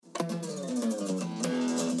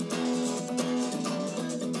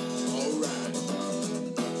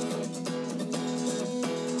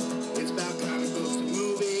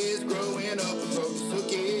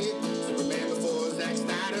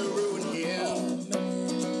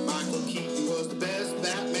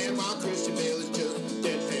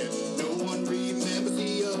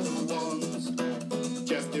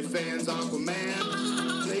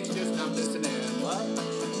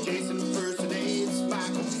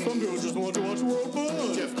Some people just want to watch World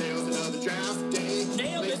Fun. Jeff nails another draft day.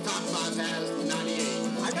 Nailed Makes it. top 5 has 98.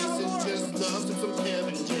 I just loves some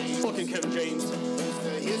Kevin James. Fucking Kevin James. It's the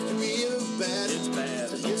history of bad. It's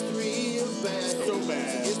bad. It's the history of bad. So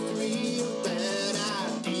bad. It's the history of bad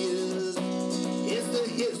ideas. It's the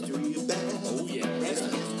history of bad. Oh, yeah. It's the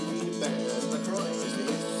history of bad. It's the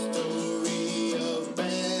history of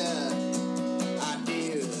bad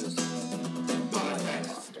ideas.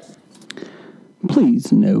 Podcast.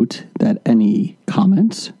 Please note that any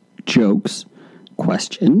comments, jokes,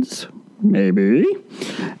 questions, maybe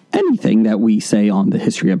anything that we say on the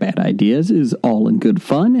history of bad ideas is all in good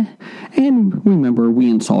fun. And remember, we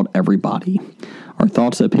insult everybody. Our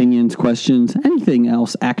thoughts, opinions, questions, anything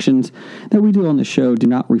else, actions that we do on the show do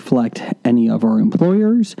not reflect any of our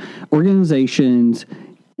employers, organizations,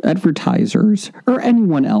 advertisers, or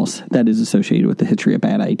anyone else that is associated with the history of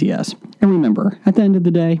bad ideas. And remember, at the end of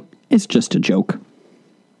the day, it's just a joke.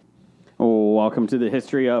 Welcome to the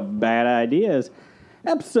History of Bad Ideas,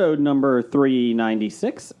 episode number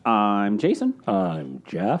 396. I'm Jason. I'm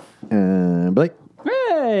Jeff. Blake.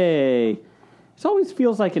 Hey! It always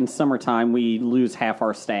feels like in summertime we lose half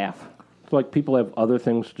our staff. It's like people have other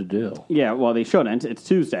things to do. Yeah, well, they shouldn't. It's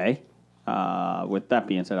Tuesday. With that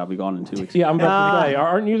being said, I'll be gone in 2 weeks. Yeah, I'm about to say,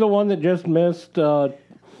 aren't you the one that just missed a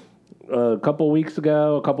couple weeks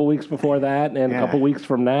ago, a couple weeks before that, and a couple weeks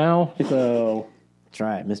from now? So That's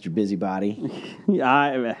right, Mr. Busybody.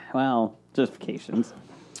 Well, just vacations.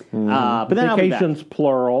 But then I'll be back. vacations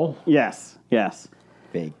plural. Yes.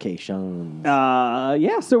 Vacation.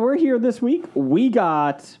 So we're here this week. We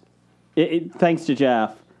got, thanks to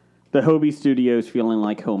Jeff, the Hobie Studios feeling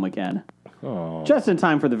like home again. Oh. Just in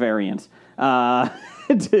time for the variants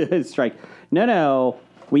to strike. No,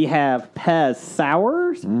 we have Pez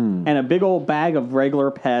Sours and a big old bag of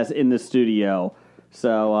regular Pez in the studio.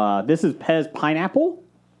 So this is Pez Pineapple.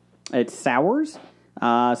 It's Sours.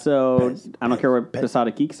 So I don't care what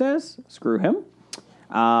Besada Geek says. Screw him.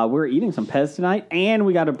 We're eating some Pez tonight, and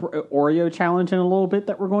we got an Oreo challenge in a little bit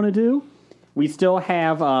that we're going to do. We still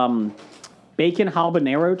have bacon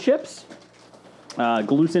habanero chips,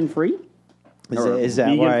 gluten-free. Is that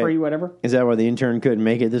vegan-free, whatever. Is that why the intern couldn't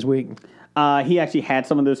make it this week? He actually had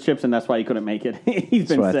some of those chips, and that's why he couldn't make it. He's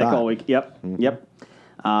been what I sick thought. all week. Yep.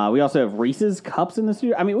 We also have Reese's cups in the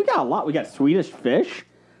studio. I mean, we got a lot. We got Swedish fish.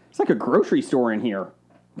 It's like a grocery store in here.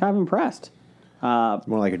 Kind of impressed. It's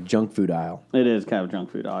more like a junk food aisle, It is kind of a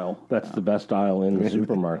junk food aisle. That's the best aisle in the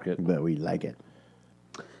supermarket. but we like it.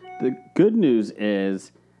 The good news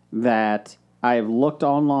is that I've looked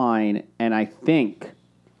online, and I think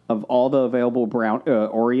of all the available brown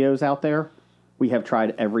Oreos out there, we have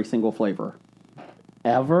tried every single flavor.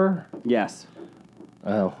 Ever? Yes.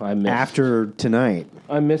 Oh, I missed. After tonight,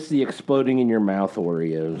 I missed the exploding in your mouth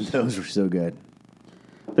Oreos. those were so good.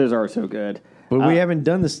 Those are so good. But we haven't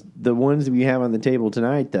done the ones we have on the table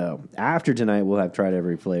tonight, though. After tonight, we'll have tried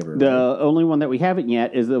every flavor. The only one that we haven't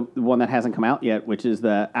yet is the one that hasn't come out yet, which is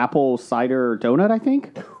the apple cider donut, I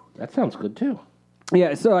think. That sounds good too.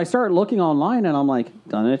 Yeah, so I started looking online, and I'm like,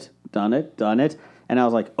 done it. And I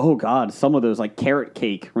was like, oh, God, some of those, like carrot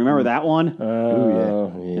cake. Remember that one?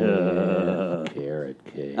 Yeah. Carrot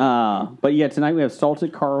cake. But yeah, tonight we have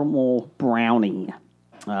salted caramel brownie.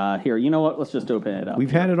 Here, you know what? Let's just open it up. We've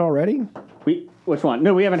had it already? Which one?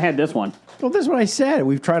 No, we haven't had this one. Well, that's what I said.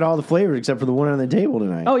 We've tried all the flavors except for the one on the table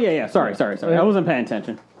tonight. Oh, yeah. Sorry. I wasn't paying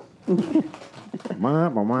attention. And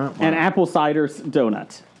apple cider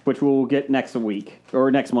donut, which we'll get next week, or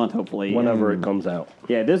next month, hopefully. Whenever it comes out.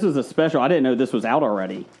 Yeah, this is a special. I didn't know this was out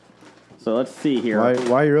already. So let's see here.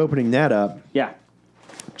 While you're opening that up, Yeah.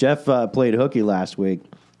 Jeff played hooky last week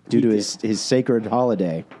due to his sacred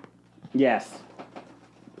holiday. Yes.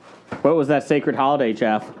 What was that sacred holiday,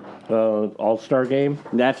 Jeff? All-Star game?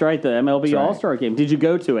 That's right, the MLB right. All-Star game. Did you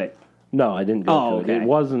go to it? No, I didn't go to okay. it. It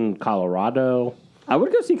was in Colorado. I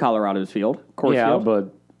would go see Colorado's field. Coors Yeah, Field.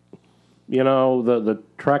 but you know, the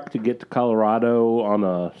trek to get to Colorado on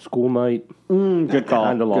a school night. Good call.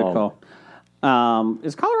 Kinda long. Good call.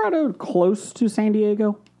 Is Colorado close to San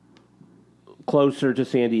Diego? Closer to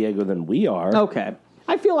San Diego than we are. Okay.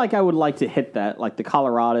 I feel like I would like to hit that, like the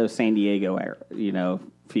Colorado, San Diego area,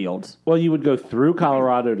 fields. Well, you would go through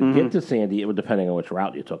Colorado to get to San Diego, depending on which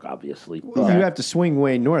route you took, obviously. You have to swing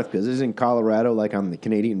way north because isn't Colorado like on the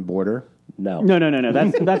Canadian border? No. No.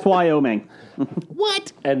 That's Wyoming.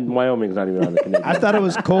 What? And Wyoming's not even on the Canadian. I thought it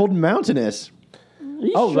was cold and mountainous.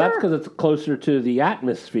 Oh, that's because it's closer to the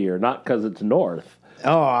atmosphere, not because it's north.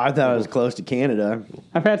 Oh, I thought it was close to Canada.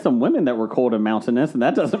 I've had some women that were cold and mountainous, and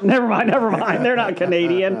that doesn't. Never mind. They're not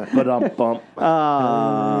Canadian. But bump.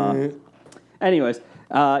 Anyways,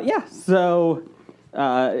 so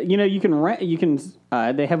You can rent. You can.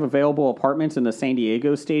 They have available apartments in the San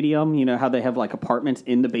Diego Stadium. You know how they have like apartments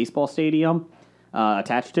in the baseball stadium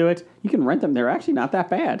attached to it. You can rent them. They're actually not that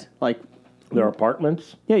bad. Like, Their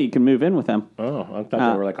apartments? yeah, you can move in with them. Oh, I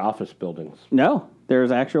thought they were like office buildings. No,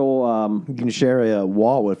 there's actual. You can share a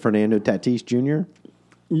wall with Fernando Tatis Jr.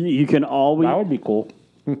 You can always. That would be cool.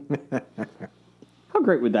 How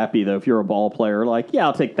great would that be, though, if you're a ball player? Like, yeah,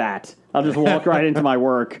 I'll take that. I'll just walk right into my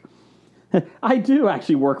work. I do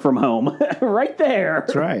actually work from home. Right there.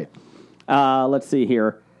 That's right. Let's see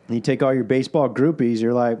here. You take all your baseball groupies.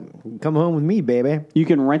 You're like, come home with me, baby. You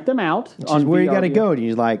can rent them out. Which is where you got to go. And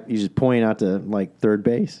you just point out to like third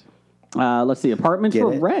base. Let's see. Apartments Get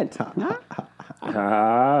for it? rent.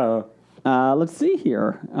 Let's see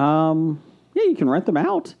here. Yeah, you can rent them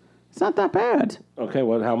out. It's not that bad. Okay,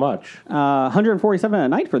 well, how much? $147 a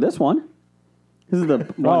night for this one. This is the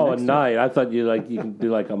one Oh, a next to it. night. I thought you can do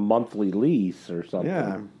like a monthly lease or something.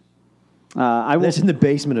 Yeah. I will. That's in the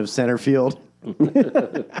basement of center field.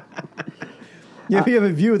 If you have a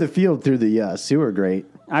view of the field through the sewer grate.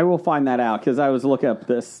 I will find that out because I was looking up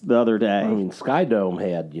this the other I day. mean, Sky Dome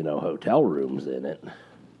had, hotel rooms in it.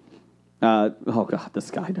 Oh god, the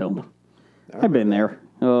Sky Dome. I've been there.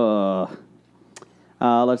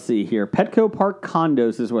 Let's see here. Petco Park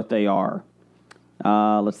condos is what they are.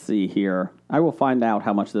 Let's see here. I will find out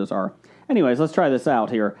how much those are. Anyways, let's try this out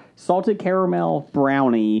here. Salted caramel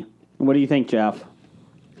brownie. What do you think, Jeff?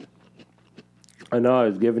 I know I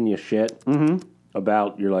was giving you shit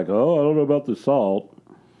about, you're like, oh, I don't know about the salt.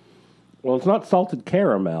 Well, it's not salted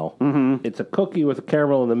caramel. It's a cookie with a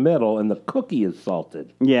caramel in the middle, and the cookie is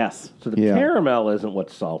salted. Yes. So the Yeah. caramel isn't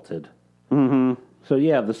what's salted. So,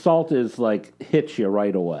 yeah, the salt is like hits you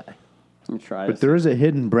right away. Let me try But this. there is a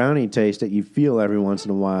hidden brownie taste that you feel every once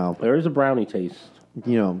in a while. There is a brownie taste.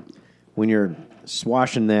 When you're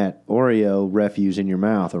swashing that Oreo refuse in your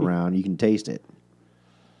mouth around, you can taste it.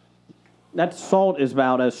 That salt is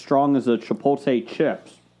about as strong as the Chipotle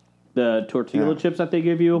chips. The tortilla Yeah. chips that they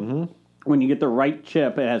give you. When you get the right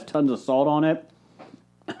chip, it has tons of salt on it.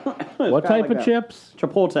 What type like of that. chips?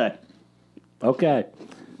 Chipotle. Okay.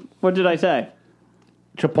 What did I say?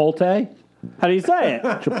 Chipotle? How do you say it?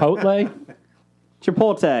 Chipotle?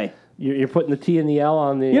 Chipotle. You're putting the T and the L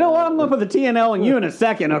on the... You know what? I'm going to put the TNL in you in a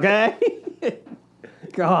second, okay?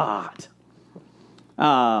 God.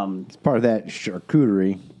 It's part of that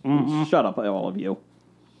charcuterie. Shut up, all of you.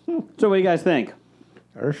 So what do you guys think?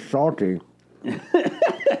 They're salty.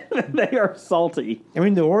 They are salty. I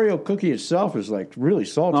mean, the Oreo cookie itself is like really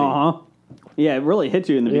salty. Uh-huh. Yeah, it really hits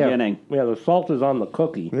you in the beginning. Yeah, the salt is on the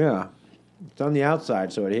cookie. Yeah. It's on the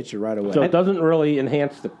outside, so it hits you right away. So it doesn't really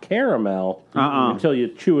enhance the caramel until you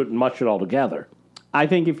chew it and mush it all together. I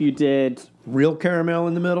think if you did Real caramel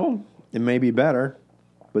in the middle, it may be better.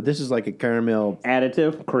 But this is like a caramel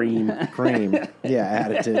additive, Cream. cream. Yeah,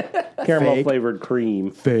 additive. Caramel Fake. flavored cream.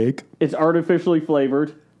 Fake. it's artificially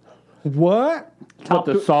flavored. What? But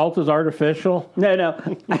the salt is artificial? No.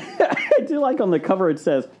 I do like on the cover it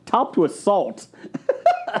says, topped with salt.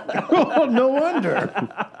 Oh, no wonder.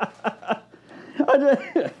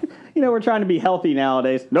 We're trying to be healthy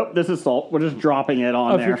nowadays. Nope, this is salt. We're just dropping it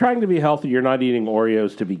on If there. you're trying to be healthy, you're not eating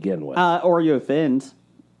Oreos to begin with. Oreo Thins,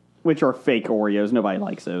 which are fake Oreos. Nobody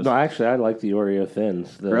likes those. No, actually, I like the Oreo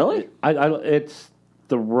Thins. Really? It's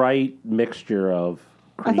the right mixture of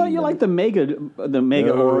cream. I thought you liked the mega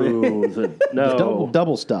Oreo. No.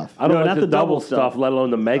 Double stuff. I don't No, like not the the double double stuff, let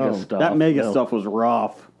alone the mega stuff. That mega No. stuff was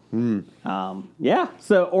rough. Yeah.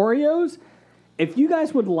 So Oreos, if you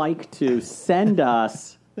guys would like to send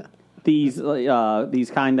us these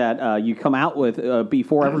kind that you come out with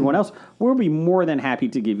before everyone else, we'll be more than happy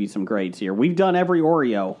to give you some grades here. We've done every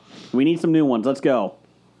Oreo. We need some new ones. Let's go.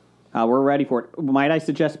 We're ready for it. Might I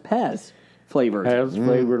suggest Pez flavored? Has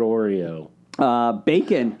flavored Oreo.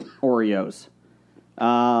 Bacon Oreos.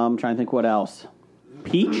 I'm trying to think what else.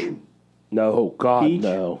 Peach. No, God, Peach?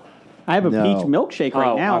 no. I have a No. peach milkshake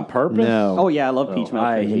right now. On purpose? No. Oh yeah, I love peach milkshake.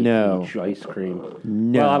 I hate No. peach ice cream.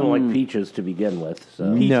 No. Well, I don't like peaches to begin with.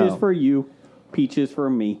 So Peaches No. for you, peaches for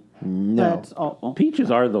me. No. That's all. peaches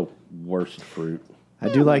are the worst fruit. I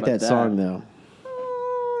do like about that that. song, though.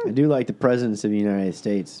 I do like the Presidents of the United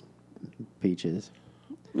States peaches.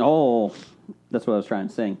 Oh, that's what I was trying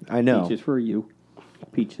to sing. I know. Peaches for you,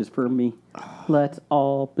 peaches for me. Let's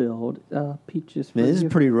all build peaches for Man, this you.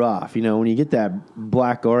 is pretty rough. When you get that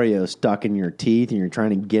black Oreo stuck in your teeth and you're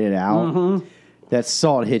trying to get it out, that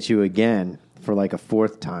salt hits you again for like a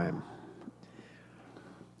fourth time.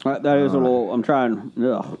 That is a little. I'm trying.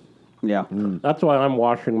 Ugh. Yeah. That's why I'm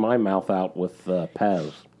washing my mouth out with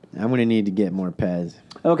Pez. I'm going to need to get more Pez.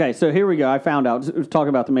 Okay, so here we go. I found out. Talking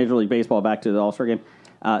about the Major League Baseball, back to the All-Star game.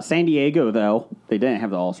 San Diego, though, they didn't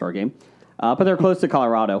have the All-Star game, but they're close to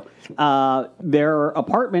Colorado. Their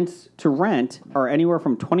apartments to rent are anywhere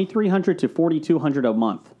from $2,300 to $4,200 a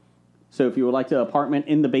month. So if you would like an apartment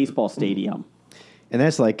in the baseball stadium. And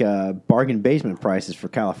that's like bargain basement prices for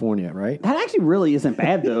California, right? That actually really isn't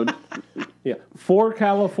bad, though. Yeah, for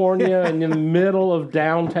California in the middle of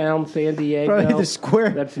downtown San Diego. Probably the square.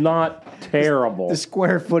 That's not terrible. The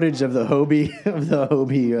square footage of the Hobie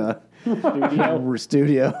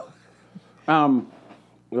studio.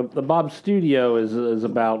 The Bob Studio is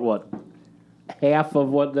about what, half of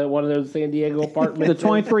what one of those San Diego apartments. The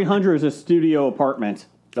 2,300 is a studio apartment.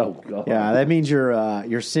 Oh god. Yeah, that means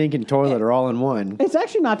your sink and toilet are all in one. It's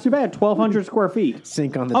actually not too bad. 1,200 square feet.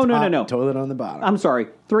 Sink on the Oh, top, no. toilet on the bottom. I'm sorry,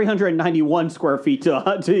 391 square feet to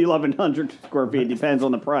 1,100 square feet. Depends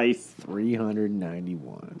on the price.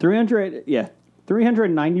 391.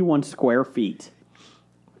 391 square feet.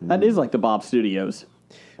 That is like the Bob Studios.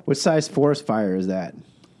 What size forest fire is that?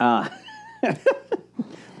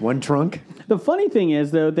 One trunk? The funny thing is,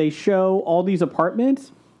 though, they show all these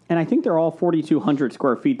apartments, and I think they're all 4,200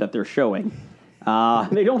 square feet that they're showing.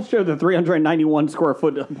 They don't show the 391 square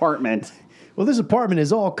foot apartment. Well, this apartment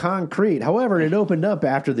is all concrete. However, it opened up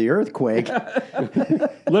after the earthquake.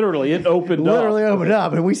 Literally, it opened up. Literally opened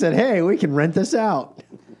up, and we said, hey, we can rent this out.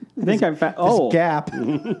 I think I found. This Oh, gap.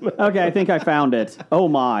 okay. I think I found it. Oh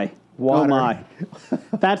my. Water. Oh my.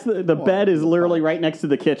 That's the bed is literally right next to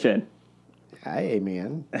the kitchen. Hey,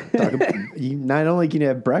 man. You not only can you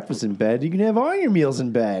have breakfast in bed, you can have all your meals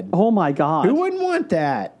in bed. Oh my god. Who wouldn't want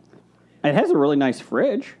that? It has a really nice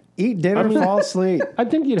fridge. Eat dinner, fall asleep. I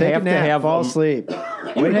think you'd Take have a nap, to have fall a- asleep.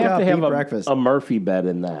 You'd Wake have up, to have eat a, breakfast. a Murphy bed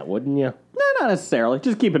in that, wouldn't you? No, not necessarily.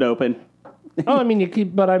 Just keep it open. Oh, I mean you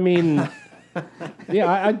keep, but I mean,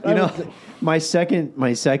 yeah, You know, my second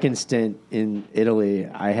stint in Italy,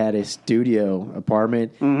 I had a studio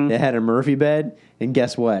apartment that had a Murphy bed, and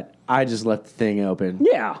guess what? I just left the thing open.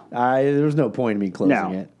 Yeah. There was no point in me closing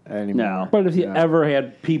No. it anymore. No. But if you ever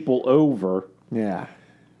had people over, Yeah.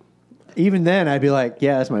 Even then, I'd be like,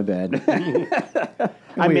 yeah, that's my bed.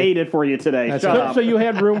 I made it for you today. That's Shut right. up. so you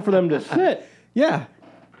had room for them to sit Yeah.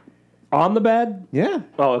 on the bed. Yeah.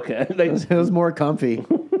 Oh, okay. It was more comfy.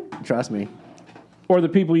 Trust me. Or the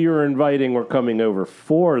people you were inviting were coming over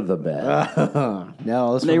for the bed.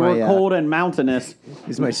 No, this They was were my, cold and mountainous.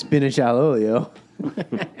 This is my spinach al olio.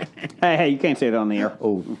 Hey, you can't say that on the air.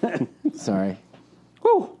 Oh, sorry.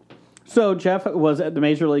 Whew. So, Jeff, was at the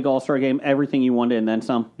Major League All-Star Game everything you wanted and then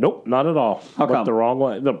some? Nope, not at all. How but come? the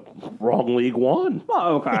wrong league won.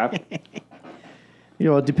 Oh, okay. You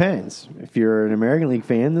know, it depends. If you're an American League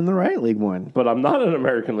fan, then the right league won. But I'm not an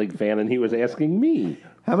American League fan, and he was asking me.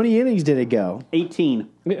 How many innings did it go? 18.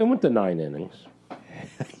 It went to 9 innings.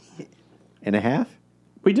 And a half?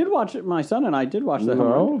 We did watch it. My son and I did watch the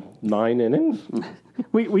home run. No, 9 innings.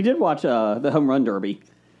 We did watch the home run derby.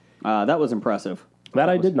 That was impressive. That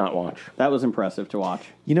I did not watch. That was impressive to watch.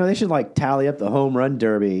 You know, they should like tally up the home run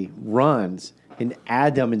derby runs and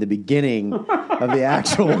add them in the beginning of the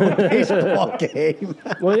actual baseball game.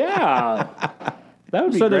 Well, yeah. That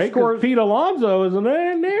would be So the great, 'cause scores- Pete Alonso is a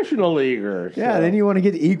National Leaguer. Yeah, so. then you want to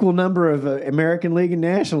get the equal number of American League and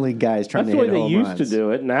National League guys trying That's to the way hit they home used to runs.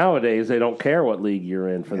 do it. Nowadays, they don't care what league you're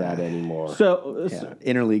in for that anymore. So, Yeah.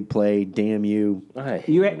 Interleague play, damn you. I hate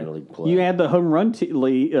you interleague play. you add the home run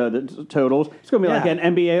the totals. It's going to be like Yeah. an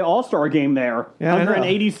NBA All-Star game there. Yeah, I know.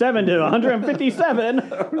 187 to 157.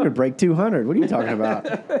 We're going to break 200. What are you talking about?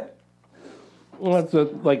 Well, it's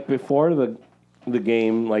like before the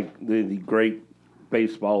game, like the great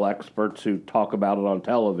baseball experts who talk about it on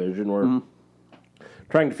television were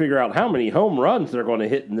trying to figure out how many home runs they're going to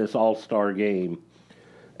hit in this All-Star game.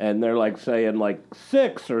 And they're like saying like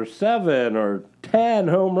 6 or 7 or 10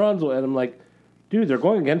 home runs. And I'm like, dude, they're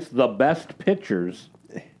going against the best pitchers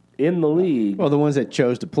in the league. Well, the ones that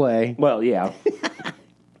chose to play. Well, yeah.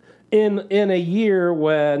 in a year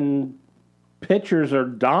when pitchers are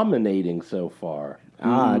dominating so far. Did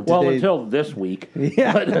Well, they- until this week.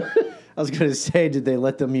 Yeah. I was going to say, did they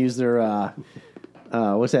let them use their,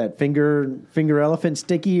 what's that, finger elephant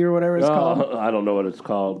sticky or whatever it's called? I don't know what it's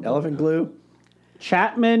called. Elephant glue?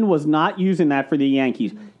 Chapman was not using that for the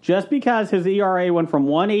Yankees. Just because his ERA went from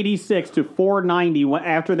 186 to 490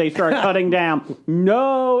 after they started cutting down,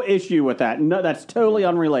 no issue with that. No, that's totally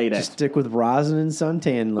unrelated. Just stick with rosin and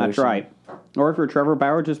suntan lotion. That's right. Or if you're Trevor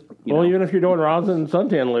Bauer, just Well, even if you're doing rosin and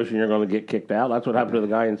suntan lotion, you're going to get kicked out. That's what happened to the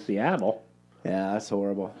guy in Seattle. Yeah, that's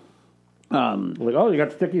horrible. Like, oh, you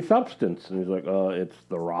got sticky substance. And he's like, it's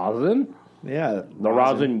the rosin. Yeah. The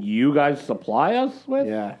rosin you guys supply us with?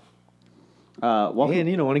 Yeah. Welcome, And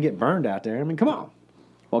you don't want to get burned out there. I mean, come on.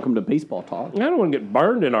 welcome to Baseball Talk. I don't want to get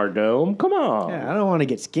burned in our dome. Come on. Yeah, I don't want to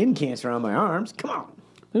get skin cancer on my arms. Come on.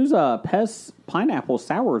 Those Pez pineapple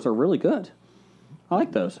sours are really good. I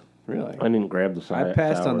like those. Really? I didn't grab the I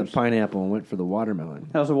passed on the sours. pineapple and went for the watermelon.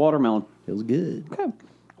 How's the watermelon? It was good. Okay.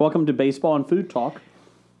 Welcome to Baseball and Food Talk.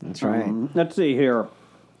 That's right. Let's see here.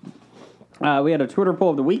 We had a Twitter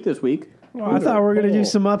poll of the week this week. Well, I thought we were going to do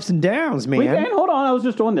some ups and downs, man. We can. Hold on. I was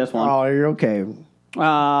just doing this one. Oh, you're okay.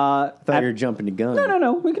 I thought you were at- jumping the gun.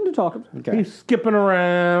 No. We can do talk. Okay. He's skipping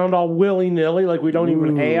around all willy-nilly like we don't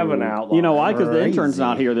even have an outline. You know why? Because the Crazy. intern's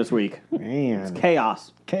not here this week. Man.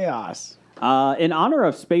 Chaos. Chaos. In honor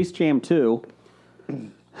of Space Jam 2,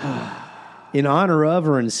 In honor of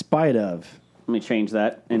or in spite of? let me change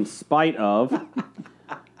that. In spite of,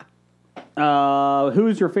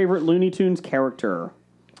 who's your favorite Looney Tunes character?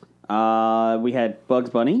 We had Bugs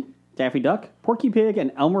Bunny, Daffy Duck, Porky Pig,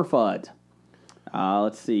 and Elmer Fudd.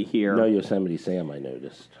 Let's see here. No Yosemite Sam, I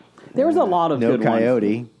noticed. There was a lot of No good ones.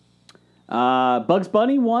 coyote. Bugs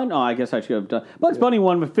Bunny won. Oh, I guess I should have done. Bugs Bunny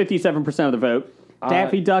won with 57% of the vote.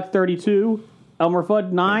 Daffy Duck 32, Elmer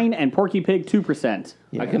Fudd 9, and Porky Pig 2%.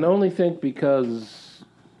 I can only think because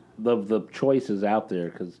of the choices out there.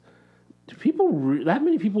 Because do people that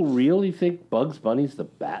many people really think Bugs Bunny's the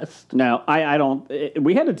best? No, I don't.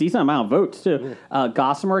 We had a decent amount of votes too.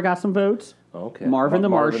 Gossamer got some votes. Okay, Marvin the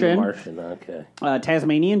Martian. Okay.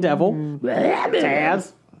 Tasmanian Devil.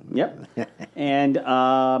 Taz. Yep. And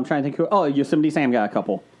I'm trying to think who. Oh, Yosemite Sam got a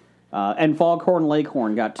couple. And Foghorn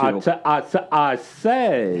Leghorn got 2. I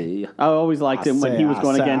say. I always liked him when he was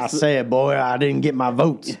going I against. say it, boy. I didn't get my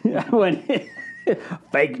votes. when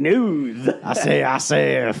fake news. I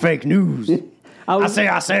say fake news.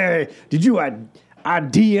 I say. Did you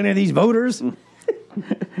ID any of these voters?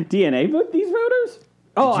 Did DNA vote these voters.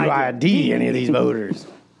 Oh, you I ID any of these voters?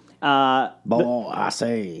 Boy, I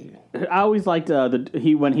say. I always liked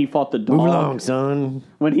when he fought the dog. Move along, son.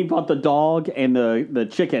 When he fought the dog and the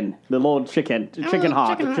chicken, the little chicken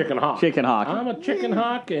hawk. Chicken hawk. Chicken hawk. I'm a chicken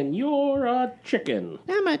hawk, and you're a chicken.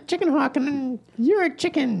 I'm a chicken hawk, and you're a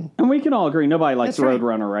chicken. And we can all agree nobody likes That's right.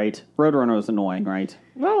 Roadrunner, right? Roadrunner was annoying, right?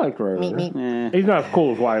 I like Roadrunner. Eh. He's not as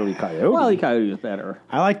cool as Wile E. Coyote. Well, the Coyote was better.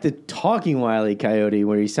 I like the talking Wile E. Coyote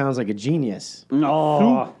where he sounds like a genius.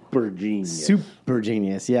 Oh, Super genius. Super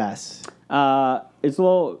genius, yes. it's a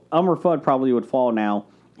little. Elmer Fudd probably would fall now.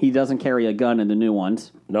 He doesn't carry a gun in the new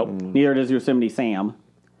ones. Nope. Neither does Yosemite Sam.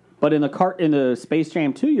 But in the Space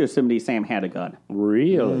Jam 2, Yosemite Sam had a gun.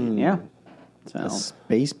 Really? Yeah. So A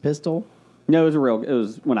space pistol? no, it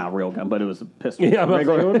was not a real gun, but it was a pistol. Yeah, but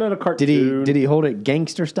Regular- wasn't that a cartoon? Did he hold it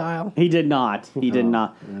gangster style? He did not. He did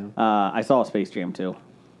not. I saw Space Jam 2.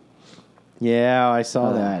 Yeah, I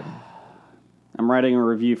saw that I'm writing a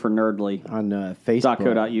review for Nerdly. on Facebook.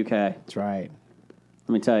 .co.uk. That's right.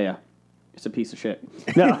 Let me tell you, it's a piece of shit.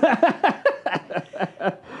 No.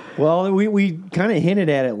 Well, we kind of hinted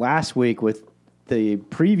at it last week with the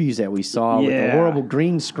previews that we saw with the Yeah. horrible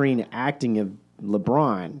green screen acting of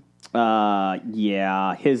LeBron.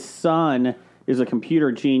 Yeah, his son is a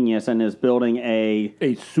computer genius and is building a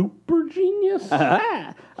super genius?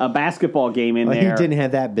 basketball game in Well, he there. didn't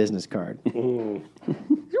have that business card. He's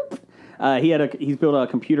built a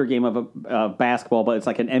computer game of a basketball, but it's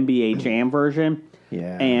like an NBA Jam version.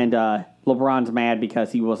 Yeah. And LeBron's mad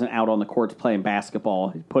because he wasn't out on the courts playing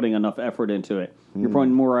basketball, putting enough effort into it. You're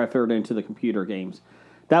putting more effort into the computer games.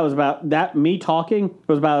 That was about that. Me talking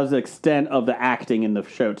was about the extent of the acting in the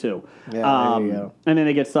show too. Yeah, there you go. And then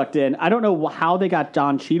they get sucked in. I don't know how they got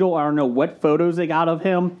Don Cheadle. I don't know what photos they got of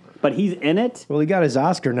him, but he's in it. Well, he got his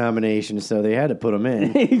Oscar nomination, so they had to put him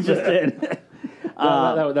in. He's just in.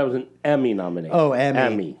 No, that was an Emmy nomination. Oh,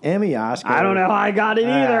 Emmy. Emmy, Oscar. I don't know how I got it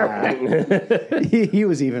either, He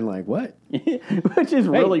was even like, what? which is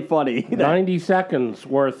really funny. 90 seconds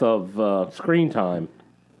worth of screen time.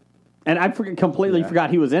 And I completely forgot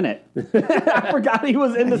he was in it. I forgot he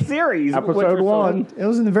was in the series. Episode which was so- 1. It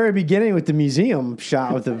was in the very beginning with the museum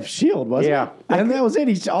shot with the shield, wasn't Yeah. it? And that was it.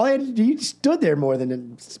 He stood there more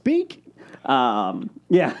than to speak.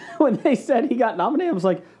 Yeah, when they said he got nominated, I was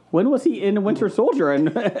like, when was he in Winter Soldier? And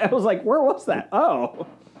I was like, where was that? Oh.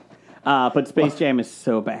 But Space Jam is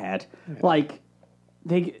so bad.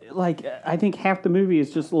 I think half the movie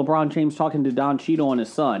is just LeBron James talking to Don Cheadle and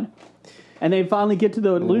his son. And they finally get to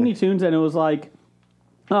the Looney Tunes, and it was like,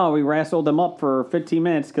 oh, we wrestled them up for 15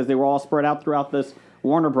 minutes because they were all spread out throughout this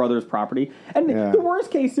Warner Brothers property. And the worst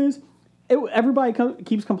case is, everybody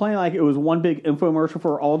keeps complaining like it was one big infomercial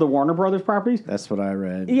for all the Warner Brothers properties. That's what I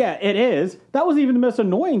read. Yeah, it is. That was even the most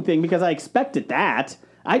annoying thing because I expected that.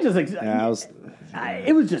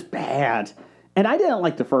 It was just bad. And I didn't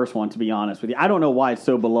like the first one, to be honest with you. I don't know why it's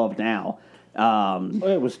so beloved now.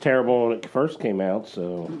 It was terrible when it first came out,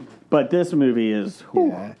 so. But this movie is...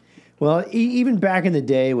 Yeah. Well, even back in the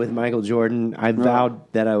day with Michael Jordan, I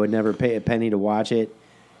vowed that I would never pay a penny to watch it.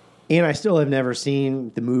 And I still have never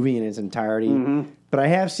seen the movie in its entirety. Mm-hmm. But I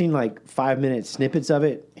have seen like 5-minute snippets of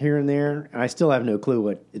it here and there. And I still have no clue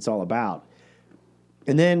what it's all about.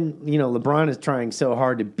 And then, LeBron is trying so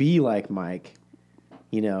hard to be like Mike,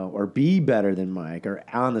 or be better than Mike, or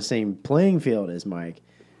on the same playing field as Mike.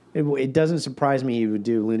 It doesn't surprise me he would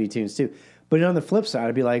do Looney Tunes too. But on the flip side,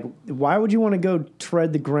 I'd be like, why would you want to go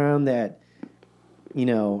tread the ground that, in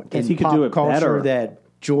he could pop do it culture better. that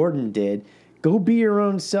Jordan did? Go be your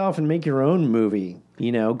own self and make your own movie.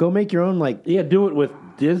 Go make your own Yeah, do it with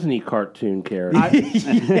Disney cartoon characters.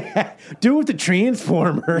 yeah, do it with the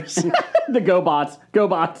Transformers. The GoBots.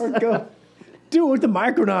 Do it with the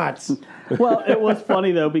Micronauts. Well, it was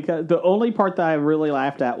funny, though, because the only part that I really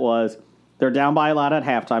laughed at was they're down by a lot at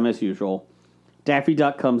halftime, as usual. Daffy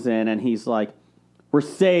Duck comes in, and he's like, "We're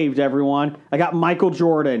saved, everyone. I got Michael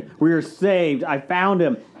Jordan. We are saved. I found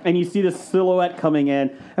him." And you see the silhouette coming in.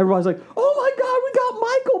 Everybody's like, "Oh, my God, we got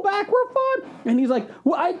Michael back. We're fine." And he's like,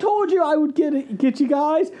 "Well, I told you I would get you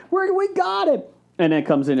guys. We got it." And then it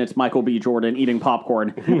comes in, it's Michael B. Jordan eating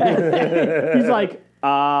popcorn. He's like,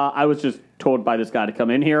 I was just told by this guy to come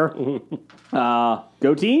in here.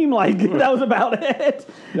 Go team. That was about it.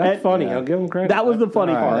 That's funny. I'll give him credit. That was the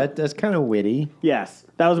funny part. Right, that's kind of witty. Yes.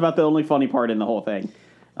 That was about the only funny part in the whole thing.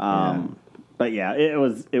 But yeah, it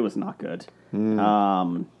was not good.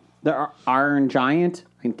 The Iron Giant,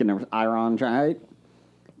 I think it was Iron Giant,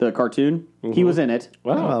 the cartoon, he was in it.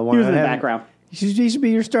 Wow. He was in the background. He should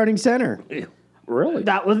be your starting center. Really?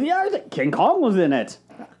 That was the other thing. King Kong was in it.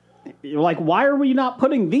 You're like, why are we not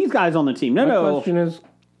putting these guys on the team? My question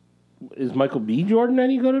is Michael B. Jordan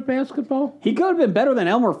any good at basketball? He could have been better than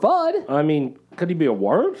Elmer Fudd. I mean, could he be a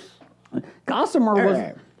worse? Gossamer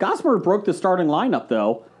broke the starting lineup,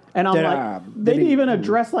 though. And I'm they didn't even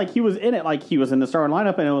address he was in it, like he was in the starting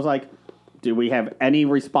lineup, and it was like, do we have any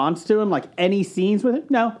response to him? Like, any scenes with him?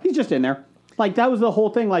 No, he's just in there. Like, that was the whole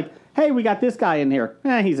thing, like, hey, we got this guy in here.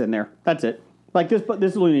 He's in there. That's it. Like,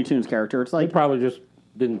 this Looney Tunes character, it's like... He probably just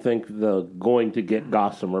didn't think the going to get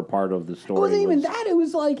Gossamer part of the story It wasn't even that. It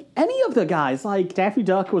was, like, any of the guys. Like, Daffy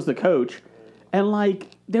Duck was the coach, and, like,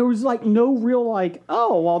 there was, like, no real, like,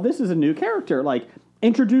 oh, well, this is a new character. Like,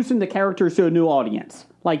 introducing the characters to a new audience.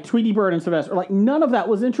 Like, Tweety Bird and Sylvester. Like, none of that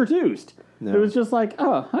was introduced. No. It was just like,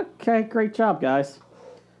 oh, okay, great job, guys.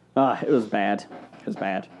 It was bad. It was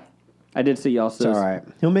bad. I did see also... It's all right.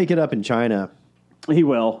 He'll make it up in China. He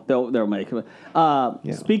will. They'll make it.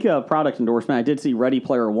 Speaking of product endorsement, I did see Ready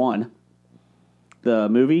Player One, the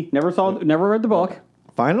movie. Never read the book.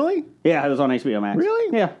 Finally? Yeah, it was on HBO Max.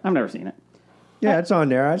 Really? Yeah, I've never seen it. Yeah, it's on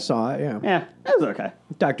there. I saw it, yeah. Yeah, it was okay.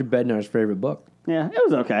 Dr. Bednar's favorite book. Yeah, it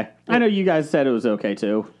was okay. I know you guys said it was okay,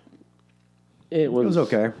 too. It was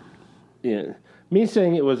okay. Yeah. Me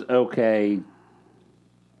saying it was okay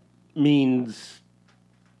means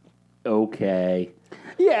okay.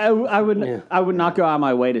 Yeah, I would not go out of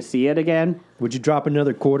my way to see it again. Would you drop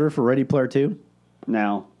another quarter for Ready Player 2?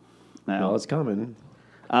 No. Well, it's coming.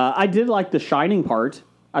 I did like the Shining part.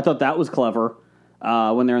 I thought that was clever.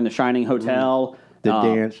 When they're in the Shining Hotel. The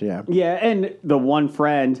dance, yeah. Yeah, and the one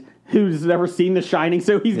friend who's never seen The Shining,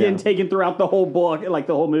 so he's getting taken throughout the whole book, like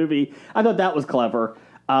the whole movie. I thought that was clever.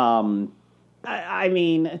 I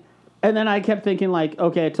mean, and then I kept thinking, like,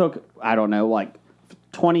 okay, it took, I don't know, like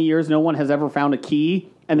 20 years, no one has ever found a key,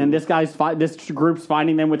 and then this group's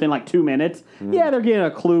finding them within like 2 minutes. Yeah, they're getting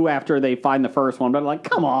a clue after they find the first one, but like,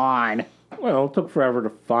 come on. Well, it took forever to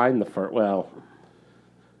find the first. Well,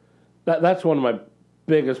 that's one of my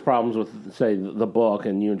biggest problems with, say, the book,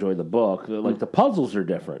 and you enjoy the book. Like, the puzzles are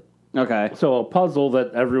different. Okay. So a puzzle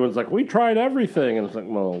that everyone's like, we tried everything, and it's like,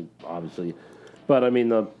 well, obviously, but I mean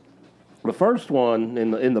the first one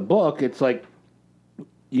in the book, it's like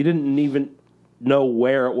you didn't even know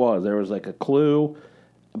where it was. There was like a clue,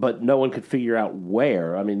 but no one could figure out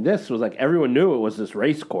where. I mean, this was like everyone knew it was this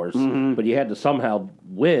race course, but you had to somehow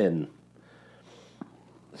win.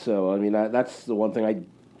 So I mean, that's the one thing I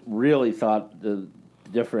really thought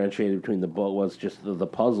differentiated between the book was just the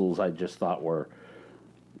puzzles. I just thought were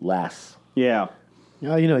less. Yeah.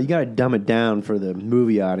 You got to dumb it down for the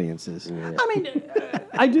movie audiences. Yeah. I mean,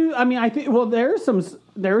 I do. I mean, I think. Well, there's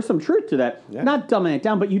some truth to that. Yeah. Not dumbing it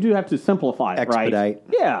down, but you do have to simplify it, right? Expedite.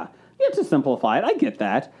 Yeah, you have to simplify it. I get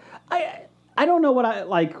that. I don't know what I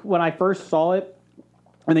like when I first saw it.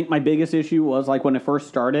 I think my biggest issue was like when it first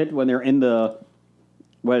started, when they're in the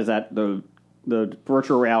what is that, the the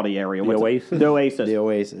virtual reality area. The Oasis? The Oasis. The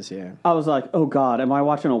Oasis, yeah. I was like, oh God, am I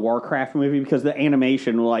watching a Warcraft movie? Because the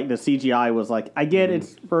animation, like the CGI was like, I get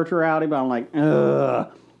it's virtual reality, but I'm like,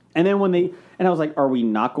 ugh. And then and I was like, are we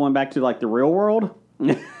not going back to like the real world?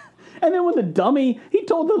 And then when the dummy, he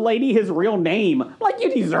told the lady his real name. Like,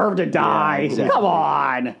 you deserve to die. Yeah, exactly. Come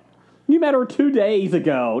on. You met her 2 days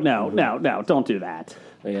ago. No, don't do that.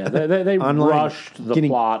 Yeah, they rushed the getting-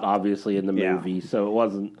 plot, obviously, in the Yeah. movie, so it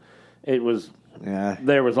wasn't. It was. Yeah.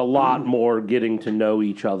 There was a lot more getting to know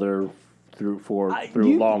each other through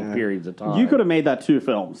long periods of time. You could have made that 2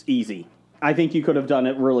 films, easy. I think you could have done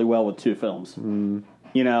it really well with 2 films.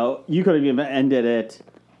 You know, you could have even ended it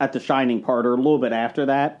at the Shining part or a little bit after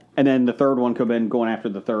that, and then the third one could have been going after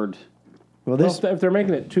the third. Well, Well, this if they're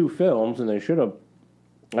making it 2 films, and they should have.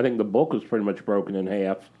 I think the book was pretty much broken in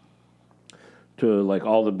half to like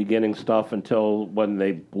all the beginning stuff until when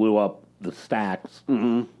they blew up the stacks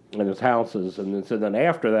in his houses, and then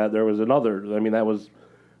after that there was another. I mean, that was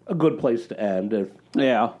a good place to end. If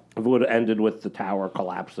Yeah. it would have ended with the tower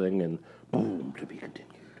collapsing and boom, to be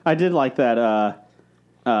continued. I did like that.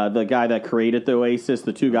 The guy that created the Oasis,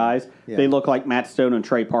 the 2 guys, Yeah. they look like Matt Stone and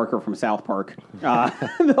Trey Parker from South Park.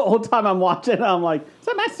 The whole time I'm watching, I'm like, is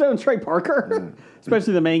that Matt Stone and Trey Parker?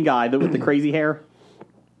 Especially the main guy with the crazy hair.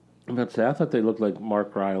 But I thought they looked like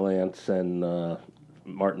Mark Rylance and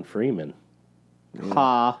Martin Freeman.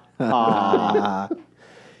 Ha ha.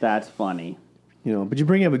 That's funny. You know, but you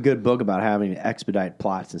bring up a good book about having to expedite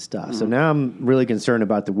plots and stuff. So now I'm really concerned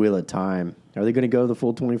about the Wheel of Time. Are they going to go the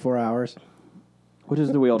full 24 hours? What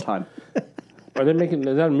is the wheel time? Are they making?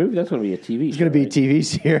 Is that a movie? That's going to be a TV. It's going to be a TV The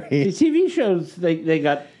series. TV shows they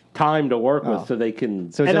got time to work with, so they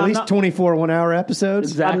can. So it's And at I'm least not- 24 one-hour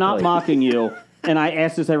episodes? Exactly. I'm not mocking you, and I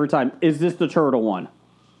ask this every time. Is this the turtle one?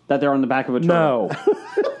 That they're on the back of a turtle? No,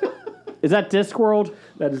 Is that Discworld?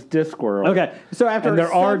 that is Discworld. Okay. So after and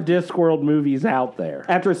there are Discworld movies out there.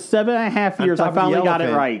 after 7.5 years, On I top of the finally got it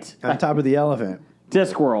elephant. right. On top of the elephant.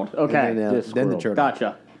 Discworld. Okay. And then the Discworld. turtle.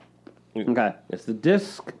 Gotcha. Okay. It's the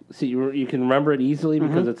disc. See, you can remember it easily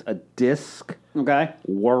because it's a disc Okay.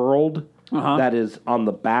 world Uh-huh. that is on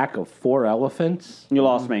the back of 4 elephants, You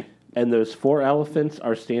lost me. and those 4 elephants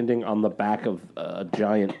are standing on the back of a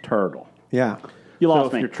giant turtle. Yeah. You So lost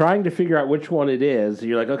if me. you're trying to figure out which one it is,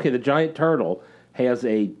 you're like, okay, the giant turtle has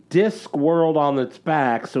a disc world on its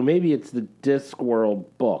back, so maybe it's the Disc World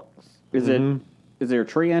books. Is it? Is there a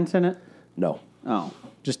tree ants in it? No. Oh.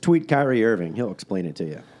 Just tweet Kyrie Irving. He'll explain it to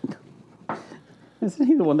you. Isn't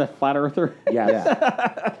he the one that flat earther? Yes.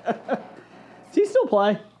 Yeah. Does he still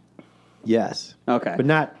play? Yes. Okay. But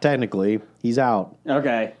not technically. He's out.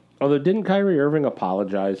 Okay. Although, didn't Kyrie Irving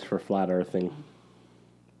apologize for flat earthing?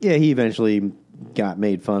 Yeah, he eventually got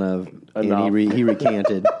made fun of, Enough. and he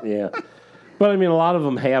recanted. Yeah. But, I mean, a lot of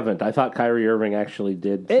them haven't. I thought Kyrie Irving actually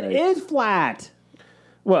did It say... is flat.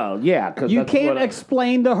 Well, yeah, because You can't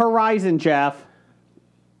explain the horizon, Jeff.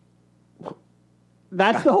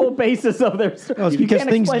 That's the whole basis of their story. Well, it's You because can't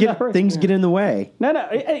things explain the horizon. get in the way. No,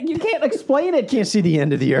 you can't explain it. Can't see the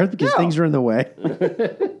end of the earth because No. things are in the way.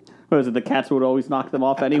 What was it? The cats would always knock them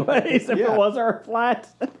off anyways if Yeah. it was Earth flat.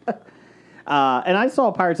 And I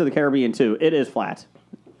saw Pirates of the Caribbean too. It is flat.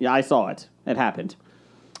 Yeah, I saw it. It happened.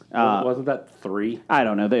 Wasn't that 3? I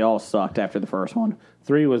don't know. They all sucked after the first one.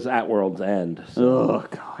 3 was At World's End. So Oh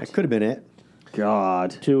God, That could have been it.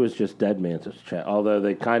 God. 2 is just Dead Man's Chest. Although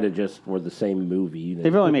they kind of just were the same movie.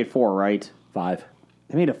 They've only made 4, right? 5.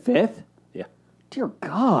 They made a 5th. Yeah. Dear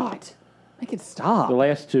God, make it stop. The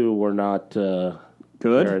last 2 were not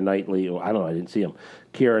Good? Keira Knightley. I don't know. I didn't see them.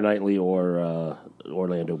 Keira Knightley or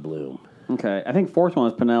Orlando Bloom. Okay, I think 4th one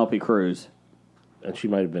was Penelope Cruz, And she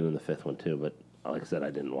might have been in the 5th one too. But like I said, I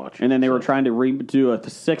didn't watch it. and then they were so- trying to redo the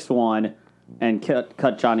 6th one and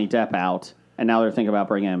cut Johnny Depp out, and now they're thinking about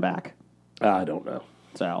bringing him back. I don't know.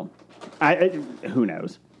 So, who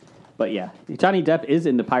knows? But yeah, Johnny Depp is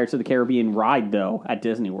in the Pirates of the Caribbean ride though at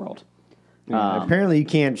Disney World. Apparently, you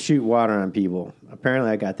can't shoot water on people. Apparently,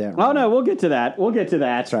 I got that wrong. Oh no, we'll get to that. We'll get to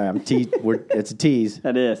that. Sorry, it's a tease.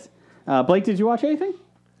 That is. Blake, did you watch anything?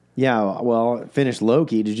 Yeah, well, finished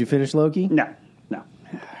Loki. Did you finish Loki? No.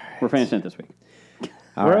 We're finishing it this week.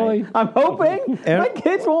 All right. Really? I'm hoping my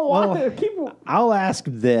kids won't want well, to keep. I'll ask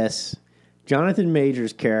this: Jonathan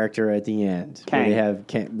Major's character at the end. Kang. They have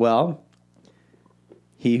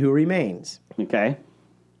He Who Remains, Okay.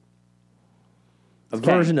 a Kang.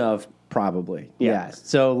 version of probably. Yeah. Yes.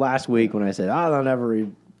 So last week when I said, they'll never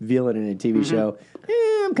reveal it in a TV show,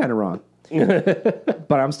 I'm kind of wrong,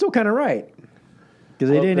 but I'm still kind of right because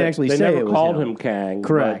they didn't actually they say never it was called him. him Kang.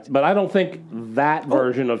 Correct. But I don't think that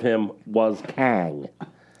version of him was Kang.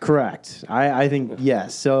 Correct. I think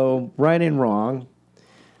yes. So right and wrong.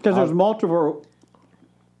 Because there's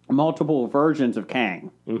multiple versions of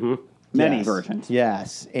Kang. Mm-hmm. Many Yes. versions.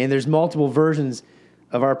 Yes, and there's multiple versions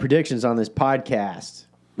of our predictions on this podcast.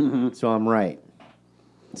 Mm-hmm. So I'm right.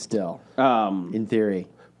 Still, in theory.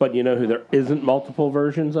 But you know who there isn't multiple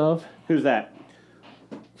versions of? Who's that?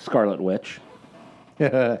 Scarlet Witch.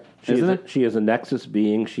 She is a Nexus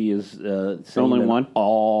being. She is seen Only in one?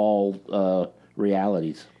 all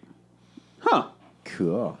realities. Huh.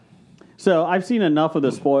 Cool. So I've seen enough of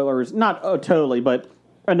the spoilers, not totally, but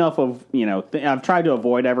enough of, I've tried to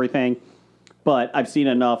avoid everything, but I've seen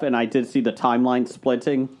enough, and I did see the timeline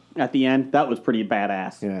splitting at the end. That was pretty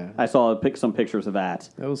badass. Yeah. I saw some pictures of that.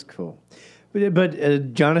 That was cool.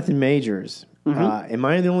 But Jonathan Majors, am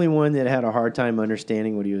I the only one that had a hard time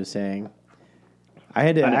understanding what he was saying? I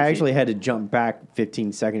actually had to jump back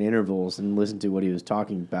 15-second intervals and listen to what he was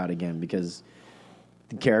talking about again because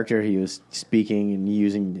the character he was speaking and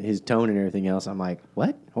using his tone and everything else, I'm like,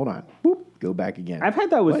 what? Hold on. Whoop. Go back again. I've had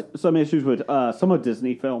that with some issues with some of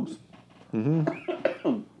Disney films.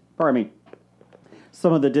 Mm-hmm. Pardon me.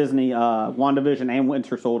 Some of the Disney WandaVision and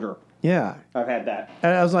Winter Soldier. Yeah. I've had that.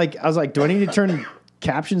 And I was like, do I need to turn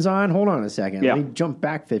captions on? Hold on a second. Yeah. Let me jump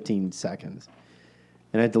back 15 seconds.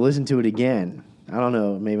 And I had to listen to it again. I don't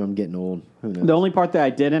know. Maybe I'm getting old. Who knows? The only part that I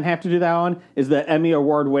didn't have to do that on is the Emmy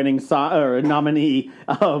Award-winning nominee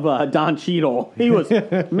of Don Cheadle. He was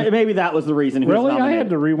maybe that was the reason. He was Really? I nominated. had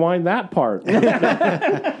to rewind that part. I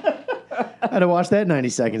had to watch that 90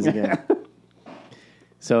 seconds again.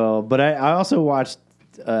 So, but I also watched.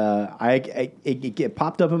 It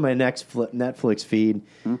popped up in my Netflix feed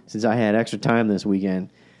since I had extra time this weekend,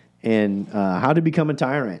 and How to Become a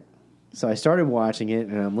Tyrant. So I started watching it,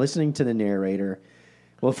 and I'm listening to the narrator.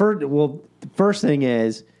 Well, the first thing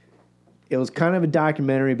is, it was kind of a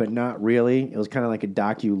documentary, but not really. It was kind of like a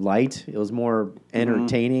docu-light. It was more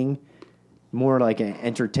entertaining, more like an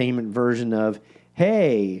entertainment version of,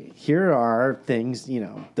 hey, here are things,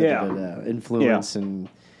 the influence and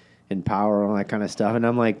power and all that kind of stuff. And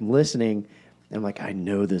I'm like listening, and I'm like, I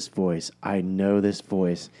know this voice. And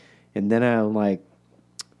then I'm like,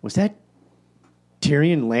 was that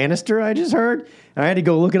Tyrion Lannister I just heard? And I had to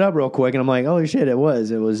go look it up real quick, and I'm like, oh shit, it was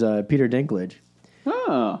Peter Dinklage.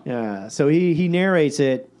 Oh. Yeah, so he narrates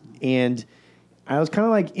it, and I was kind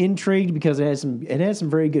of like intrigued because it had some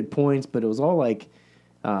very good points, but it was all like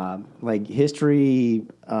history,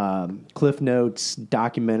 Cliff Notes,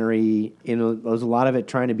 documentary. There was a lot of it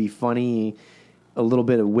trying to be funny, a little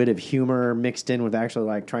bit of wit of humor mixed in with actually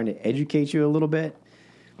like trying to educate you a little bit.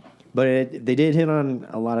 But they did hit on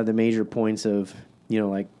a lot of the major points of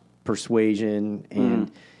like persuasion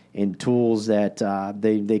and tools that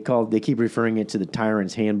they keep referring it to the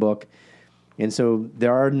Tyrant's Handbook. And so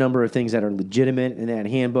there are a number of things that are legitimate in that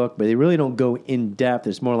handbook, but they really don't go in depth.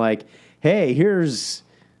 It's more like, hey, here's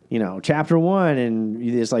chapter 1, and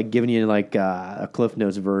it's like giving you like a Cliff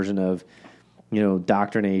Notes version of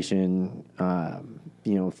doctrination,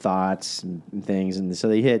 thoughts and things. And so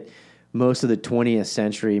they hit most of the 20th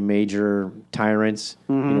century major tyrants,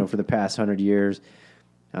 for the past 100 years,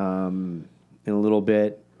 and a little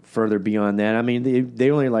bit further beyond that. I mean,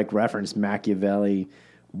 they only like reference Machiavelli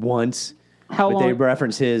once. They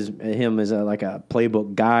reference him as a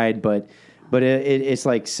playbook guide, but it's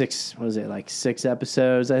like 6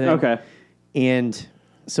 episodes, I think. Okay. And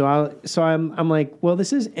so I'm like, well,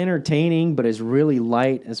 this is entertaining, but it's really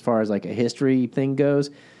light as far as like a history thing goes.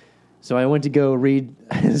 So I went to go read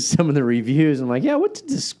some of the reviews. I'm like, yeah, what did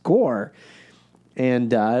this score?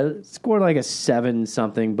 And it scored like a 7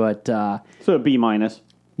 something, but So a B-.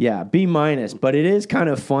 Yeah, B-. But it is kind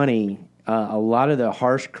of funny. A lot of the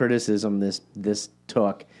harsh criticism this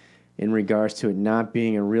took in regards to it not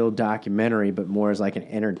being a real documentary, but more as like an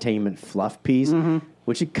entertainment fluff piece,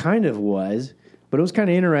 which it kind of was. But it was kind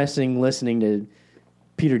of interesting listening to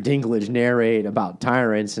Peter Dinklage narrate about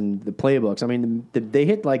tyrants and the playbooks. I mean, they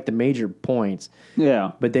hit like the major points.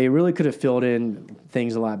 Yeah. But they really could have filled in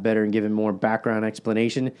things a lot better and given more background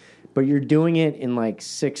explanation. But you're doing it in like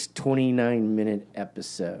 6 29-minute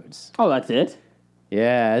episodes. Oh, that's it?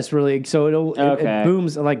 Yeah, it's really so it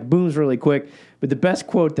booms really quick. But the best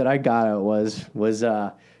quote that I got out was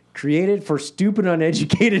created for stupid,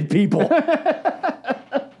 uneducated people.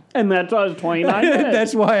 And that was 29 minutes.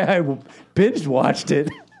 That's why I binge watched it.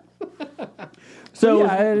 So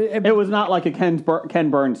it was not like a Ken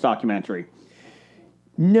Burns documentary.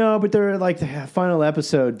 No, but they're like the final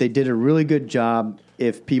episode. They did a really good job.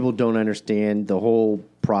 If people don't understand the whole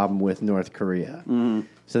problem with North Korea,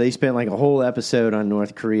 so they spent like a whole episode on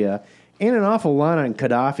North Korea and an awful lot on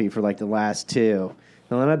Gaddafi for like the last 2.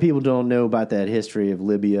 A lot of people don't know about that history of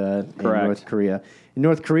Libya and Correct. North Korea. In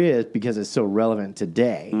North Korea, it's because it's so relevant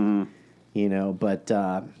today. You know, but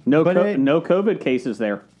No, but no COVID cases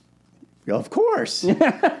there. of course,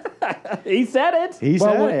 He said it. he Well,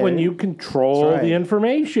 said it. when you control That's right. the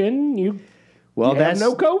information, you well, have that's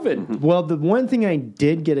no COVID. Well, the one thing I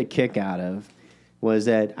did get a kick out of was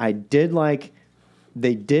that I did like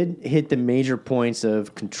they did hit the major points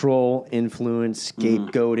of control, influence,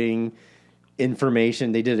 scapegoating,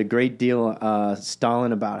 information. They did a great deal,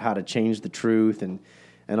 Stalin, about how to change the truth and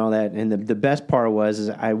all that. And the best part was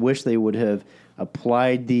I wish they would have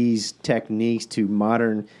applied these techniques to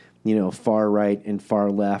modern, far right and far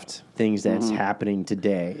left things that's happening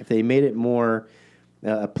today. If they made it more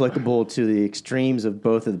applicable to the extremes of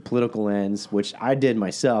both of the political ends, which I did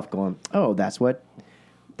myself, going, oh, that's what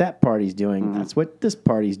that party's doing. That's what this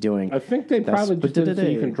party's doing. I think they That's probably what just did it so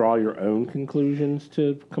today. you can draw your own conclusions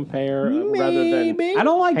to compare rather than. I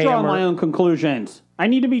don't like drawing Hammer. my own conclusions. I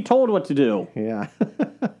need to be told what to do. Yeah.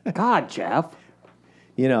 God, Jeff.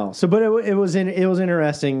 But it was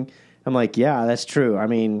interesting. I'm like, yeah, that's true. I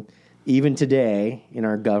mean, even today in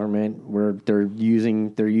our government, where they're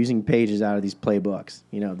using pages out of these playbooks,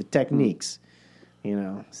 the techniques,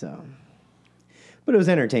 so. But it was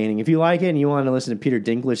entertaining. If you like it and you want to listen to Peter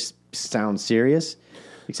Dinklage sound serious,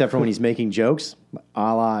 except for when he's making jokes,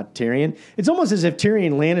 a la Tyrion, it's almost as if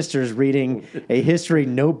Tyrion Lannister's reading a history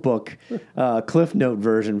notebook, Cliff Note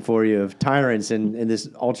version for you of tyrants in this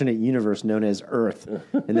alternate universe known as Earth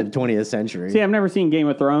in the 20th century. See, I've never seen Game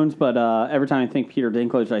of Thrones, but every time I think Peter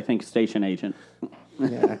Dinklage, I think Station Agent.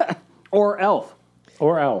 Yeah. Or Elf.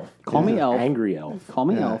 Or Elf. Call me Elf. Angry Elf. Call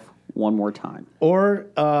me Elf one more time. Or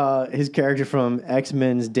his character from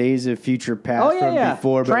X-Men's Days of Future Past Oh, yeah, from yeah.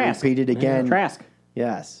 before, but Trask. repeated again. Trask.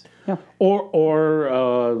 Yes. Or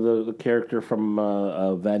the character from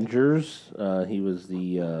Avengers. He was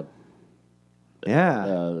the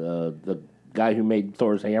guy who made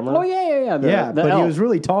Thor's hammer. Oh, yeah. The but he elf. was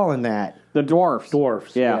really tall in that. The dwarfs.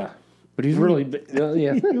 Dwarfs. Yeah. But he's Really, really,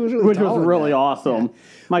 yeah. he was really Which tall was in really that. awesome.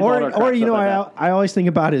 My daughter Or cracks up at that. I always think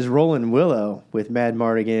about his role in Willow with Mad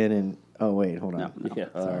Mardigan and hold on. Yeah,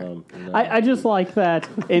 no. I just like that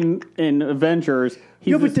in Avengers,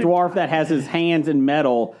 he's but this dwarf that has his hands in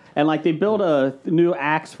metal, and like they build a new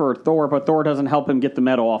axe for Thor, but Thor doesn't help him get the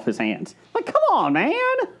metal off his hands. Like, come on, man,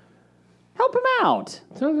 help him out.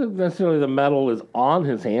 It's not that necessarily the metal is on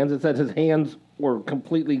his hands. It's that his hands were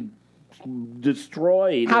completely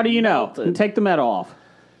destroyed. How do you know? Melted. Take the metal off.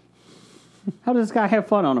 How does this guy have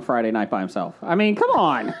fun on a Friday night by himself? I mean, come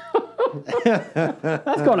on.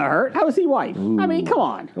 That's going to hurt. How is he white? I mean, come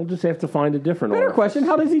on. He'll just have to find a different Better orifice. question,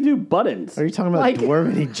 how does he do buttons? Are you talking about Like-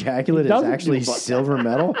 dwarven ejaculate is doesn't do actually butt- silver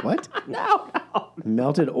metal? What? No.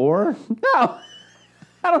 Melted ore? No.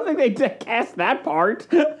 I don't think they cast that part.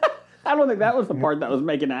 I don't think that was the part that was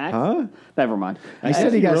making that. Huh? Never mind. He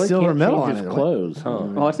said he got really silver can't metal change on his it. clothes, huh?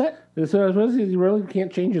 What's that? So I suppose he really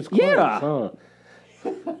can't change his clothes, Yeah. huh?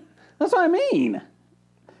 That's what I mean.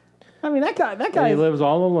 I mean, that guy. And he lives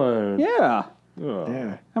all alone. Yeah.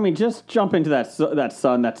 Yeah. I mean, just jump into that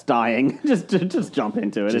sun that's dying. just jump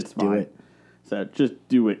into it. Just it's do fine. it. So just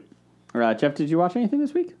do it. Jeff, did you watch anything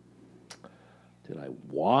this week Did I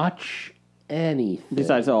watch anything?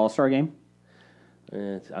 besides the All-Star game?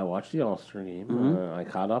 I watched the All-Star game. I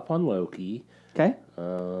caught up on Loki. Okay.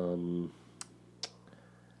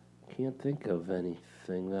 Can't think of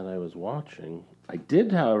anything that I was watching. I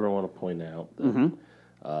did, however, want to point out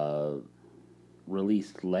that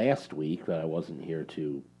released last week, but I wasn't here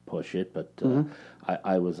to push it, but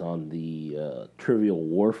I was on the Trivial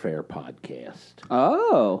Warfare podcast,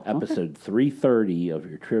 Oh. episode 330 of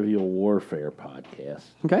your Trivial Warfare podcast.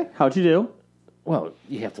 Okay. How'd you do? Well,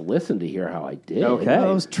 you have to listen to hear how I did. Okay. That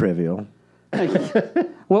was trivial.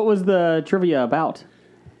 What was the trivia about?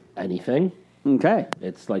 Anything. Okay.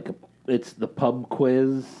 It's it's the pub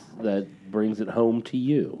quiz that brings it home to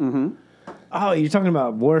you. Oh, you're talking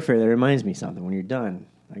about warfare. That reminds me of something. When you're done,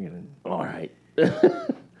 I'm gonna. All right.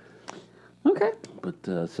 Okay.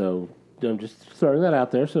 But so I'm just throwing that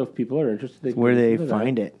out there. So if people are interested, they can Where they listen to that.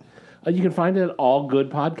 find it? You can find it at all good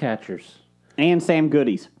podcatchers. And Sam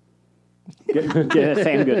Goodies. Get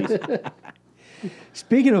Sam Goodies.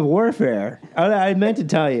 Speaking of warfare, I meant to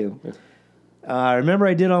tell you. Remember,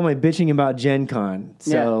 I did all my bitching about Gen Con.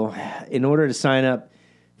 So, in order to sign up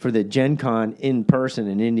for the Gen Con in person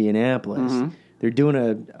in Indianapolis, they're doing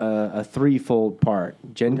a threefold part: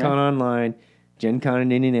 Gen Con online, Gen Con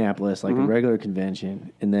in Indianapolis, like a regular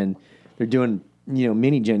convention, and then they're doing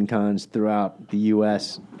mini Gen Cons throughout the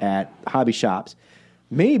U.S. at hobby shops,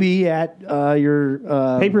 maybe at your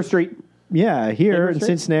Paper Street. here Baker in Street?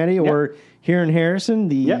 Cincinnati Yep. or here in Harrison.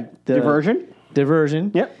 The Diversion.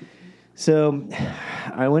 Diversion. Yep. So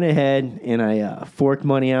I went ahead and I forked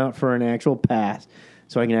money out for an actual pass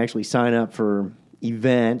so I can actually sign up for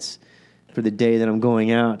events for the day that I'm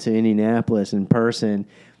going out to Indianapolis in person.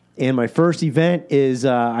 And my first event is,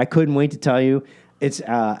 I couldn't wait to tell you, it's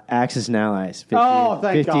Axis and Allies 50th, Oh,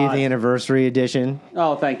 thank 50th God. anniversary edition.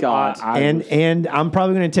 Oh, thank God. And I'm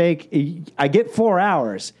probably going to I get 4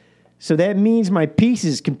 hours. So that means my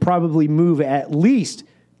pieces can probably move at least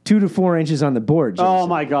 2 to 4 inches on the board. Jason. Oh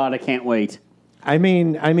my God, I can't wait. I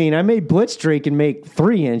mean, I made Blitzstreak and make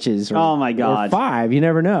 3 inches. Or, Oh, my God. or 5. You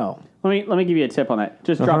never know. Let me give you a tip on that.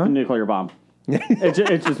 Just drop Uh-huh. the nuclear bomb.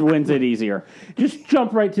 it just wins it easier. Just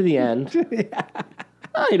jump right to the end.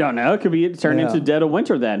 I don't know. It could be turned Yeah. into Dead of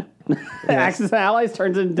Winter then. Axis and Allies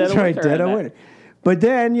turns into Dead That's of right, Winter. Dead and of that- Winter. But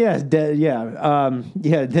then,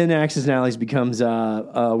 then Axis and Allies becomes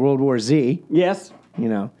World War Z. Yes. You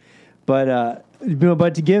know, but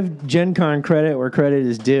to give Gen Con credit where credit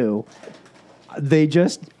is due, they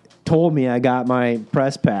just told me I got my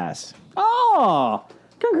press pass. Oh,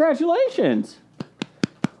 congratulations.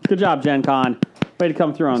 Good job, Gen Con. Way to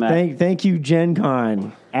come through on that. Thank you, Gen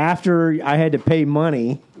Con. After I had to pay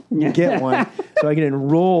money to get one, so I can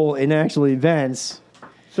enroll in actual events.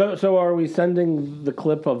 So are we sending the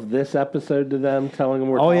clip of this episode to them, telling them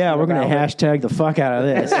we're Oh yeah, talking we're gonna about it? hashtag the fuck out of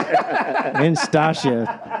this. And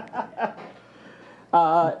Stasha.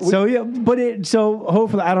 So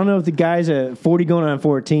hopefully I don't know if the guys at 40 going on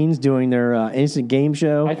 14s doing their instant game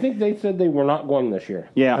show. I think they said they were not going this year.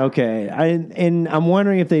 Yeah. Okay, and I'm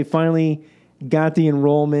wondering if they finally got the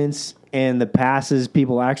enrollments and the passes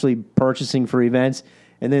people actually purchasing for events.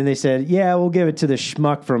 And then they said, yeah, we'll give it to the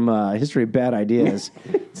schmuck from History of Bad Ideas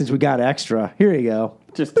since we got extra. Here you go.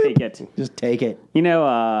 Just take it. Just take it. You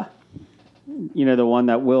know the one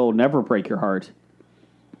that will never break your heart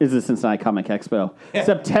is the Cincinnati Comic Expo.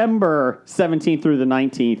 September 17th through the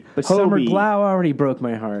 19th. But Summer Hobie- Glau already broke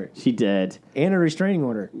my heart. She did. And a restraining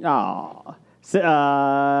order. Aw.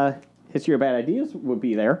 History of Bad Ideas will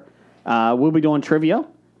be there. We'll be doing trivia.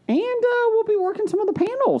 And we'll be working some of the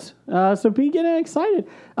panels. So be getting excited.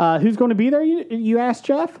 Who's going to be there, you asked,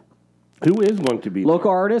 Jeff? Who is going to be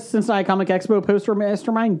Local artist, Cincinnati Comic Expo poster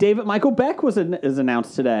mastermind, David Michael Beck is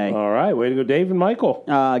announced today. All right, way to go, Dave and Michael.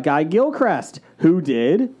 Guy Gilchrist, who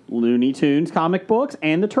did Looney Tunes comic books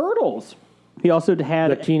and the Turtles. He also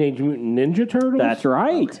had... The Teenage Mutant Ninja Turtles? That's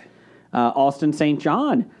right. Okay. Austin St.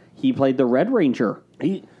 John, he played the Red Ranger.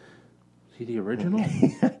 Is he the original?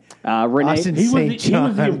 Renee Austin he was St. the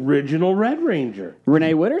John. original Red Ranger.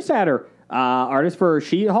 Renee Wittersatter, artist for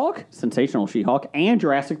She-Hulk, sensational She-Hulk, and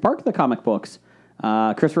Jurassic Park, the comic books.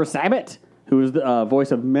 Christopher Sabat, who is the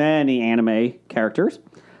voice of many anime characters.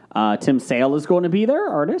 Tim Sale is going to be there,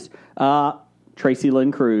 artist. Tracy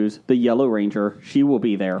Lynn Cruz, the Yellow Ranger, she will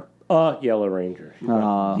be there. Yellow Ranger. She's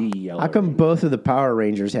not the Yellow How come Ranger. both of the Power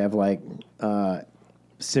Rangers have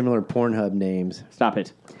similar Pornhub names? Stop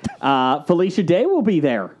it. Felicia Day will be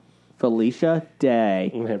there. Felicia Day.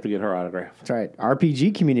 I'm going to have to get her autograph. That's right.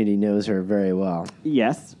 RPG community knows her very well.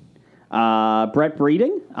 Yes. Brett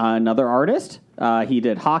Breeding, another artist. He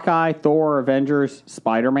did Hawkeye, Thor, Avengers,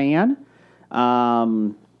 Spider-Man.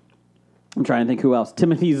 I'm trying to think who else.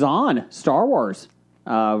 Timothy Zahn, Star Wars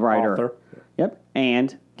writer. Author. Yep.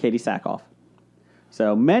 And Katie Sackhoff.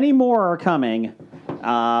 So many more are coming.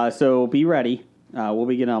 So be ready. We'll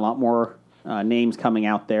be getting a lot more names coming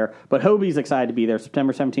out there. But Hobie's excited to be there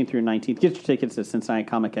September 17th through 19th. Get your tickets at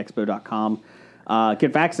CincinnatiComicExpo.com.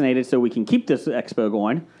 Get vaccinated so we can keep this expo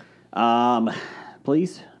going.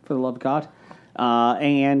 Please, for the love of God.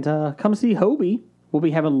 And come see Hobie. We'll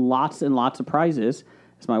be having lots and lots of prizes.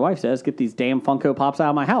 As my wife says, get these damn Funko Pops out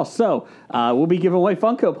of my house. So we'll be giving away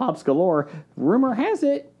Funko Pops galore. Rumor has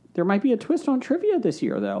it there might be a twist on trivia this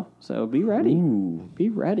year, though. So be ready. Ooh. Be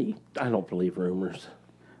ready. I don't believe rumors.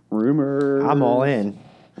 Rumors. I'm all in.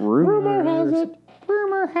 Rumor has it.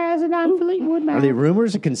 Rumor has it. I'm Fleetwood Mac. Are they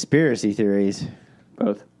rumors or conspiracy theories?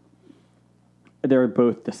 Both. They're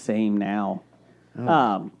both the same now.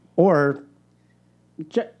 Or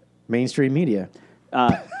Je- mainstream media?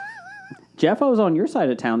 Jeff, I was on your side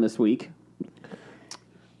of town this week.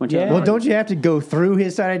 Went to, Yeah. Well, don't you have to go through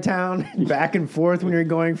his side of town back and forth when you're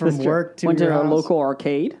going from work to went your to a house? local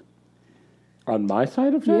arcade. On my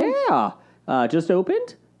side of town? Yeah. Just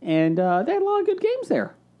opened, and they had a lot of good games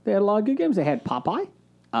there. They had They had Popeye.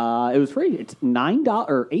 It was free. It's $9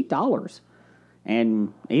 or $8,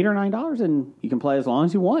 and $8 or $9, and you can play as long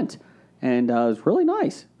as you want. And it was really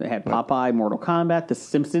nice. They had Popeye, Mortal Kombat, The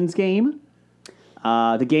Simpsons game.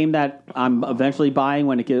 The game that I'm eventually buying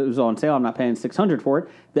when it goes on sale, I'm not paying $600 for it.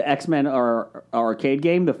 The X-Men arcade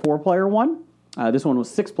game, the 4-player one. This one was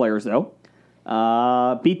 6 players though.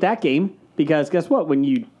 Beat that game because guess what? When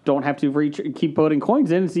you don't have to keep putting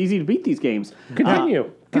coins in, it's easy to beat these games.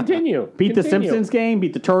 Continue. Beat the Simpsons game,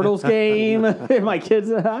 beat the Turtles game. My kids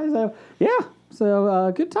and I. So, yeah.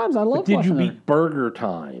 So good times. I love. Did you watching beat Burger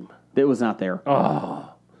Time? It was not there.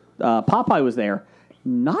 Popeye was there.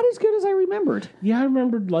 Not as good as I remembered. Yeah, I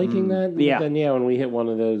remembered liking that. Yeah. Then when we hit one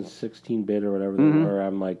of those 16-bit or whatever they were,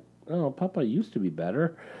 I'm like, oh, Popeye used to be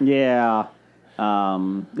better. Yeah.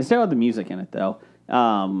 They still had the music in it though.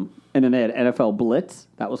 And then they had NFL Blitz.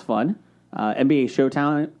 That was fun. NBA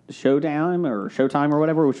Showtime or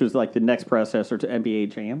whatever, which was like the next predecessor to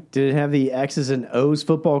NBA Jam. Did it have the X's and O's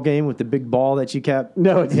football game with the big ball that you kept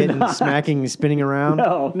No, it did hitting, not. smacking, spinning around?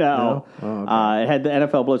 No. Oh, okay. It had the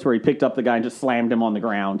NFL Blitz where he picked up the guy and just slammed him on the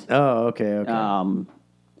ground. Oh, okay.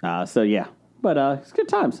 So yeah. But it's good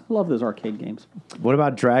times. I love those arcade games. What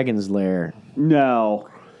about Dragon's Lair? No.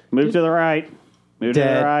 Move to the right. Move to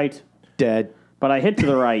Dead. the right. Dead. But I hit to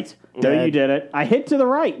the right. No, Dead. you didn't. I hit to the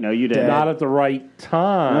right. No, you didn't. Not at the right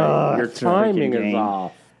time. Your it's a freaking timing is game.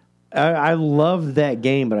 off. I loved that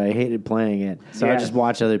game, but I hated playing it. So I Yes. just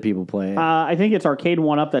watched other people play it. I think it's Arcade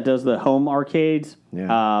 1-Up that does the home arcades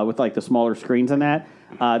with like the smaller screens and that.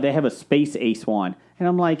 They have a Space Ace one. And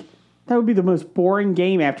I'm like, that would be the most boring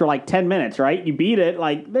game after like 10 minutes, right? You beat it,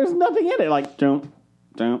 like there's nothing in it. Like, don't,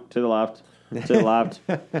 to the left,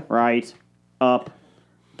 right, up.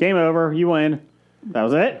 Game over, you win. That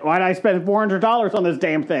was it. Why did I spend $400 on this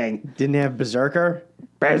damn thing? Didn't have Berserker?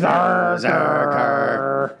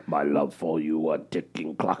 Berserker. My love for you, a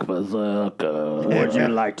ticking clock berserker. Would you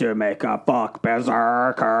like to make a fuck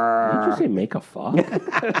berserker? Did you say make a fuck?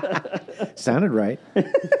 Sounded right.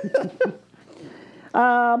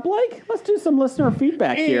 Blake, let's do some listener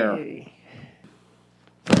feedback here.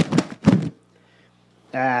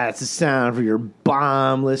 That's the sound for your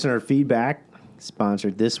bomb listener feedback.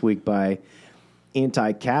 Sponsored this week by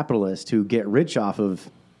anti-capitalists who get rich off of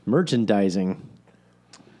merchandising.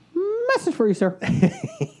 Message for you, sir.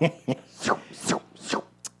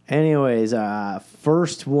 Anyways,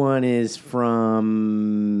 first one is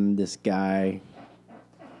from this guy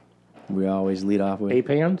we always lead off with. Ape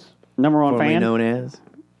hands? Number one Formerly fan. known as.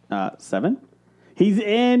 7. He's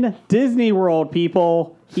in Disney World,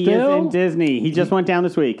 people. He Still? is in Disney. He just went down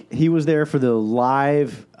this week. He was there for the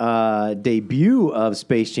live debut of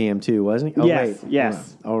Space Jam 2, wasn't he? Oh, Yes, wait.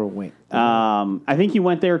 yes. Oh, wait. I think he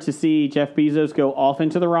went there to see Jeff Bezos go off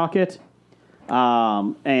into the rocket.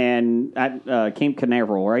 And at Camp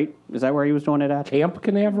Canaveral, right? Is that where he was doing it at? Camp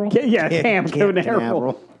Canaveral? Yeah, Camp Canaveral.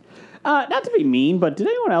 Canaveral. Not to be mean, but did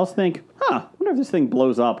anyone else think, I wonder if this thing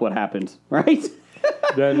blows up, what happens, right?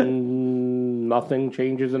 Then nothing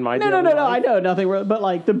changes in my No. I know nothing, but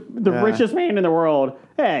like the richest man in the world.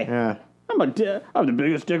 Hey, Yeah. I'm the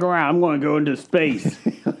biggest dick around. I'm going to go into space.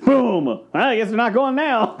 Boom. Well, I guess they're not going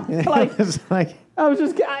now. Like, It's like, I was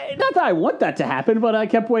just not that I want that to happen, but I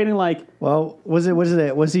kept waiting. Like, well, was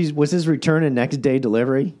his return a next day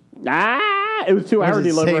delivery? it was 2 hour Was it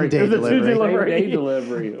delivery. same-day It was a delivery? 2 delivery. Same-day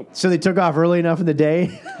delivery. So they took off early enough in the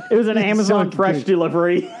day It was an Amazon So Fresh good.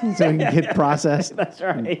 delivery. so it can get processed That's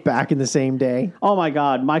right. back in the same day. Oh my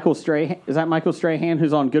God, Michael Strahan. Is that Michael Strahan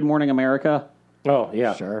who's on Good Morning America? Oh,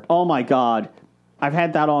 yeah. Sure. Oh my God. I've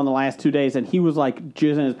had that on the last 2 days, and he was like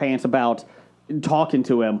jizzing his pants about talking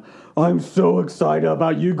to him. I'm so excited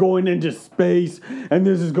about you going into space, and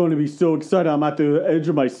this is going to be so exciting. I'm at the edge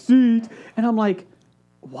of my seat. And I'm like,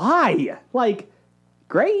 why? Like,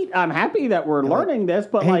 great. I'm happy that we're learning this,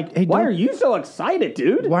 but hey, like, hey, why don't- are you so excited,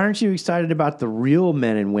 dude? Why aren't you excited about the real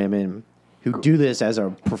men and women who do this as a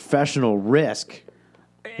professional risk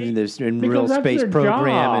in this real that's space their program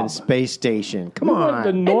job. and space station? Come We want the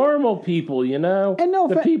on. normal people, you know? And no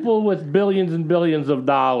the fa- people with billions and billions of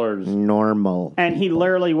dollars. Normal. And he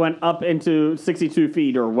literally went up into 62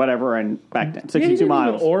 feet or whatever, and back down, Yeah, he 62 didn't even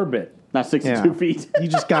miles. orbit. Not 62 Yeah. feet. You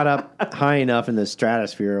just got up high enough in the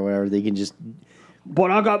stratosphere or whatever, they can just.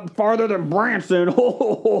 But I got farther than Branson.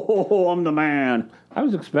 I'm the man. I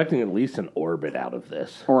was expecting at least an orbit out of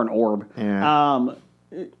this. Or an orb. Yeah.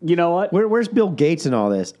 You know what? Where's Bill Gates in all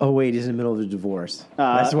this? Oh, wait, he's in the middle of a divorce.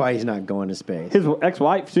 That's why he's not going to space. His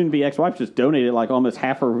ex-wife, soon-to-be ex-wife, just donated like almost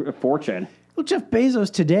half her fortune. Well, Jeff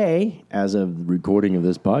Bezos today, as of the recording of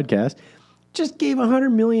this podcast, just gave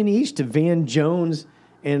 $100 million each to Van Jones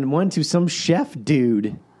and one to some chef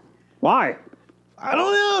dude. Why? I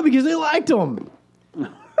don't know, because they liked him.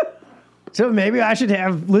 So maybe I should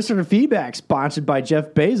have listener feedback sponsored by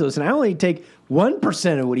Jeff Bezos, and I only take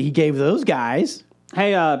 1% of what he gave those guys.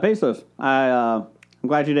 Hey, Bezos, I'm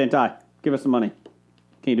glad you didn't die. Give us some money.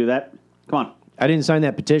 Can you do that? Come on. I didn't sign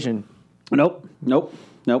that petition. Nope.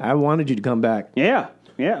 I wanted you to come back. Yeah.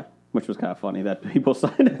 Which was kind of funny that people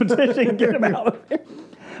signed a petition and get him out of there.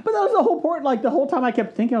 But that was the whole point. Like, the whole time I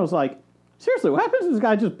kept thinking, I was like, seriously, what happens if this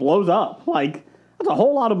guy just blows up? Like, that's a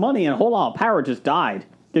whole lot of money and a whole lot of power just died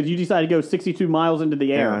because you decided to go 62 miles into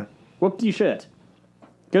the air. Yeah. Whoop you shit.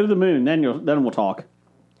 Go to the moon, then we'll talk.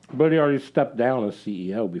 But he already stepped down as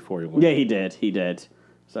CEO before he went. Yeah, he did.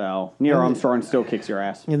 So, Neil Armstrong still kicks your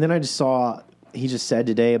ass. And then I just saw, he just said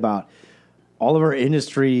today about all of our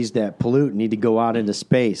industries that pollute need to go out into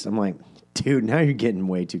space. I'm like, dude, now you're getting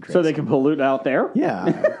way too crazy. So they can pollute out there?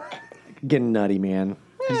 Yeah. Getting nutty, man.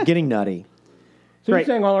 He's getting nutty. So Right. you're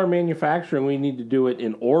saying all our manufacturing, we need to do it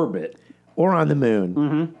in orbit. Or on the moon.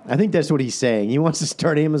 Mm-hmm. I think that's what he's saying. He wants to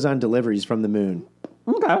start Amazon deliveries from the moon.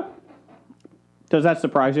 Okay. Does that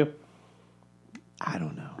surprise you? I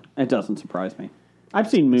don't know. It doesn't surprise me. I've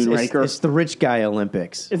seen Moonraker. It's the rich guy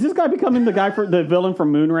Olympics. Is this guy becoming the villain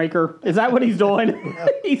from Moonraker? Is that what he's doing?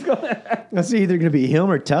 He's going. That's either going to be him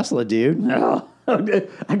or Tesla, dude.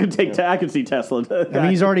 I could see Tesla. I mean,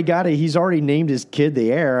 he's already named his kid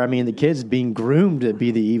the Heir. I mean, the kid's being groomed to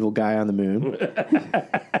be the evil guy on the moon.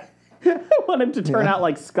 I want him to turn out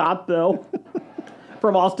like Scott, though,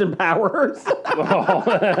 from Austin Powers.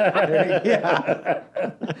 Yeah.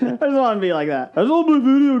 I just want to be like that. I just want to play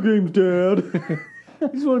video games, Dad. I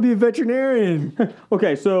just want to be a veterinarian.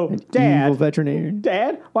 Okay, so Evil Dad, veterinarian.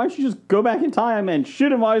 why don't you just go back in time and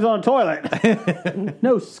shoot him while he's on a toilet?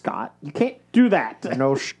 No, Scott, you can't do that.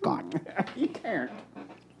 No, Scott. You can't.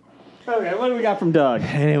 Okay, what do we got from Doug?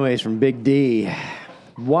 Anyways, from Big D.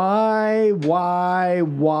 Why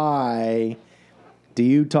do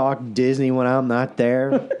you talk Disney when I'm not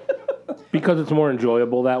there? Because it's more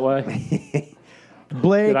enjoyable that way.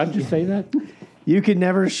 Blake, Did I just say that? you could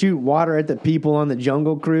never shoot water at the people on the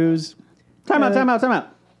Jungle Cruise. Time out.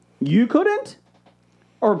 You couldn't?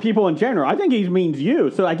 Or people in general? I think he means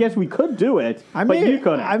you, so I guess we could do it, but you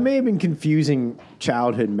couldn't. I may have been confusing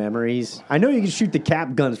childhood memories. I know you can shoot the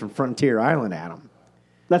cap guns from Frontier Island at them.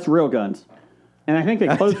 That's real guns. And I think they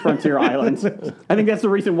closed Frontier Island. I think that's the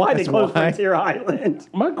reason why they closed why. Frontier Island.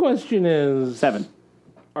 My question is 7.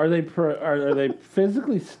 Are they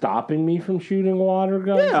physically stopping me from shooting water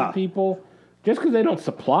guns Yeah. at people? Just because they don't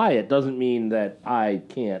supply it doesn't mean that I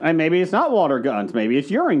can't. And maybe it's not water guns. Maybe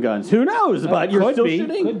it's urine guns. Who knows? But you're Could still be,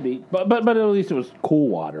 shooting. Could be. But at least it was cool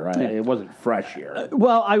water. Right? It wasn't fresh here.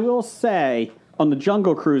 Well, I will say, on the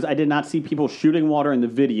Jungle Cruise, I did not see people shooting water in the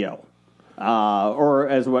video. Or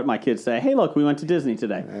as what my kids say, hey, look, we went to Disney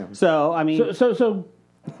today. So, I mean... So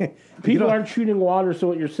people aren't shooting water, so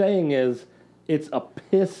what you're saying is it's a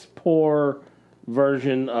piss-poor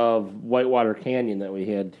version of Whitewater Canyon that we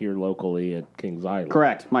had here locally at Kings Island.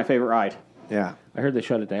 Correct. My favorite ride. Yeah. I heard they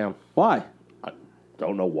shut it down. Why?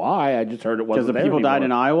 Don't know why. I just heard it wasn't Because the there people died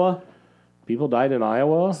in anymore. Iowa? People died in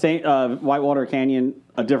Iowa? Whitewater Canyon,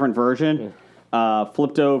 a different version,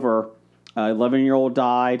 flipped over. 11-year-old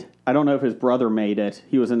died. I don't know if his brother made it.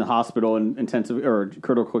 He was in the hospital in intensive or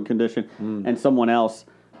critical condition, and someone else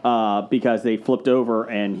because they flipped over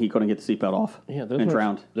and he couldn't get the seatbelt off. Yeah, and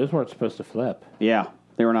drowned. Those weren't supposed to flip. Yeah,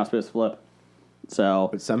 they were not supposed to flip. So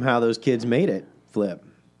But somehow those kids made it flip.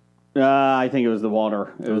 I think it was the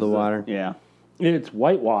water. It was the water? Yeah, It's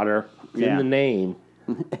Whitewater. It's Yeah. in the name.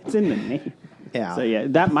 it's in the name. Yeah. So yeah,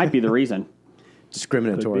 that might be the reason.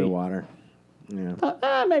 Discriminatory Could be. water.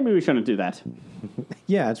 Yeah. Maybe we shouldn't do that.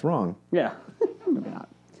 Yeah, it's wrong. Yeah, maybe not.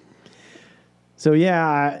 So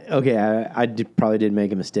yeah, I probably did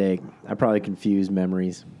make a mistake. I probably confused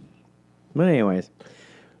memories. But anyways,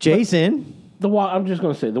 Jason. I'm just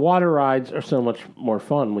going to say, the water rides are so much more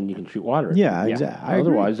fun when you can shoot water. Yeah, exactly.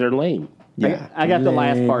 Otherwise, they're lame. Yeah, I got the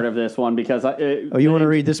last Lame. part of this one because Oh, you want to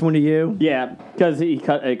read this one to you? Yeah, because it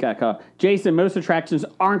got cut. Jason, most attractions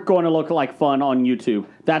aren't going to look like fun on YouTube.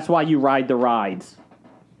 That's why you ride the rides.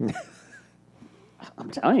 I'm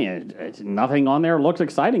telling you, nothing on there looks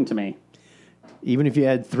exciting to me. Even if you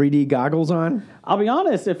had 3D goggles on? I'll be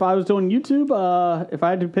honest, if I was doing YouTube, if I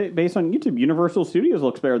had to pick based on YouTube, Universal Studios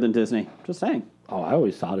looks better than Disney. Just saying. Oh, I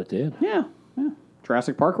always thought it did. Yeah.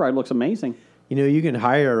 Jurassic Park ride looks amazing. You know, you can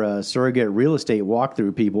hire surrogate real estate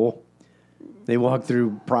walkthrough people. They walk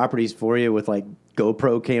through properties for you with like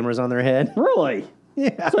GoPro cameras on their head. Really?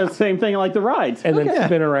 Yeah. So it's the same thing like the rides. And then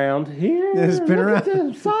spin around. Here, Yeah, spin look around. at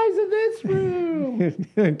the size of this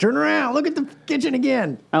room. Turn around. Look at the kitchen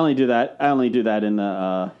again. I only do that in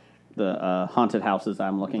the haunted houses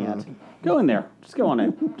I'm looking at. Go in there. Just go on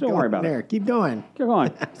in. Don't worry about there. it. Keep going. Go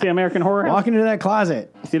on. See American Horror House? Walk into that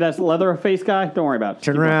closet. See that leather face guy? Don't worry about it.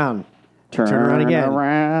 Turn Keep going. around. Turn around again.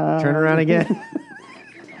 Around. Turn around again.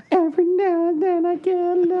 Every now and then I get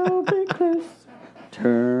a little bit close.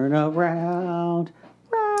 Turn around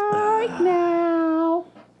right now.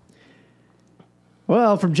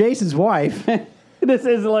 Well, from Jason's wife, This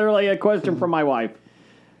is literally a question from my wife.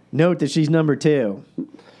 note that she's number 2.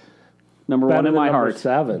 Number Better one in than my number heart.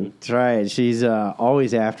 7. That's right. She's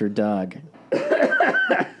always after Doug.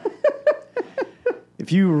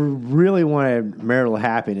 If you really wanted marital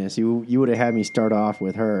happiness, you would have had me start off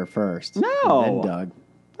with her first. No. And then Doug.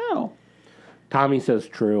 Oh, Tommy says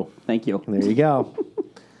true. thank you. There you go.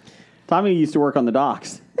 Tommy used to work on the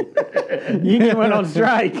docks. Union went on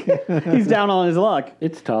strike. He's down on his luck.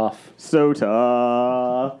 It's tough. So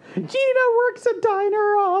tough. Gina works a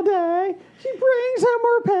diner all day. She brings home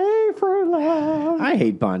her pay for love. I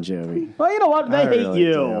hate Bon Jovi. Well, you know what? They I hate really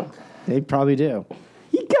you. do. They probably do.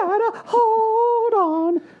 You gotta hold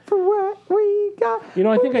on for what we got. You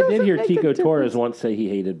know, I think I did hear Doesn't make a Tico Torres difference. once say he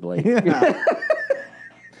hated Blake.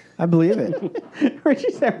 I believe it.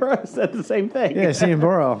 Richie Sambora said the same thing. Yeah,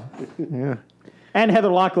 Samboro. Yeah. And Heather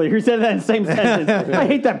Locklear, who said that in the same sentence. I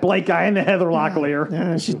hate that Blake guy and the Heather Locklear.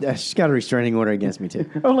 Yeah, she's got a restraining order against me, too.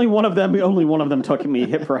 Only one of them took me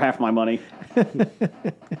hit for half my money.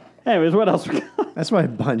 Anyways, what else we got? That's why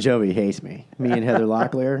Bon Jovi hates me. Me and Heather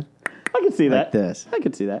Locklear. I can see that. Like this. I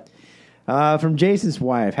can see that. From Jason's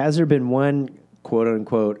wife, has there been one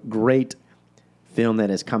quote-unquote great film that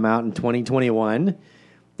has come out in 2021?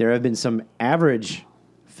 There have been some average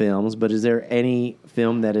films, but is there any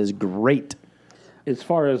film that is great? As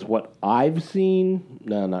far as what I've seen,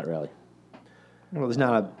 no, not really. Well, there's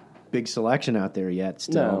not a big selection out there yet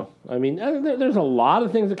still. No. I mean, there's a lot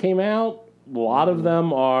of things that came out. A lot of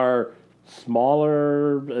them are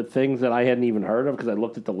smaller things that I hadn't even heard of because I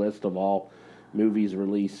looked at the list of all movies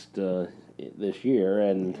released this year.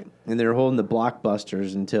 And they're holding the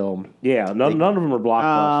blockbusters until... yeah, none of them are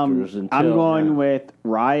blockbusters. Until, I'm going with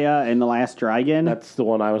Raya and the Last Dragon. That's the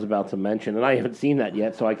one I was about to mention, and I haven't seen that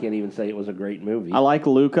yet, so I can't even say it was a great movie. I like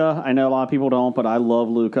Luca. I know a lot of people don't, but I love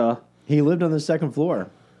Luca. He lived on the second floor.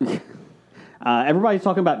 Everybody's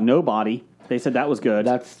talking about Nobody. They said that was good.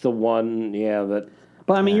 That's the one, yeah, that...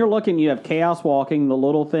 But I mean, you're looking. You have Chaos Walking, The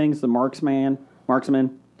Little Things, The Marksman,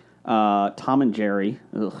 Tom and Jerry,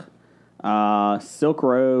 Silk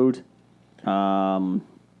Road. I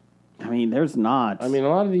mean, there's not. I mean, a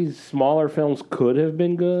lot of these smaller films could have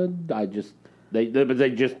been good. But they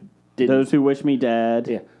just didn't. Those Who Wish Me Dead.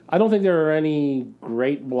 Yeah, I don't think there are any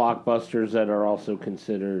great blockbusters that are also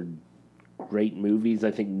considered great movies.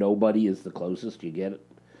 I think Nobody is the closest you get.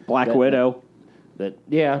 Black Widow.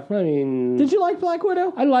 Yeah, I mean, Did you like Black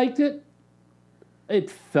Widow? I liked it.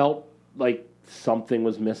 It felt like something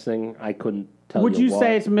was missing. I couldn't tell. Would you what.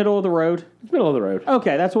 say it's middle of the road? It's middle of the road?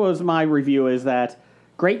 Okay, that's what was my review. Is that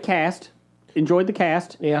great cast? Enjoyed the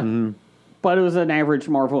cast. Yeah. But it was an average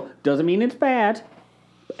Marvel. Doesn't mean it's bad.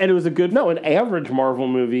 And it was a good... No, an average Marvel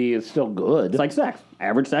movie is still good. It's like sex.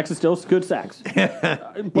 Average sex is still good sex.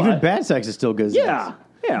 Even bad sex is still good Yeah.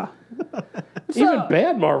 Yeah. Even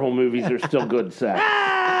bad Marvel movies are still good sex.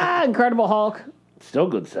 Incredible Hulk. Still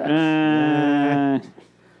good sex.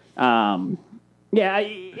 Yeah, I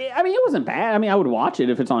mean, it wasn't bad. I mean, I would watch it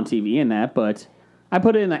if it's on TV and that, but I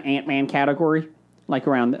put it in the Ant-Man category, like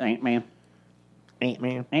around the Ant-Man.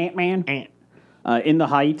 Ant-Man. In the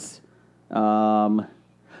Heights.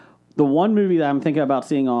 The one movie that I'm thinking about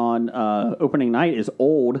seeing on opening night is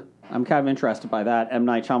Old. I'm kind of interested by that. M.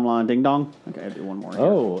 Night Shyamalan Ding Dong. Okay, I'll do one more.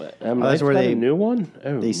 Here. That's where got they- a new one?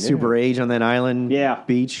 Oh, They super age on that island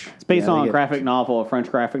beach. It's based on they a get- graphic novel, a French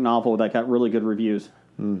graphic novel that got really good reviews.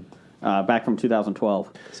 Back from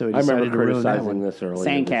 2012. So we I remember decided to ruin that criticizing one. this earlier.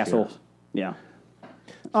 Sandcastles. Yeah.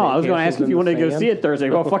 Oh, I was going to ask Sandcastles if you in wanted the to go sand? see it Thursday.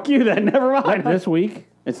 Well, fuck you then. Never mind. This week?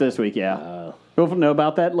 It's this week, yeah. We'll know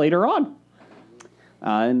about that later on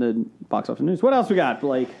in the box office news. What else we got,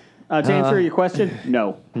 Blake? To answer your question,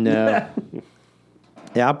 no. No.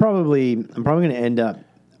 Yeah, I'm probably going to end up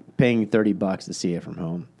paying $30 to see it from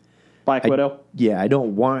home. Black Widow? Yeah, I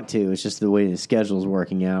don't want to. It's just the way the schedule's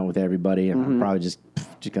working out with everybody. And I'm probably just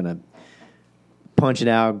going to punch it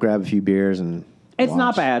out, grab a few beers, and It's watch.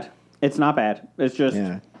 not bad. It's not bad. It's just,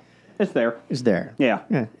 it's there. It's there. Yeah.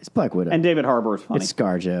 Yeah, it's Black Widow. And David Harbour is funny. it's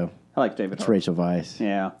ScarJo. I like David It's Harbour. Rachel Weisz.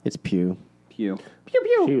 Yeah. It's Pew. Pew. Pew,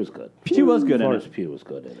 pew. She was good. She was good in Florence it. Pugh was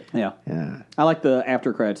good in it. Yeah. Yeah. I like the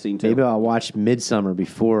after credit scene, too. Maybe I'll watch Midsummer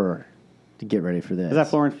before to get ready for this. Is that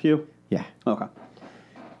Florence Pugh? Yeah. Okay.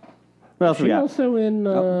 What else we She got? also in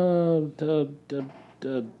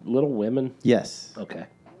Little Women. Yes. Okay.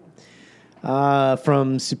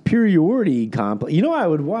 From Superiority Complex. You know, I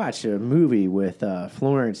would watch a movie with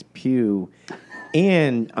Florence Pugh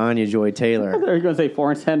and Anya Joy Taylor. Are you going to say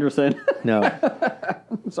Florence Henderson? No,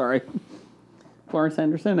 I'm sorry. Florence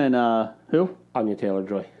Henderson and who? Anya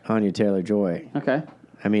Taylor-Joy. Anya Taylor-Joy. Okay.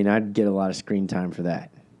 I mean, I'd get a lot of screen time for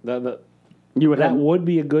that. You would That have would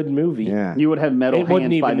be a good movie. Yeah. you would have metal It hands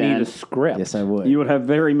wouldn't by even then. need a script. Yes, I would. You would have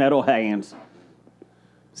very metal hands.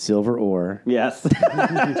 Silver ore. Yes.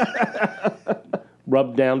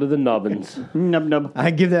 Rubbed down to the nubbins. Nub nub.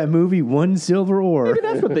 I give that movie 1 silver ore.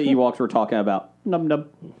 That's what the Ewoks were talking about. Nub nub.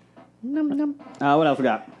 What else we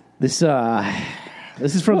got? This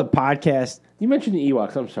is from the podcast. You mentioned the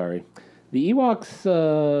Ewoks. I'm sorry. The Ewoks,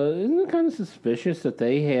 isn't it kind of suspicious that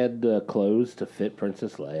they had clothes to fit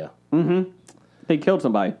Princess Leia? They killed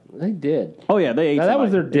somebody. They did. Oh yeah, they ate. Now, that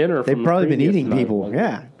was somebody. their dinner. They've from the probably been previous eating night, people. wasn't it?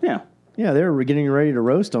 Yeah. Yeah. Yeah, they were getting ready to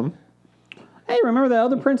roast them. Hey, remember that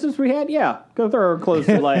other princess we had? Yeah, go throw her clothes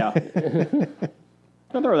to Leia.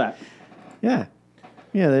 Go throw that. Yeah.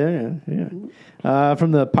 Yeah.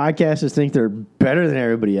 From the podcasters think they're better than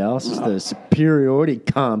everybody else. It's the Superiority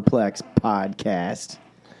Complex podcast.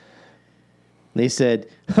 They said,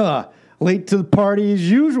 late to the party as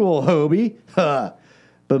usual, Hobie.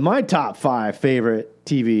 But my top 5 favorite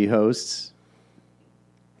TV hosts,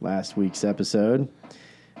 last week's episode.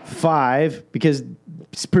 5, because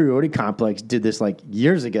Superiority Complex did this like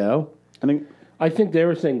years ago. I think they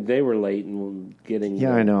were saying they were late in getting.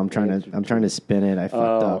 Yeah, I know. I'm trying to spin it. I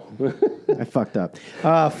fucked up.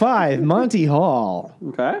 5, Monty Hall.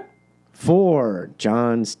 Okay. 4,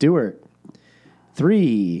 Jon Stewart.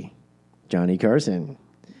 3, Johnny Carson.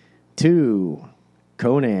 2,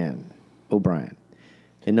 Conan O'Brien.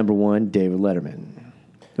 And number 1, David Letterman.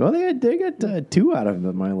 Well, they got 2 out of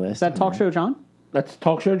my list. Is that Talk Show John? That's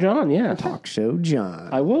Talk Show John, yes. Talk Show John.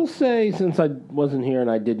 I will say, since I wasn't here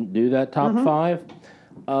and I didn't do that top 5,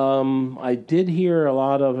 I did hear a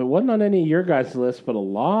lot of, it wasn't on any of your guys' lists, but a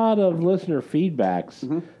lot of listener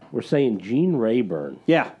feedbacks were saying Gene Rayburn.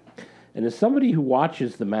 Yeah. And as somebody who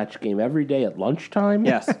watches the match game every day at lunchtime,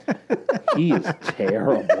 Yes. he is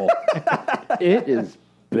terrible. It is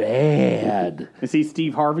bad. Is he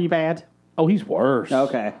Steve Harvey bad? Oh, he's worse.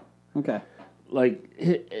 Okay. Like,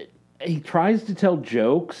 he tries to tell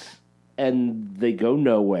jokes and they go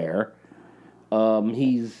nowhere.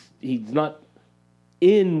 He's not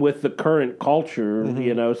in with the current culture,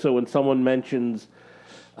 you know. So when someone mentions,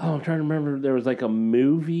 I'm trying to remember, there was like a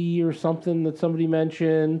movie or something that somebody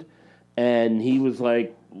mentioned, and he was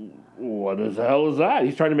like, "What the hell is that?"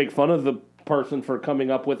 He's trying to make fun of the person for coming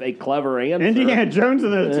up with a clever answer. Indiana Jones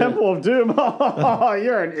and the Temple of Doom. Oh,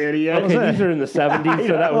 you're an idiot. Okay, these are in the 70s,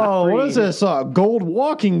 so that was what is this? Gold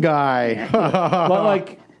walking guy. But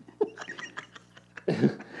like,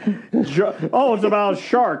 It's about a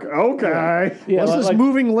shark. Okay. yeah, What's this like,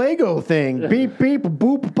 moving Lego thing? Beep, beep,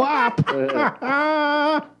 boop, bop.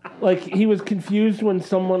 like he was confused when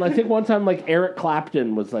someone, I think one time, like Eric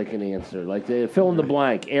Clapton was like an answer, like they fill in the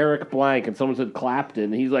blank, Eric blank, and someone said Clapton,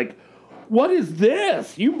 and he's like, "What is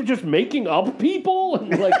this? You were just making up people?"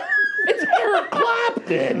 And like, it's Eric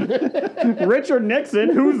Clapton. Richard Nixon,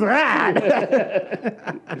 who's that?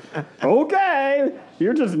 Okay.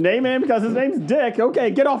 You're just naming him because his name's Dick. Okay,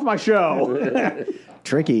 get off my show.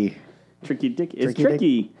 Tricky. Tricky Dick. It's Tricky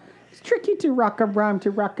tricky. It's tricky to rock a rhyme,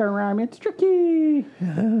 It's tricky.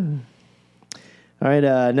 All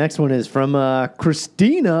right, next one is from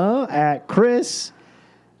Christina at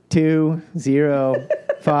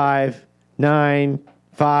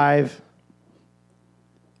Chris20595.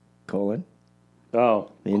 Colon.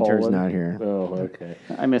 Oh, The intern's colon? not here. Oh, okay.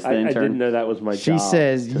 I missed the I intern. didn't know that was my She job.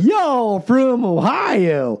 says, "Y'all from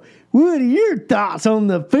Ohio. What are your thoughts on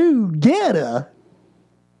the food getter?"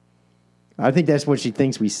 I think that's what she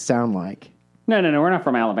thinks we sound like. No, we're not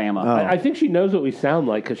from Alabama. I think she knows what we sound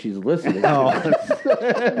like because she's listening.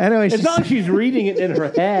 Anyway, It's not like she's reading it in her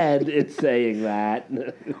head. It's saying that.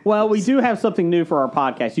 Well, we do have something new for our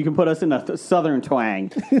podcast. You can put us in a southern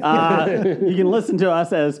twang. You can listen to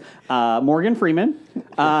us as Morgan Freeman,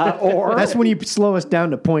 or that's when you slow us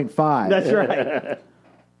down to 0.5. that's right.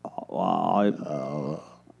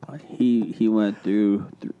 He went through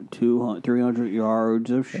 300 yards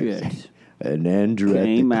of shit. And Andrew at the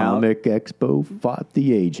Came out. Comic Expo fought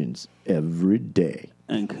the agents every day.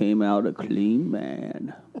 And came out a clean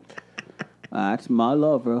man. That's my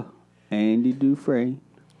lover, Andy Dufresne.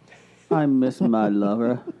 I miss my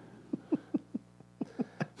lover.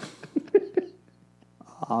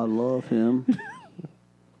 I love him.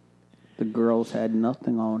 The girls had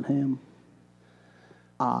nothing on him.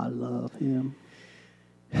 I love him.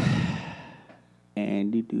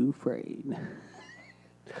 Andy Dufresne.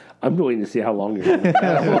 I'm going to see how long you're going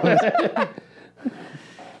to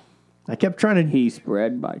I kept trying to. He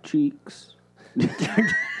spread my cheeks.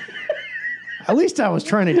 At least I was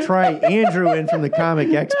trying to try Andrew in from the Comic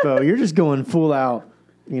Expo. You're just going full out,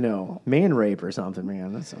 man rape or something,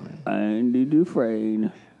 man. That's something. Andy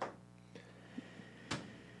Dufresne.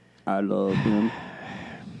 I love him.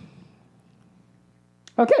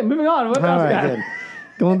 Okay, moving on. What All else? right, good.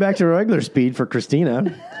 Going back to regular speed for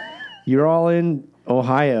Christina. You're all in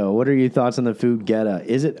Ohio. What are your thoughts on the food Geta?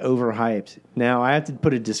 Is it overhyped? Now, I have to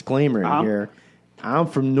put a disclaimer in here. I'm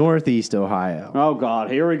from Northeast Ohio. Oh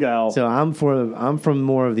God, here we go. So I'm from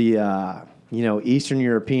more of the Eastern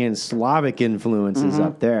European Slavic influences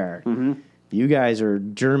up there. Mm-hmm. You guys are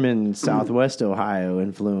German Southwest Ohio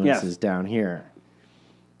influences down here.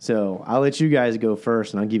 So I'll let you guys go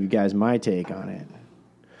first, and I'll give you guys my take on it.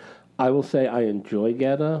 I will say I enjoy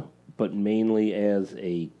Geta, but mainly as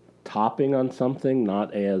a topping on something,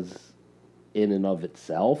 not as in and of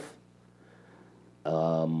itself.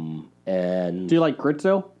 And Do you like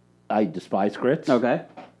Gritzo? I despise grits. Okay.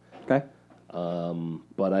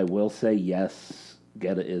 But I will say yes,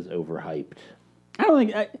 Geta is overhyped. I don't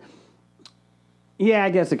think. Yeah, I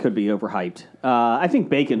guess it could be overhyped. I think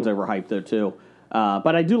bacon's overhyped though too.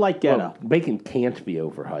 But I do like Geta. Well, bacon can't be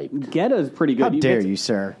overhyped. Geta is pretty good. How dare you,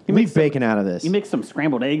 sir? Leave bacon out of this. You mix some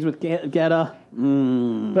scrambled eggs with Geta.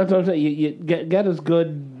 That's what I'm saying. Geta's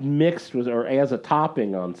good mixed with or as a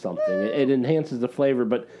topping on something. It enhances the flavor,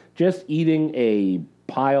 but just eating a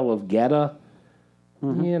pile of Geta,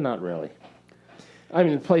 yeah, not really. I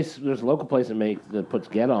mean, there's a local place that puts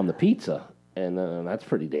Geta on the pizza, and that's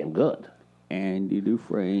pretty damn good. Andy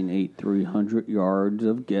Dufresne ate 300 yards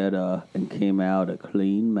of Geta and came out a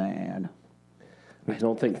clean man. I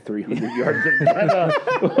don't think 300 yards of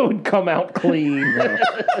Geta would come out clean.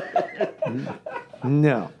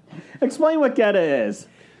 No. Explain what Geta is.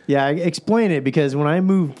 Yeah, explain it, because when I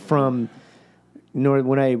moved from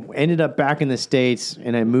when I ended up back in the States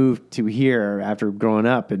and I moved to here after growing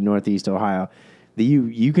up in Northeast Ohio,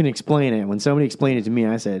 you can explain it. When somebody explained it to me,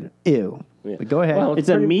 I said, ew. Yeah. But go ahead. Well, It's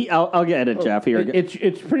a meat. I'll get it, Jeff. Here,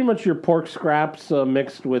 It's pretty much your pork scraps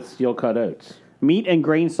mixed with steel cut oats. meat and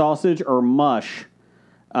grain sausage or mush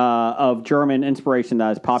of German inspiration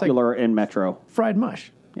that is popular in Metro. Fried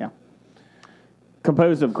mush. Yeah,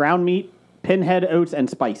 composed of ground meat, pinhead oats, and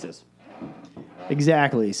spices.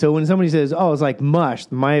 Exactly. So when somebody says, oh, it's like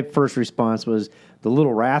mush, my first response was the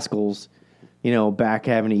Little Rascals, back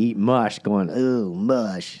having to eat mush, going, oh,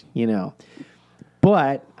 mush,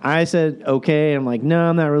 But I said, okay. I'm like, no,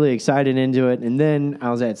 I'm not really excited into it. And then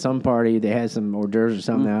I was at some party. They had some hors d'oeuvres or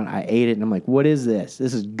something out. I ate it, and I'm like, what is this?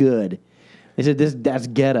 This is good. They said, that's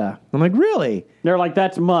Geta. I'm like, really? They're like,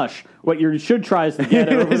 that's mush. What you should try is the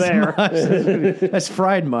Geta over there. That's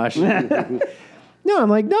fried mush. No,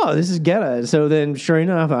 I'm like, no, this is Geta. So then, sure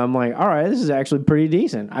enough, I'm like, all right, this is actually pretty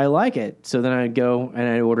decent. I like it. So then I go and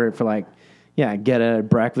I order it for Geta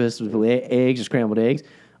breakfast with eggs or scrambled eggs.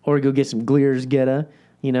 Or go get some Gleer's Geta,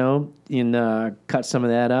 and cut some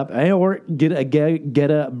of that up. Or get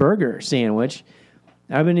a burger sandwich.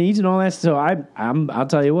 I've been eating all that, so I'll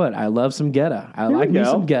tell you what, I love some Geta. I like me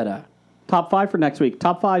some Geta. Top 5 for next week.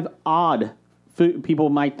 Top 5 odd food people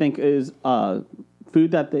might think is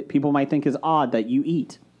food that people might think is odd that you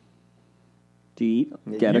eat. Do you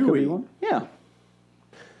eat? Geta could be one. Yeah.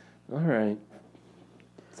 All right.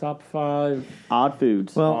 Top 5 odd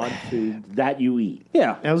foods. odd foods that you eat.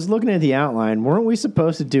 Yeah. I was looking at the outline. Weren't we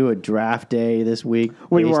supposed to do a draft day this week?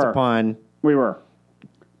 We based were. upon. We were.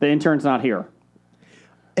 The intern's not here.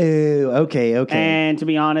 Oh, okay. And to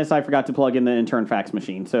be honest, I forgot to plug in the intern fax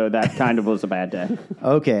machine, so that kind of was a bad day.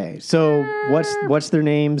 Okay. So what's their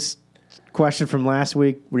names? Question from last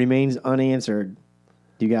week remains unanswered.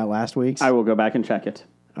 You got last week's? I will go back and check it.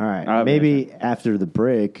 All right. Maybe after the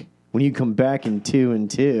break, when you come back in 2 and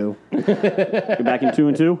 2. Go back in 2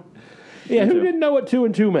 and 2? Yeah, who didn't know what 2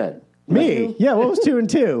 and 2 meant? Me? Yeah, what was 2 and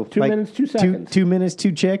 2? 2 minutes, 2 seconds. 2 minutes,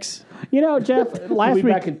 2 chicks? Jeff, last We'll be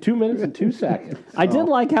week back in 2 minutes and 2 seconds. I did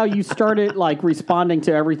like how you started responding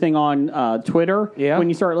to everything on Twitter when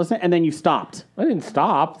you started listening, and then you stopped. I didn't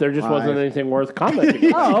stop. There just wasn't anything worth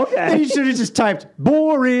commenting on. Oh, okay. You should have just typed,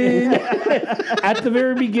 boring. At the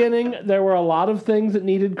very beginning, there were a lot of things that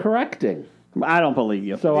needed correcting. I don't believe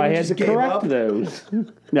you. So I had to just gave correct up? those.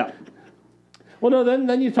 No. Well, no,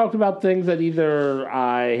 then you talked about things that either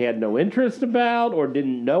I had no interest about or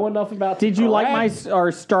didn't know enough about. Did you like correct.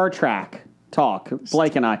 our Star Trek talk,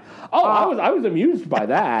 Blake and I? Oh, I was amused by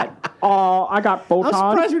that. Oh, I got I'm photons.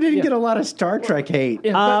 surprised we didn't get a lot of Star Trek hate.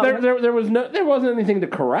 There wasn't anything to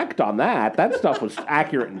correct on that. That stuff was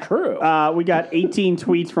accurate and true. We got 18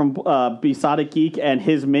 tweets from Besotted Geek and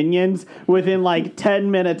his minions within like 10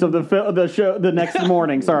 minutes of the show the next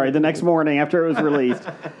morning. Sorry, the next morning after it was released.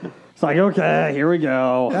 It's like, okay, here we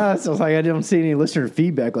go. So it's like I don't see any listener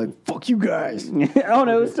feedback. Like, fuck you guys. Oh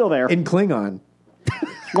no, it's still there. In Klingon.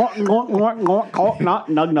 Nug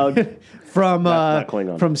nug. From not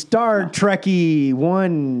Klingon. from Star Trekkie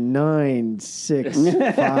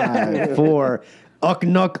 19654.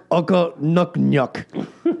 Uknuk uka nuk nyuk.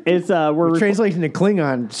 It's we're Translating to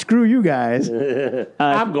Klingon. Screw you guys.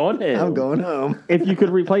 I'm going in. I'm going home. If you could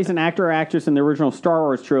replace an actor or actress in the original Star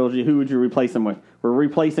Wars trilogy, who would you replace them with? We're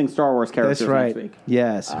replacing Star Wars characters That's right. next week.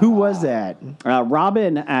 Yes. Who was that?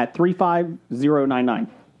 Robin at 35099.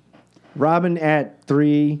 Robin at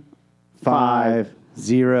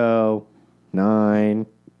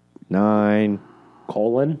 35099.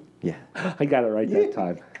 Colon. Yeah. I got it right that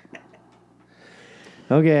time.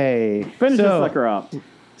 Okay. Finish this sucker up.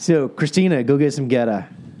 So, Christina, go get some Geta.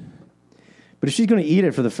 But if she's going to eat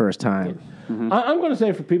it for the first time, I'm going to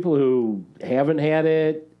say for people who haven't had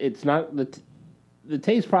it, it's not the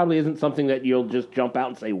taste probably isn't something that you'll just jump out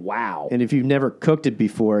and say, "Wow." and if you've never cooked it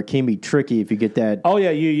before, it can be tricky if you get that. Oh yeah,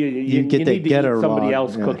 you get need that to Geta eat somebody raw.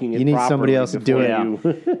 else Yeah. cooking it. You need somebody properly else to do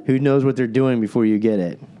before it. you- Who knows what they're doing before you get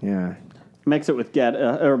it? Yeah. Mix it with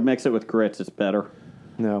or mix it with grits. It's better.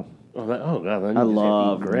 No. Oh god, then I you just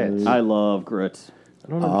love have to eat grits. I love grits. I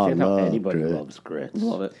don't understand how love anybody grits. loves grits.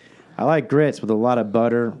 Love it. I like grits with a lot of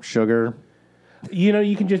butter, sugar. You know,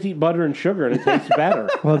 you can just eat butter and sugar and it tastes better.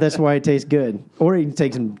 Well, that's why it tastes good. Or you can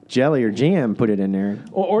take some jelly or jam, put it in there.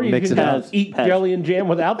 Or you mix can it up. just eat Pez. jelly and jam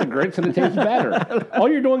without the grits and it tastes better. All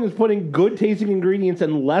you're doing is putting good tasting ingredients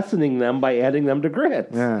and lessening them by adding them to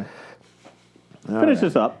grits. Yeah. Finish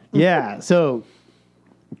this up. Yeah. So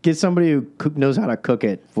get somebody who knows how to cook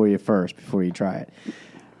it for you first before you try it.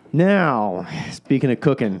 Now, speaking of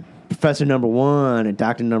cooking, Professor Number One and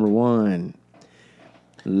Doctor Number One,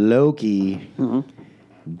 Loki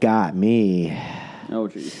got me Oh,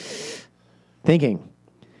 geez. thinking,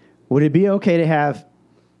 would it be okay to have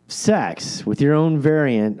sex with your own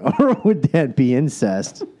variant, or would that be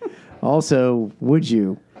incest? Also, would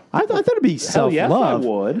you? I thought it'd be Hell yes, self-love. I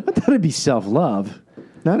would. I thought it'd be self-love,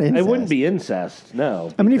 not incest. It wouldn't be incest,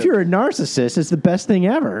 no. I mean, if you're a narcissist, it's the best thing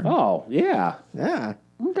ever. Oh, yeah. Yeah.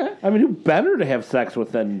 Okay. I mean, who better to have sex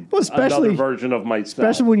with than Well, especially- another version of myself?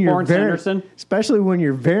 Especially when you're Florence Henderson? Especially when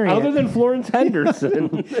your variant. Other than Florence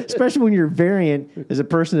Henderson. especially when your variant is a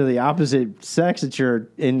person of the opposite sex that you're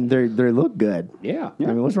in. They look good. Yeah. I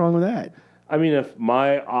mean, what's wrong with that? I mean, if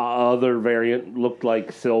my other variant looked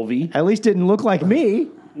like Sylvie. At least didn't look like me.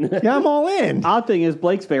 Yeah, I'm all in. Odd thing is,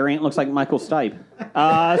 Blake's variant looks like Michael Stipe.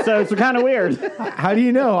 So it's kind of weird. How do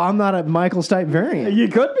you know I'm not a Michael Stipe variant? You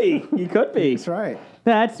could be. You could be. That's right.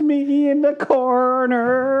 That's me in the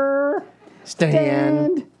corner.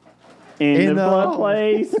 Stand. In the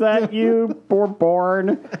place that you were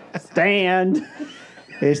born. Stand.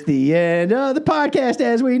 It's the end of the podcast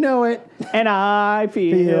as we know it. And I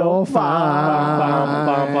feel fine. Bum,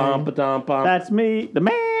 bum, bum, ba-dum, bum. That's me, the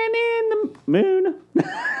man in the moon.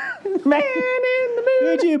 Man in the moon.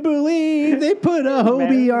 Would you believe they put a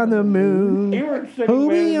Hobie on the moon? You were singing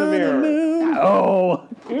Hobie Man on in the the Mirror. moon. Oh,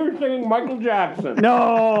 You were singing Michael Jackson.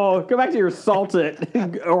 no. Go back to your salted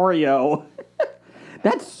Oreo.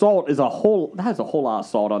 That salt is that has a whole lot of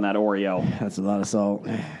salt on that Oreo. That's a lot of salt.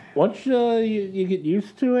 Once you get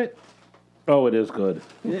used to it, oh, it is good.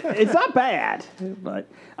 It's not bad. But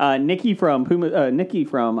Nikki from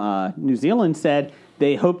New Zealand said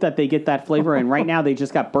they hope that they get that flavor, and right now they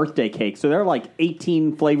just got birthday cake, so they're like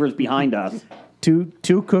 18 flavors behind us. Two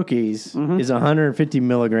cookies is 150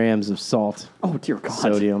 milligrams of salt, Oh dear God!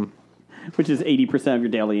 sodium. Which is 80% of your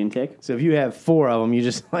daily intake. So if you have 4 of them, you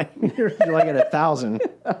just you're like at 1,000,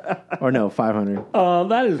 or no, 500.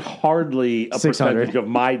 That is hardly a 600. percentage of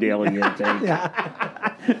my daily intake.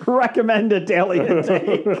 Recommended daily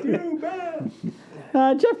intake.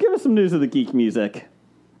 Jeff, give us some news of the geek music.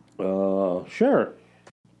 Sure.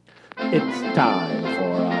 It's time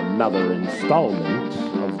for another installment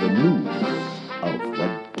of the news of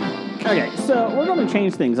the geek. Okay, so we're going to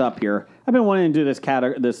change things up here. I've been wanting to do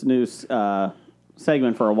this news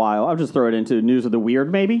segment for a while. I'll just throw it into news of the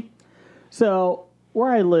weird, maybe. So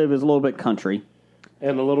where I live is a little bit country.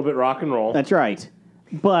 And a little bit rock and roll. That's right.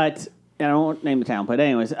 But, and I won't name the town, but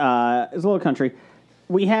anyways, it's a little country.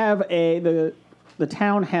 We have the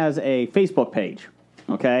town has a Facebook page,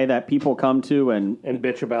 okay, that people come to and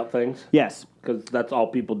bitch about things. yes. Because that's all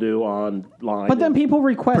people do online. But then people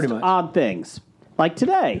request Pretty much. odd things. Like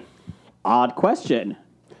today, Odd question.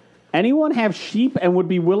 Anyone have sheep and would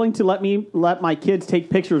be willing to let my kids take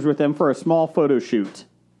pictures with them for a small photo shoot?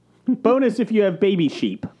 Bonus if you have baby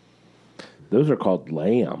sheep. Those are called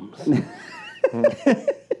lambs.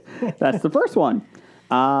 That's the first one.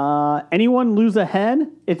 Anyone lose a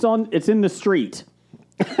hen? It's in the street.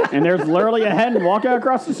 And there's literally a hen walking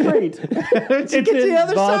across the street. It's get to the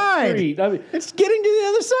other side. Street. I mean, It's getting to the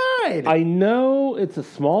other side. I know it's a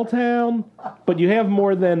small town, but you have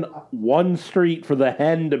more than one street for the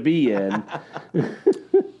hen to be in.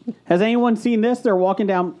 Has anyone seen this? They're walking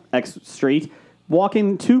down X Street,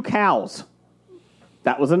 walking 2 cows.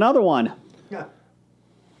 That was another one.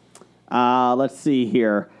 Let's see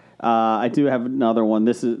here. I do have another one.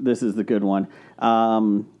 This is the good one.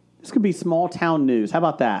 This could be small town news. How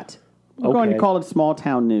about that? We're going to call it small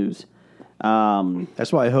town news.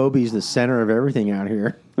 That's why Hobie's the center of everything out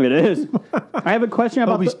here. It is. I have a question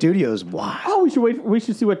about Hobie Studios. Wow. Oh, we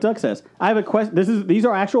should see what Doug says. I have a question. These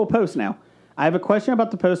are actual posts now. I have a question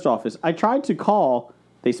about the post office. I tried to call.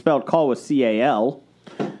 They spelled call with C-A-L.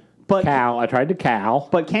 But Cal. I tried to Cal.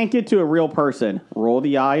 but can't get to a real person. Roll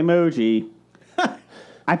the eye emoji.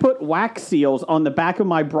 I put wax seals on the back of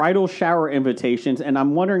my bridal shower invitations, and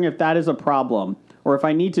I'm wondering if that is a problem, or if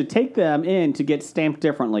I need to take them in to get stamped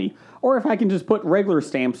differently, or if I can just put regular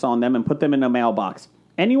stamps on them and put them in a mailbox.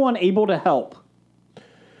 Anyone able to help?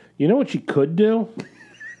 You know what you could do?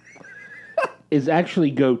 Is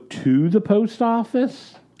actually go to the post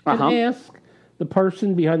office and ask the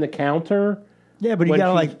person behind the counter. Yeah, but you when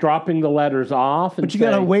gotta she's dropping the letters off. And but you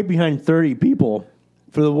gotta say, wait behind 30 people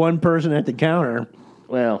for the one person at the counter.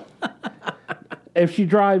 Well, if she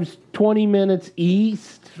drives 20 minutes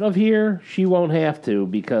east of here, she won't have to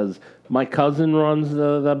because my cousin runs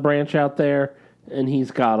the branch out there, and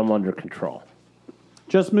he's got them under control.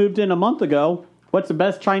 Just moved in a month ago. What's the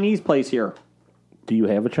best Chinese place here? Do you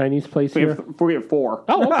have a Chinese place We here? have 4.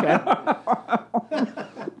 Oh, okay. But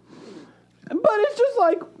it's just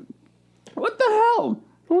like, what the hell?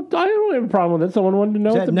 Well, I don't have a problem with it. Someone wanted to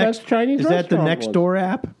know what the best Chinese Is that the restaurant next was. door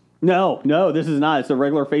app? No, this is not. It's a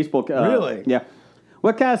regular Facebook. Really? Yeah.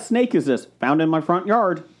 What kind of snake is this? Found in my front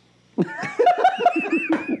yard.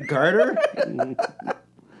 Garter?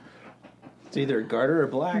 It's either garter or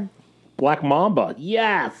black. Black Mamba.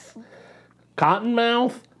 Yes.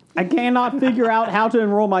 Cottonmouth. I cannot figure out how to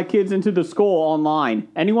enroll my kids into the school online.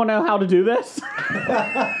 Anyone know how to do this?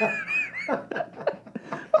 What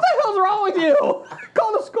the hell's wrong with you?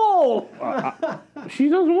 Call the school. She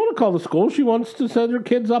doesn't want to call the school. She wants to send her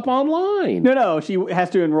kids up online. No, she has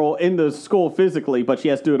to enroll in the school physically, but she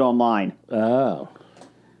has to do it online. Oh.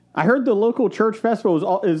 I heard the local church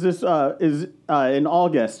festival is in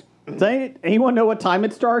August. Does anyone know what time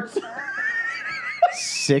it starts?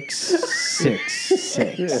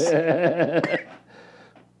 666.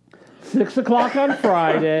 6 o'clock on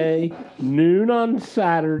Friday, noon on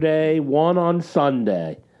Saturday, 1 on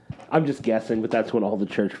Sunday. I'm just guessing, but that's when all the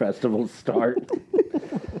church festivals start.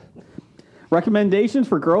 Recommendations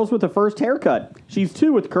for girls with a first haircut. She's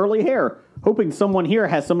 2 with curly hair. Hoping someone here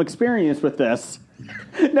has some experience with this.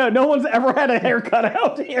 No one's ever had a haircut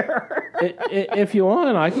out here. If you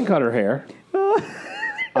want, I can cut her hair.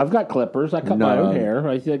 I've got clippers. I cut my own hair.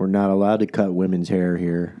 I think We're not allowed to cut women's hair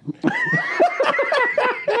here.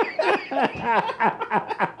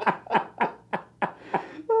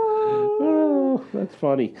 Oh, that's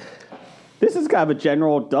funny. This is kind of a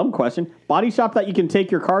general dumb question. Body shop that you can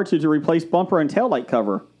take your car to replace bumper and taillight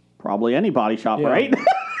cover. Probably any body shop, Yeah. right?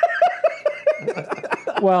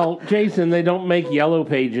 Well, Jason, they don't make yellow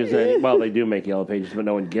pages. Well, they do make yellow pages, but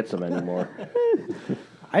no one gets them anymore.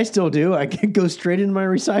 I still do. I can go straight into my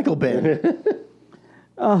recycle bin.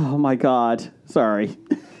 Oh my God. Sorry.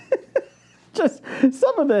 Just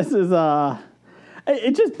some of this is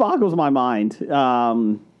it just boggles my mind.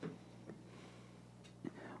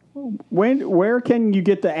 Where can you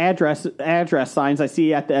get the address signs I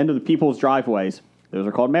see at the end of the people's driveways? Those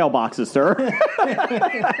are called mailboxes, sir.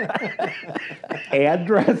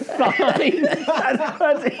 Address sign. That's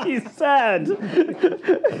what he said.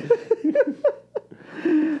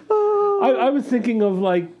 I was thinking of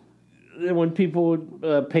like when people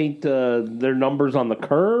would paint their numbers on the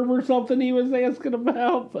curb or something. He was asking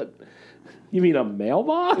about, but you mean a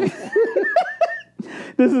mailbox?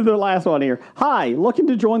 This is the last one here. Hi, looking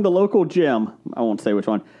to join the local gym. I won't say which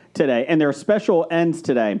one today, and there are special ends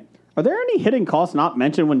today. Are there any hidden costs not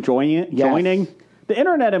mentioned when joining? Yes. The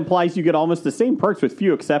internet implies you get almost the same perks with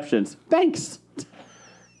few exceptions. Thanks.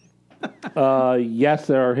 Yes,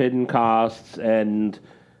 there are hidden costs, and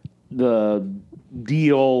the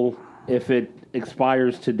deal, if it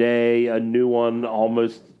expires today, a new one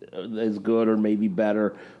almost as good or maybe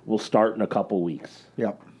better will start in a couple weeks.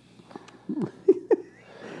 Yep.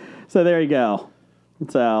 So there you go.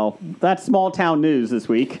 So that's small town news this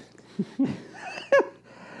week.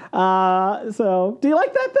 So do you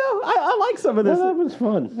like that though? I like some of this. Well, that was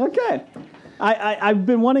fun. Okay. I've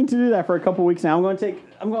been wanting to do that for a couple weeks now.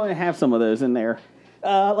 I'm going to have some of those in there.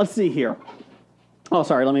 Let's see here. Oh,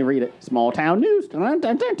 sorry. Let me read it. Small town news. Dun,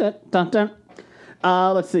 dun, dun, dun, dun, dun.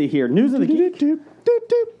 Let's see here. News of the geek.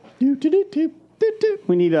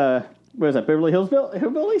 We need what is that? Beverly Hills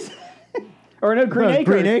Hillbillies? Or no, Green Acres.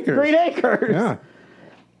 Green Acres. Green Acres. Yeah.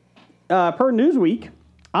 Per Newsweek,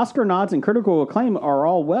 Oscar nods and critical acclaim are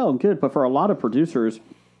all well and good, but for a lot of producers,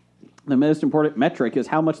 the most important metric is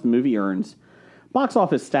how much the movie earns. Box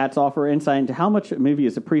office stats offer insight into how much a movie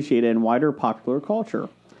is appreciated in wider popular culture.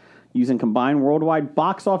 Using combined worldwide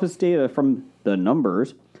box office data from The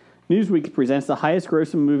Numbers, Newsweek presents the highest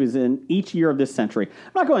grossing movies in each year of this century.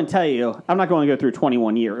 I'm not going to tell you, I'm not going to go through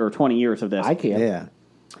 20 years of this. I can't. Yeah.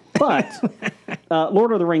 But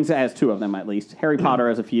Lord of the Rings has 2 of them at least. Harry Potter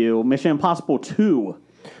has a few. Mission Impossible 2.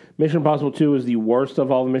 Mission Impossible 2 is the worst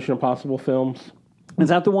of all the Mission Impossible films. Is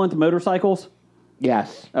that the one with the motorcycles?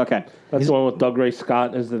 Yes. Okay. That's the one with Doug Ray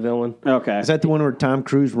Scott as the villain. Okay. Is that the one where Tom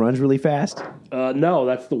Cruise runs really fast? No,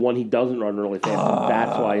 that's the one he doesn't run really fast.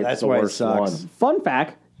 That's why it's that's the why it worst sucks. one. Fun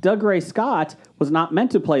fact, Doug Ray Scott was not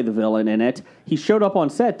meant to play the villain in it. He showed up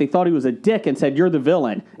on set. They thought he was a dick and said, "You're the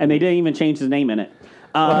villain." And they didn't even change his name in it.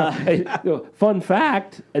 Hey, fun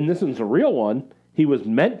fact, and this one's a real one, he was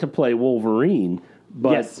meant to play Wolverine,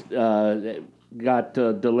 but Yes. got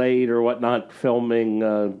delayed or whatnot filming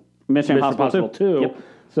Mission Impossible 2. Yep.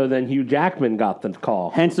 So then Hugh Jackman got the call.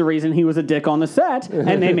 Hence the reason he was a dick on the set,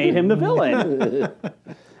 and they made him the villain.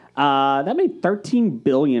 That made $13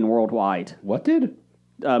 billion worldwide. What did?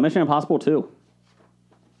 Mission Impossible 2.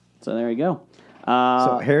 So there you go.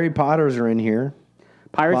 So Harry Potters are in here.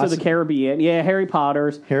 Pirates Lots of the Caribbean. Yeah, Harry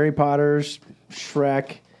Potter's. Harry Potter's,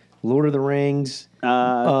 Shrek, Lord of the Rings,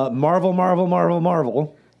 Marvel.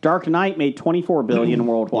 Dark Knight made $24 billion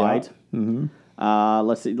worldwide.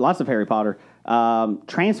 Let's see, lots of Harry Potter.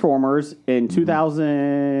 Transformers in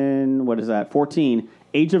 2014,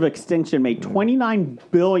 Age of Extinction made $29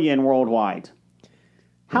 billion worldwide.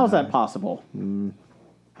 How's that possible?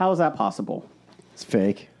 How is that possible? It's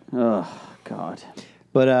fake. Oh, God.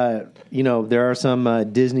 But, there are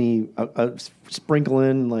some Disney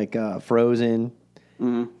sprinkling, like Frozen,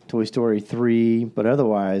 Toy Story 3. But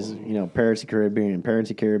otherwise, Pirates of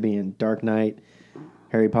the Caribbean, Dark Knight,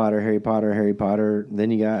 Harry Potter.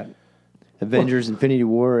 Then you got Avengers Infinity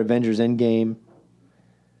War, Avengers Endgame.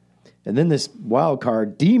 And then this wild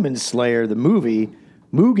card, Demon Slayer, the movie,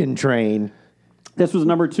 Mugen Train. This was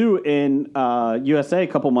number 2 in USA a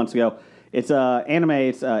couple months ago. It's anime.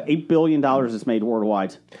 It's $8 billion it's made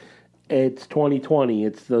worldwide. It's 2020.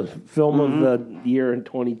 It's the film of the year in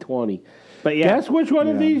 2020. But yeah, Guess which one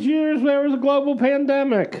of these years there was a global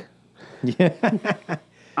pandemic?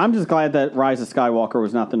 I'm just glad that Rise of Skywalker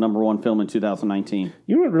was not the number 1 film in 2019.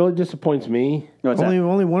 You know what really disappoints me? What's that?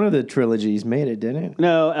 Only one of the trilogies made it, didn't it?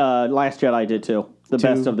 No, Last Jedi did too. The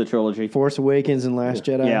best of the trilogy. Force Awakens and Last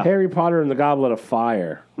Jedi. Yeah. Harry Potter and the Goblet of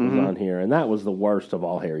Fire was on here, and that was the worst of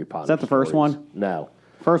all Harry Potter. Is that the first stories. one? No.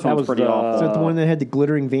 First one was pretty awful. Is that the one that had the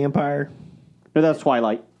glittering vampire? No, that's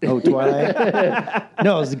Twilight. Oh, Twilight?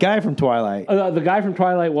 No, it was the guy from Twilight. The guy from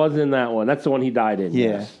Twilight was in that one. That's the one he died in. Yeah.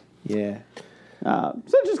 Yes. Yeah. So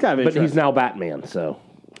just kind of But interesting. he's now Batman, so.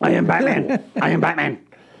 I am Batman. I'm Batman.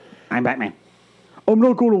 I'm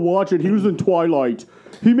not going to watch it. He was in Twilight.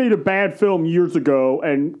 He made a bad film years ago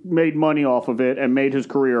and made money off of it and made his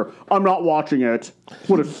career. I'm not watching it.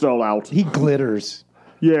 What a sellout. He glitters.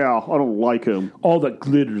 Yeah, I don't like him. All that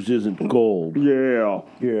glitters isn't gold. Yeah.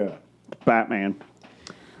 Yeah. Batman.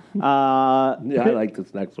 Yeah, I like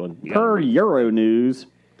this next one. Per Euro News,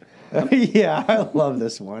 Yeah, I love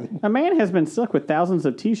this one. a man has been stuck with thousands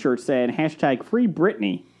of T-shirts saying hashtag Free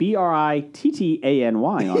Britney,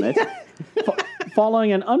 BRITTANY on it,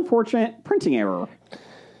 following an unfortunate printing error.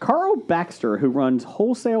 Carl Baxter, who runs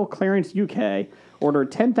Wholesale Clearance UK,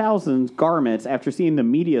 ordered 10,000 garments after seeing the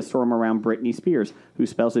media storm around Britney Spears, who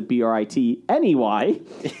spells it BRITNEY,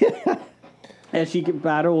 as she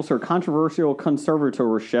battles her controversial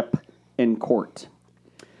conservatorship in court.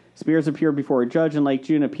 Spears appeared before a judge in late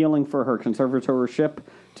June appealing for her conservatorship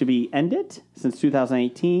to be ended. Since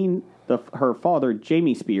 2018, her father,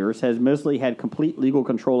 Jamie Spears, has mostly had complete legal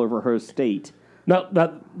control over her estate. No,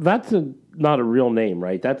 that's not a real name,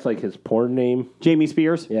 right? That's like his porn name. Jamie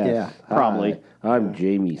Spears? Yes. Yeah. Probably. Hi, I'm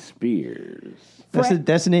Jamie Spears.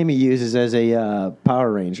 That's the name he uses as a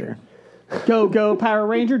Power Ranger. Go, Power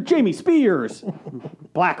Ranger, Jamie Spears.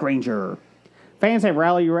 Black Ranger. Fans have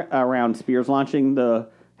rallied around Spears launching the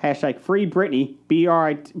hashtag Free Britney,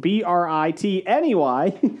 BRITNEY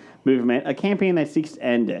movement, a campaign that seeks to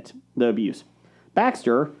end the abuse.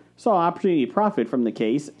 Baxter saw an opportunity to profit from the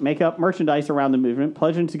case, make up merchandise around the movement,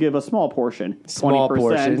 pledging to give a small portion,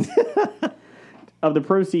 20%, of the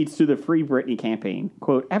proceeds to the Free Britney campaign.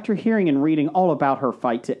 Quote, after hearing and reading all about her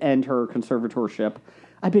fight to end her conservatorship,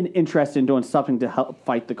 I've been interested in doing something to help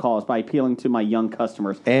fight the cause by appealing to my young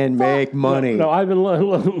customers. And make money. No, I've been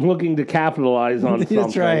looking to capitalize on something.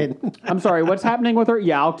 That's right. I'm sorry, what's happening with her?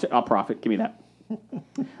 Yeah, I'll profit. Give me that.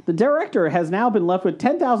 The director has now been left with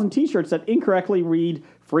 10,000 T-shirts that incorrectly read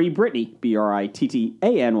Free Britney,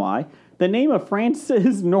 BRITTANY, the name of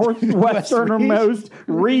France's northwesternmost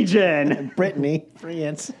region. Brittany,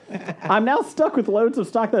 France. I'm now stuck with loads of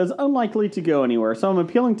stock that is unlikely to go anywhere, so I'm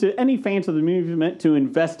appealing to any fans of the movement to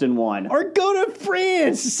invest in one. Or go to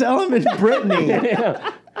France. Sell them in Brittany.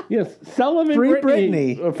 Yes, sell them in Free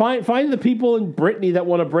Brittany. Brittany. Find the people in Brittany that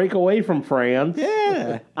want to break away from France.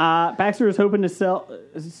 Yeah. Baxter is hoping to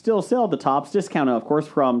still sell the tops, discounted, of course,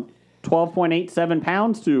 from 12.87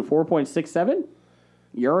 pounds to 4.67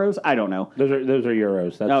 euros. I don't know. Those are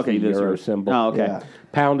euros. That's Okay, the those euro are symbol. Oh, okay. Yeah.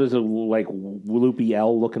 Pound is a like loopy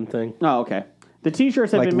L looking thing. Oh, okay. The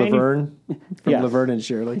T-shirts have Like been Laverne. From Yes. Laverne and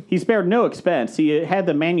Shirley. He spared no expense. He had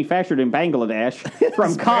them manufactured in Bangladesh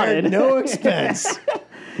from cotton. No expense.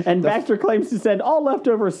 And Baxter claims to send all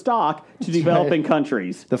leftover stock to developing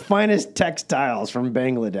countries. The finest textiles from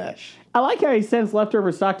Bangladesh. I like how he sends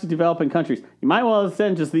leftover stock to developing countries. You might well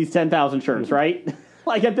send just these 10,000 shirts, right?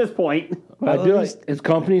 Like at this point. I do. His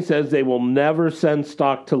company says they will never send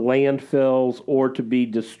stock to landfills or to be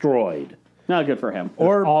destroyed. Not good for him.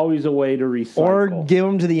 There's always a way to recycle. Or give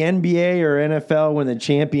them to the NBA or NFL when the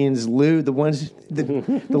champions lose,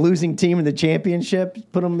 the losing team in the championship,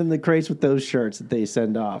 put them in the crates with those shirts that they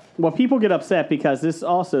send off. Well, people get upset because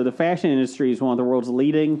the fashion industry is one of the world's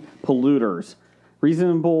leading polluters,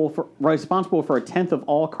 responsible for a tenth of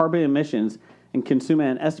all carbon emissions and consuming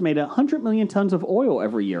an estimated 100 million tons of oil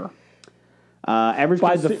every year.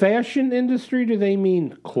 By the fashion industry, do they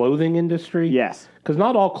mean clothing industry? Yes. Because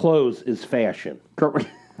not all clothes is fashion.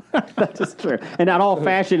 That is true. And not all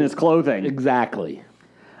fashion is clothing. Exactly.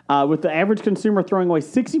 With the average consumer throwing away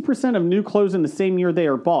 60% of new clothes in the same year they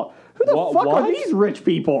are bought. Who the fuck are these rich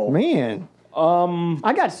people? Man.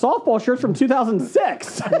 I got softball shirts from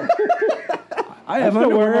 2006. I have Still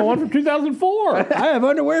wearing underwear. one from 2004. I have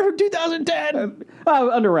underwear from 2010.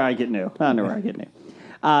 Underwear I get new.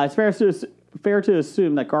 It's fair to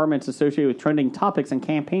assume that garments associated with trending topics and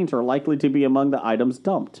campaigns are likely to be among the items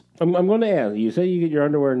dumped. I'm going to ask. You say you get your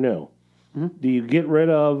underwear new. Mm-hmm. Do you get rid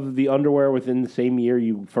of the underwear within the same year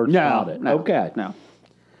you first got it? No. Okay. No.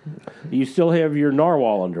 You still have your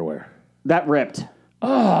narwhal underwear. That ripped.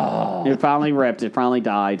 Oh. It finally ripped. It finally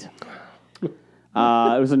died. It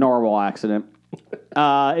was a narwhal accident.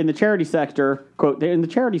 In the charity sector, quote, in the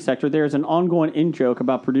charity sector, there's an ongoing in-joke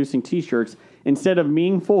about producing T-shirts instead of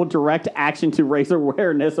meaningful direct action to raise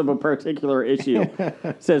awareness of a particular issue,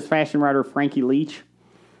 says fashion writer Frankie Leach.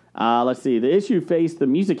 Let's see. The issue faced the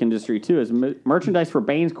music industry, too, as merchandise for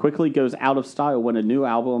bands quickly goes out of style when a new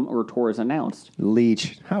album or tour is announced.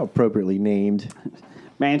 Leech. How appropriately named.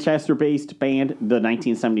 Manchester-based band The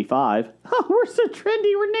 1975. Oh, we're so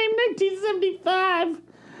trendy. We're named 1975.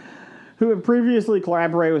 Who have previously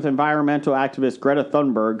collaborated with environmental activist Greta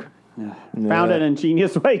Thunberg, found an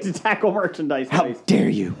ingenious way to tackle merchandise How waste. dare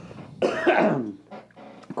you?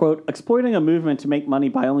 Quote, exploiting a movement to make money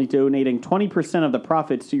by only donating 20% of the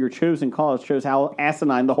profits to your chosen cause shows how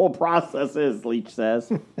asinine the whole process is, Leach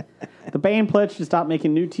says. The band pledged to stop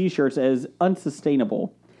making new T-shirts as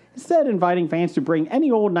unsustainable, instead inviting fans to bring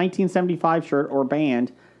any old 1975 shirt or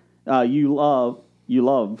band you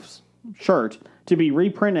love's shirt to be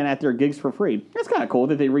reprinted at their gigs for free. That's kind of cool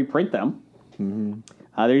that they reprint them.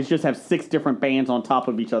 Mm-hmm. They just have 6 different bands on top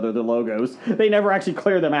of each other, the logos. They never actually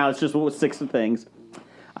clear them out. It's just 6 things.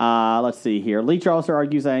 Let's see here. Leach also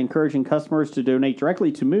argues that encouraging customers to donate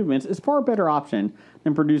directly to movements is far better option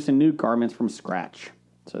than producing new garments from scratch.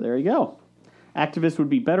 So there you go. Activists would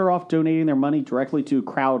be better off donating their money directly to a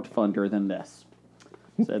crowdfunder than this.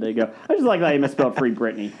 So there you go. I just like that you misspelled Free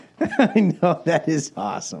Britney. I know. That is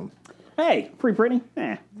awesome. Hey, Free Britney?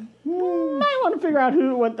 I want to figure out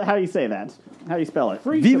how you say that. How do you spell it?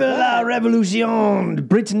 Vive la révolution!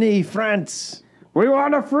 Brittany, France. We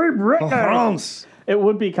want a free Britney! France. It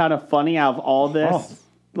would be kind of funny out of all this,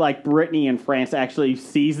 like Brittany in France actually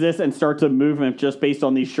sees this and starts a movement just based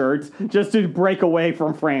on these shirts, just to break away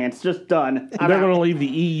from France. Just done. They're going to leave the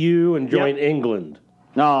EU and join England.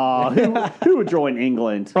 Oh, who would join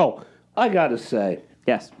England? Oh, I got to say.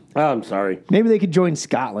 Yes. I'm sorry. Maybe they could join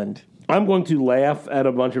Scotland. I'm going to laugh at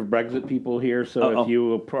a bunch of Brexit people here, so if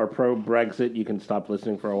you are pro-Brexit, you can stop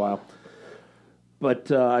listening for a while.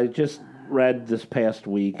 But I just read this past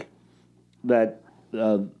week that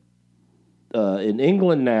in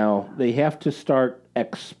England now, they have to start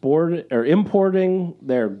importing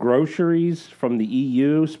their groceries from the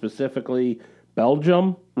EU, specifically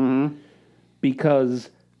Belgium, because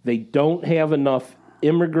they don't have enough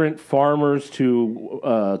immigrant farmers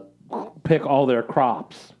to pick all their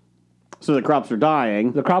crops. So the crops are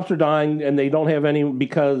dying. The crops are dying, and they don't have any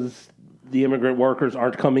because the immigrant workers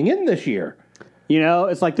aren't coming in this year. You know,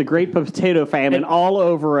 it's like the Great Potato Famine all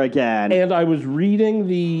over again. And I was reading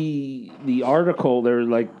the article. There,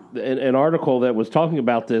 like an article that was talking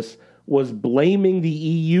about this was blaming the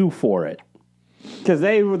EU for it. Because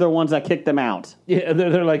they were the ones that kicked them out. Yeah,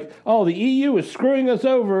 they're like, oh, the EU is screwing us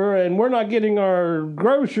over, and we're not getting our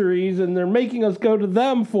groceries, and they're making us go to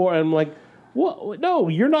them for. And I'm like, what? No,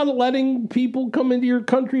 you're not letting people come into your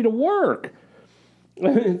country to work.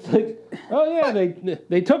 It's like, oh yeah,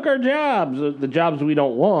 they took our jobs, the jobs we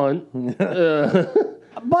don't want.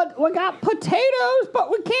 But we got potatoes, but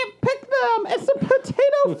we can't pick them. It's a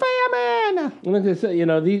potato famine. Like I said,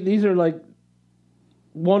 these are like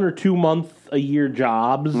 1 or 2 month a year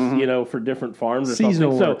jobs, for different farms or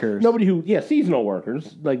seasonal something. workers. So seasonal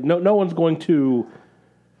workers. Like no one's going to,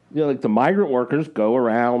 like the migrant workers go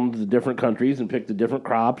around the different countries and pick the different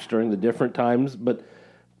crops during the different times, but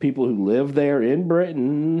people who live there in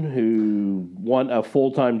Britain who want a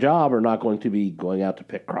full-time job are not going to be going out to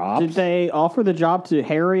pick crops. Did they offer the job to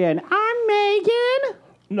Harry and I'm Megan?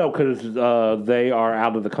 No, because they are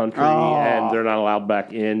out of the country and they're not allowed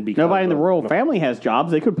back in. Because Nobody in the royal family has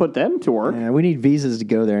jobs. They could put them to work. Yeah, we need visas to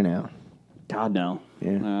go there now. God, no.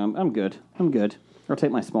 Yeah. I'm good. I'll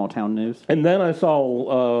take my small town news. And then I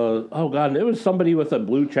saw, and it was somebody with a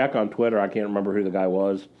blue check on Twitter. I can't remember who the guy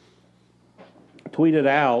was. Tweeted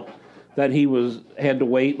out that he had to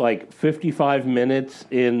wait like 55 minutes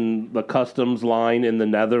in the customs line in the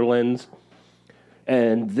Netherlands,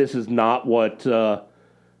 and this is not what not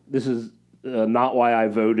why I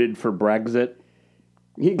voted for Brexit.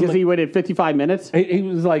 Because he waited 55 minutes? He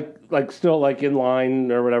was like still like in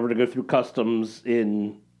line or whatever to go through customs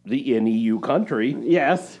in EU country.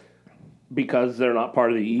 Yes. Because they're not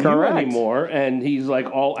part of the EU Correct. anymore, and he's like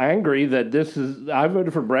all angry that I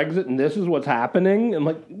voted for Brexit and this is what's happening. And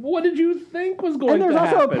like, what did you think was going to happen? And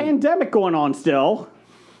there's also a pandemic going on still.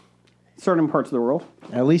 Certain parts of the world.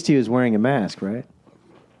 At least he was wearing a mask, right?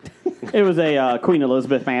 It was a Queen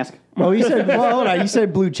Elizabeth mask. Oh, you said hold on. You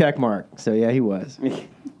said blue check mark. So yeah, he was.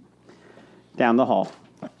 Down the hall.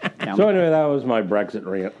 So anyway, that was my Brexit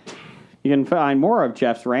rant. You can find more of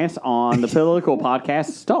Jeff's rants on the political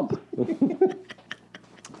podcast Stump.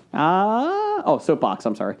 Soapbox,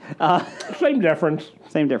 I'm sorry. Same difference.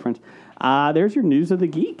 Same difference. There's your news of the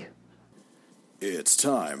geek. It's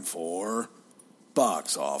time for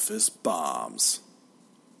Box Office Bombs.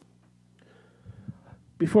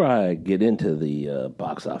 Before I get into the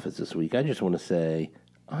box office this week, I just want to say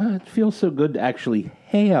it feels so good to actually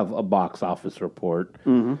have a box office report.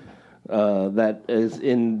 That is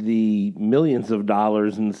in the millions of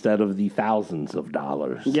dollars instead of the thousands of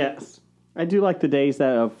dollars. Yes. I do like the days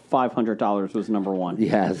that of $500 was number one.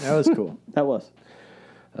 Yes. That was cool. That was.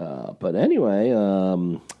 But anyway,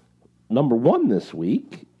 number one this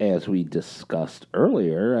week, as we discussed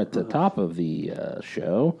earlier at the top of the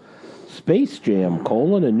show, Space Jam: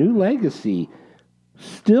 A New Legacy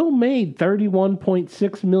still made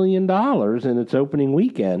 $31.6 million in its opening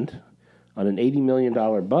weekend on an $80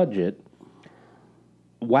 million budget,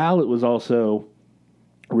 while it was also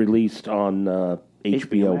released on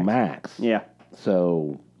HBO Max. Yeah.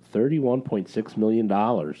 So $31.6 million.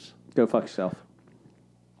 Go fuck yourself.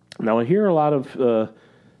 Now, I hear a lot of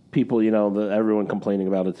people, everyone complaining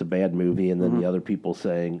about it's a bad movie, and then the other people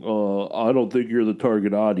saying, I don't think you're the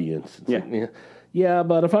target audience. It's like, yeah,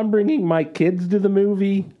 but if I'm bringing my kids to the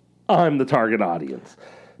movie, I'm the target audience.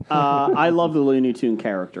 I love the Looney Tune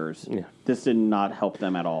characters. Yeah. This did not help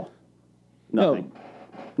them at all. Nothing.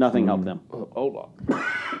 Nothing helped them. Hold on.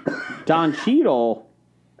 Don Cheadle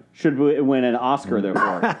should win an Oscar, though,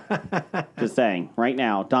 for it. Just saying. Right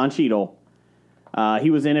now, Don Cheadle. He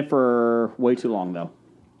was in it for way too long, though.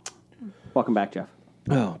 Welcome back, Jeff.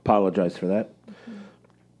 Oh, apologize for that.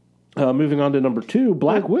 Moving on to number 2,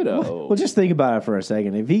 Black Widow. Well, just think about it for a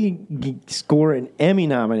second. If he can score an Emmy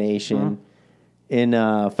nomination in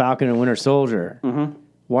Falcon and Winter Soldier,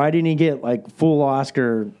 why didn't he get like full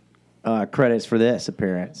Oscar credits for this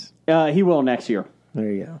appearance? He will next year. There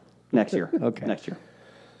you go. Next year. Okay. Next year.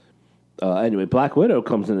 Anyway, Black Widow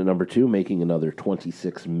comes in at number 2, making another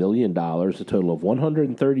 $26 million, a total of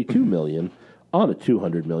 $132 million on a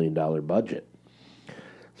 $200 million budget.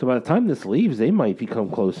 So by the time this leaves, they might become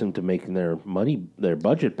close into making their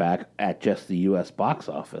budget back at just the U.S. box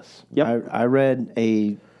office. Yep. I read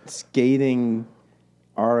a scathing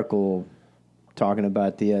article talking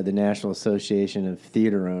about the National Association of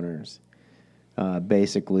Theater Owners,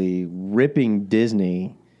 basically ripping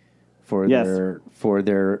Disney for Yes.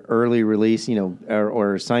 their early release,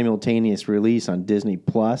 or simultaneous release on Disney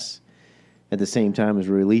Plus at the same time as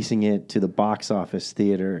releasing it to the box office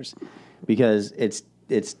theaters, because it's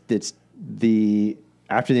the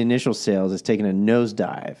after the initial sales, it's taken a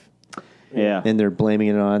nosedive. Yeah. And they're blaming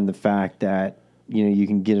it on the fact that you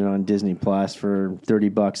can get it on Disney Plus for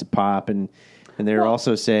 $30 a pop, and they're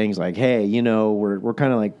also saying like, hey, we're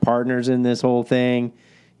kind of like partners in this whole thing.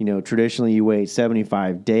 Traditionally you wait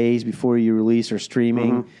 75 days before you release or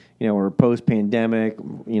streaming. We're post pandemic.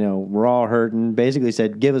 We're all hurting. Basically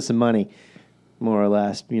said, give us some money, more or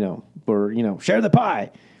less. Or share the pie.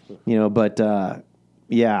 But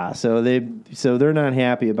yeah. So they're not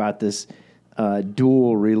happy about this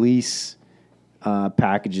dual release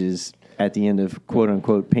packages at the end of quote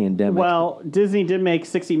unquote pandemic. Well, Disney did make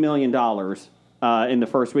 $60 million in the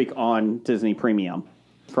first week on Disney Premium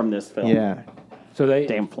from this film. yeah. So they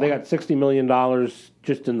Damn got fly. $60 million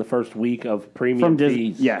just in the first week of premium From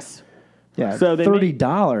Disney. fees. Yes. Yeah. So they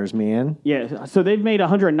 $30, man. Yeah. So they've made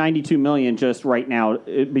 $192 million just right now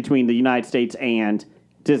between the United States and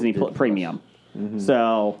Disney Premium.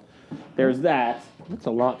 So there's that. That's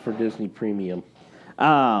a lot for Disney Premium.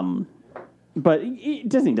 But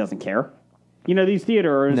Disney doesn't care. These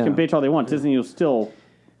theater owners No. can bitch all they want. Disney will still.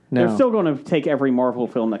 No. They're still going to take every Marvel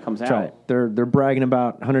film that comes out. That's right. They're bragging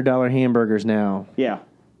about $100 hamburgers now Yeah.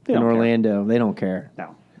 They in don't care. Orlando. They don't care.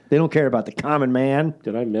 No. They don't care about the common man.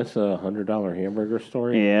 Did I miss a $100 hamburger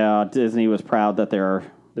story? Yeah, Disney was proud that they're.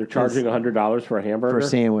 They're charging $100 for a hamburger? For a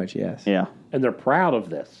sandwich, yes. Yeah. And they're proud of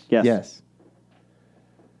this. Yes. Yes.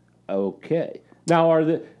 Okay. Now, are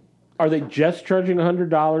they just charging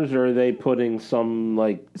 $100, or are they putting some,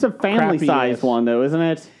 like... It's a family crappy size ass- one, though, isn't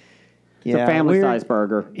it? It's a family size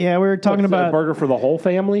burger. Yeah, we were talking What's, a about burger for the whole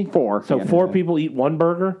family? 4. So Yeah. 4 people eat one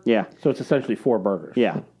burger? Yeah. So it's essentially 4 burgers.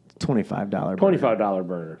 Yeah. $25 burger. $25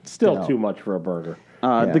 burger. Still Still. too much for a burger.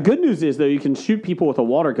 Yeah. The good news is, though, you can shoot people with a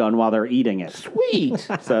water gun while they're eating it. Sweet!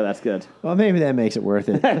 So that's good. Well, maybe that makes it worth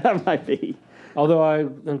it. That might be. Although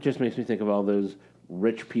it just makes me think of all those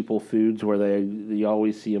rich people foods where you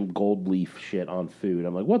always see them gold leaf shit on food.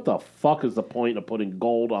 I'm like, what the fuck is the point of putting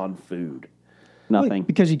gold on food? Nothing.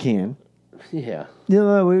 Because you can. Yeah.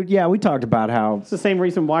 We talked about how It's the same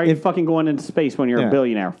reason why you're fucking going into space when you're Yeah. a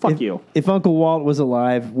billionaire. Fuck if, you. If Uncle Walt was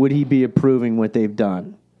alive, would he be approving what they've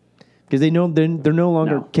done? Because they know they're no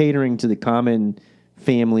longer No. catering to the common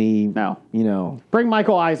family. No. Bring Bring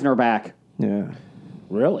Michael Eisner back. Yeah.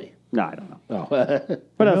 Really? No, I don't know. Oh.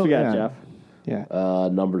 What else we got, yeah. Jeff? Yeah.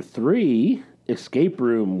 Number 3, Escape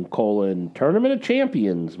Room: Tournament of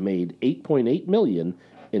Champions made $8.8 million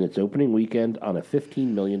in its opening weekend on a $15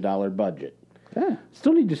 million budget. Yeah.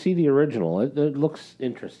 Still need to see the original. It looks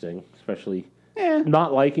interesting, especially Yeah.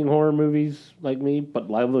 not liking horror movies like me, but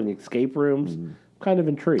loving escape rooms. Kind of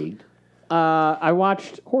intrigued. I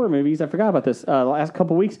watched horror movies. I forgot about this. The last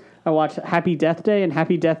couple weeks, I watched Happy Death Day and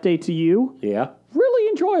Happy Death Day to You. Yeah. Really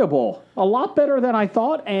enjoyable. A lot better than I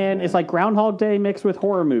thought, and it's like Groundhog Day mixed with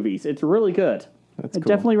horror movies. It's really good. That's I cool.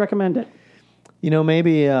 definitely recommend it.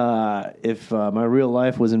 Maybe if my real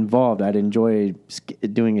life was involved, I'd enjoy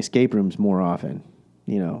doing escape rooms more often.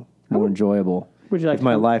 More enjoyable. Would you like if to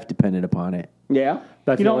my come- life depended upon it? Yeah.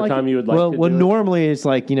 That's You the don't only like time it? you would like Well, to well, do it? normally it's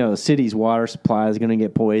like the city's water supply is going to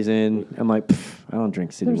get poisoned. I'm like, I don't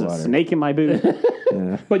drink city There's a water. snake in my boot.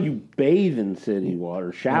 But you bathe in city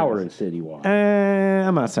water, shower in city water.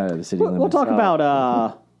 I'm outside of the city limits. We'll talk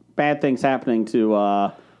about bad things happening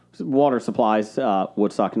to water supplies,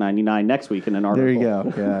 Woodstock 99, next week in an article. There you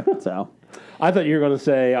go. Yeah. So, I thought you were going to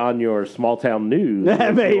say on your small town news,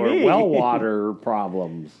 Maybe. your well water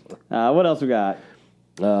problems. what else we got?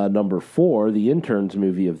 Number 4, the Interns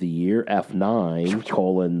movie of the year,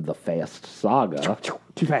 F9, The Fast Saga,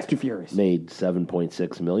 Too Fast, Too Furious. made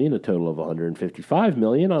 $7.6 million, a total of $155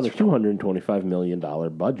 million on a $225 million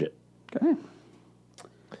budget. Okay.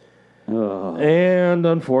 And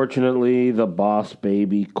unfortunately, The Boss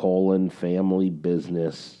Baby, Family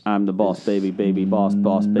Business, I'm the boss, baby, boss,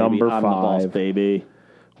 baby. Number I'm the boss, 5. baby.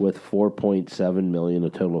 with $4.7 million, a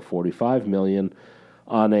total of $45 million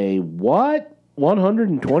on a what?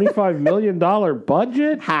 $125 million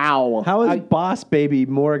budget? How? How is Boss Baby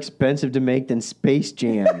more expensive to make than Space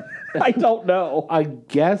Jam? I don't know. I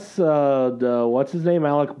guess, what's his name?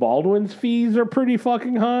 Alec Baldwin's fees are pretty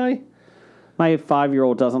fucking high. My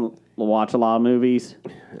 5-year-old doesn't watch a lot of movies.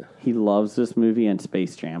 He loves this movie and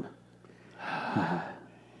Space Jam.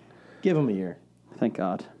 Give him a year. Thank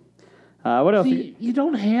God. What else? See, you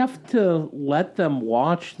don't have to let them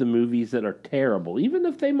watch the movies that are terrible, even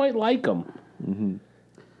if they might like them. Mm-hmm.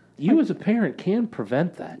 You, as a parent, can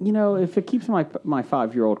prevent that. You know, if it keeps my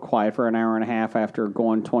 5-year-old quiet for an hour and a half after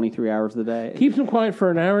going 23 hours a day, Keeps them quiet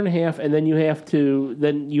for an hour and a half, and then you have to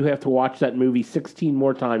watch that movie 16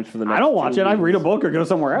 more times for the next. I don't watch 2 it. I weeks. read a book or go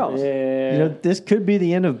somewhere else. Yeah. You know, this could be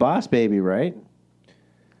the end of Boss Baby, right?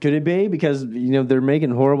 Could it be? Because, they're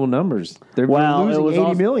making horrible numbers. They're Well, losing it was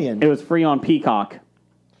 $80 million. It was free on Peacock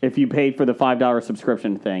if you paid for the $5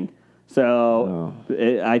 subscription thing. So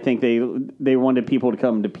I think they wanted people to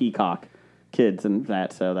come to Peacock, kids and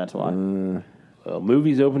that. So that's why.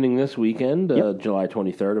 Movies opening this weekend, July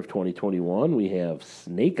 23rd of 2021. We have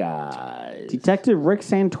Snake Eyes. Detective Rick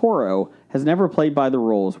Santoro has never played by the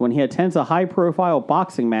rules. When he attends a high-profile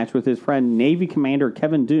boxing match with his friend Navy Commander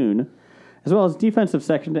Kevin Dunn, as well as Defensive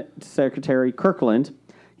Secretary Kirkland,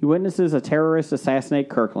 he witnesses a terrorist assassinate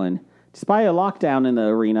Kirkland. Despite a lockdown in the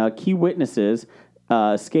arena, key witnesses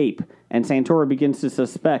escape, and Santoro begins to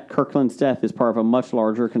suspect Kirkland's death is part of a much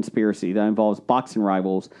larger conspiracy that involves boxing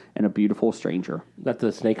rivals and a beautiful stranger. That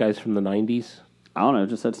the Snake Eyes from the 90s? I don't know,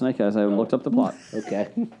 just said Snake Eyes. I looked up the plot. Okay.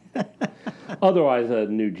 Otherwise, a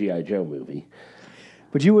new G.I. Joe movie.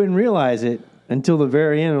 But you wouldn't realize it until the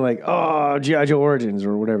very end. Like, oh, G.I. Joe Origins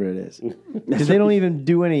or whatever it is. Because they don't even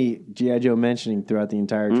do any G.I. Joe mentioning throughout the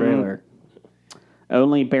entire trailer.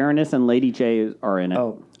 Only Baroness and Lady J are in it.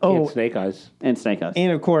 And Snake Eyes. And Snake Eyes.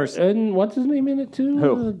 And of course, And what's his name in it, too?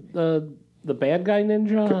 Who? The bad guy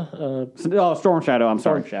ninja? Storm Shadow, I'm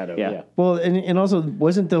sorry. Storm Shadow, Yeah. yeah. well, and also,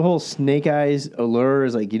 wasn't the whole Snake Eyes allure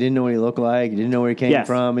is like you didn't know what he looked like, you didn't know where he came Yes.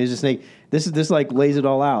 from. He's a snake. This like lays it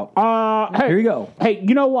all out. Hey, Here you go. Hey,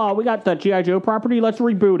 we got the G.I. Joe property. Let's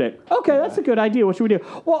reboot it. Okay, that's a good idea. What should we do?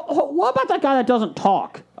 Well, what about that guy that doesn't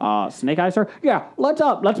talk? Snake Eyes, sir? Yeah,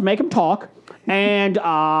 let's make him talk. And,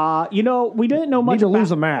 we didn't know much Need to about... lose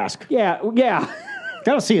the mask. Yeah.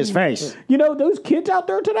 Gotta see his face. Those kids out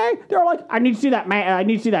there today, they're like, I need to see that man. I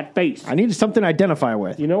need to see that face. I need something to identify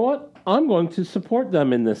with. You know what? I'm going to support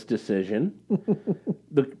them in this decision.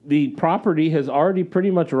 The property has already pretty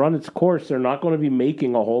much run its course. They're not going to be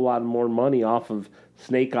making a whole lot more money off of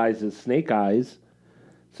Snake Eyes as Snake Eyes.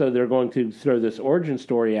 So they're going to throw this origin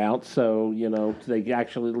story out so, they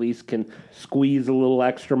actually at least can squeeze a little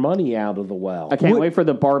extra money out of the well. I can't wait for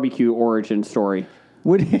the barbecue origin story.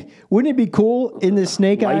 Wouldn't it be cool in this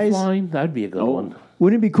Snake Eyes? Lifeline? That'd be a good one.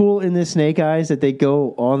 Wouldn't it be cool in this Snake Eyes that they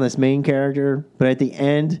go on this main character, but at the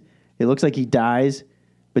end, it looks like he dies,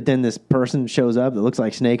 but then this person shows up that looks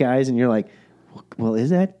like Snake Eyes, and you're like, well, is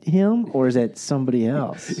that him or is that somebody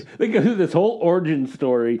else? They go through this whole origin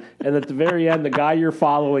story, and at the very end, the guy you're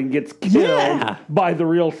following gets killed by the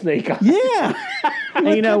real Snake Eyes. Yeah.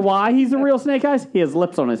 And you know why he's the real Snake Eyes? He has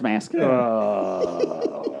lips on his mask.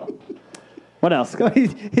 What else?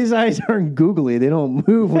 His eyes aren't googly. They don't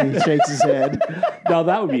move when he shakes his head. Now,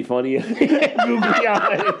 that would be funny. Googly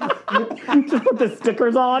eyes. Just put the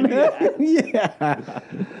stickers on. Yeah.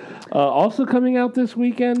 Also coming out this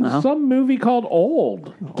weekend, some movie called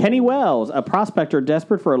Old. Kenny Wells, a prospector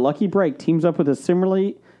desperate for a lucky break, teams up with a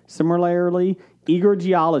similarly eager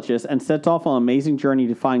geologist and sets off on an amazing journey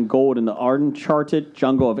to find gold in the uncharted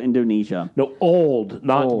jungle of Indonesia. No, Old,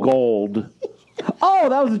 not Gold. Oh,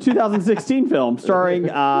 that was a 2016 film starring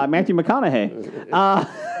Matthew McConaughey. I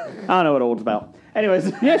don't know what Old's about.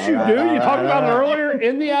 Anyways. Yes, you do. You talked about it earlier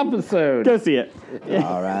in the episode. Go see it.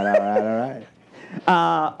 All right.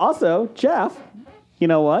 Also, Jeff, you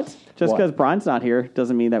know what? Just What? because Brian's not here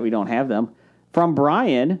doesn't mean that we don't have them. From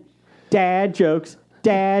Brian, dad jokes.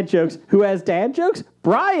 Who has dad jokes?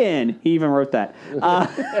 Brian. He even wrote that.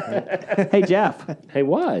 Hey, Jeff. Hey,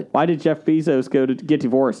 what? Why did Jeff Bezos get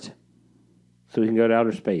divorced? So we can go to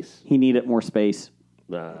outer space. He needed more space.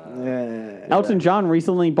 Elton John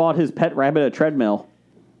recently bought his pet rabbit a treadmill.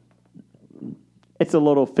 It's a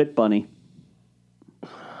little fit bunny.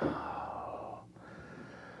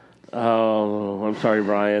 Oh, I'm sorry,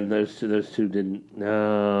 Brian. Those two didn't.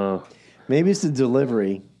 No, Maybe it's the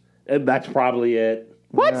delivery. that's probably it.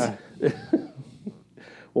 What?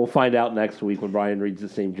 We'll find out next week when Brian reads the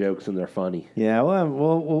same jokes and they're funny. Yeah,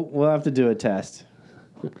 we'll have to do a test.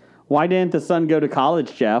 Why didn't the son go to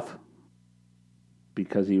college, Jeff?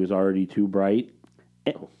 Because he was already too bright.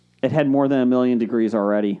 It had more than 1 million degrees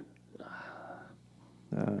already.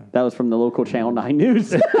 That was from the local Channel 9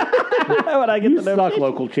 News. When I get the Suck notification.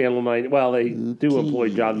 local Channel 9. Well, they do employ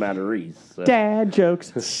John Matarese. So. Dad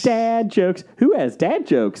jokes. Dad jokes. Who has dad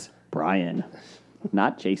jokes? Brian,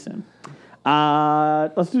 not Jason.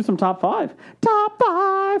 Let's do some top 5. Top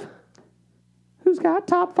 5. Who's got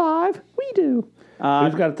top 5? We do.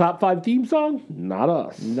 Who's got a top 5 theme song? Not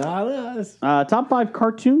us. Not us. Top 5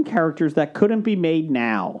 cartoon characters that couldn't be made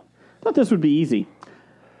now. Thought this would be easy.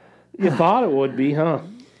 You thought it would be, huh?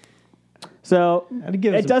 So Had to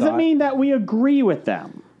give it it some doesn't thought. mean that we agree with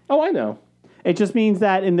them. Oh, I know. It just means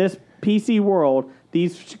that in this PC world,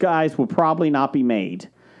 these guys will probably not be made.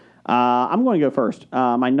 I'm going to go first.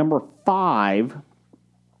 My number 5,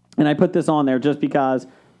 and I put this on there just because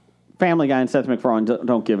Family Guy and Seth MacFarlane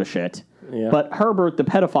don't give a shit. Yeah. But Herbert the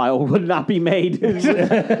pedophile would not be made.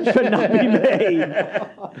 Should not be made.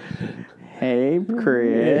 Hey,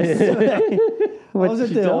 Chris. Was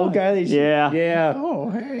it the old guy that Yeah. Yeah. Oh,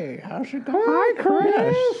 hey, how's it going? Hi,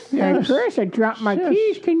 Chris. Yes. Hey, Chris, I dropped my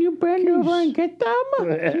keys. Can you bend over and get them?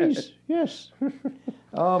 Please, yes.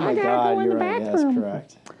 Oh, my gotta God, go in you're the right. bathroom.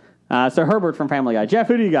 That's correct. So Herbert from Family Guy. Jeff,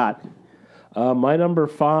 who do you got? My number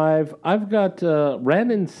 5, I've got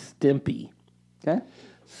Ren and Stimpy. Okay.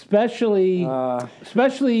 Especially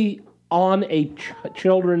on a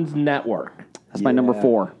children's network. That's my number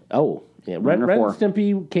 4. Oh, yeah. Ren Number and 4.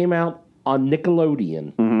 Stimpy came out on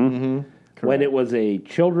Nickelodeon when it was a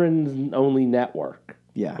children's only network.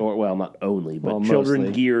 Yeah. Or, well, not only, but Well, children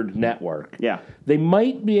mostly. geared network. Yeah. They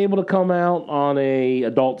might be able to come out on a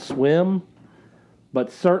Adult Swim,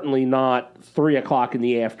 but certainly not 3 o'clock in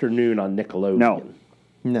the afternoon on Nickelodeon.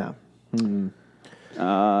 No.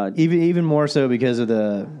 Even more so because of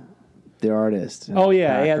the artist. Oh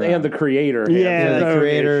yeah, and the creator. Yeah, his the own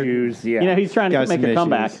creator. issues. Yeah, You know, he's trying to Got make some a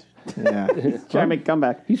comeback. issues. Yeah. Trying to make a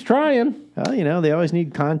comeback. he's trying. Well, you know, they always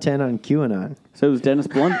need content on QAnon. So is Dennis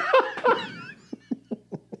Blunt.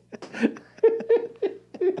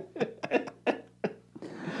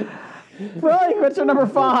 Right, what's your number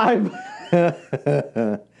 5?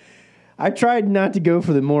 I tried not to go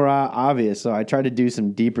for the more obvious, so I tried to do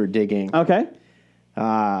some deeper digging. Okay.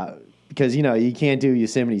 Because, you know, you can't do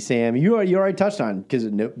Yosemite Sam. You already touched on because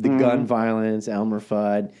of the gun violence, Elmer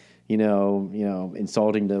Fudd, you know,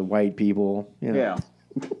 insulting the white people. You know. Yeah.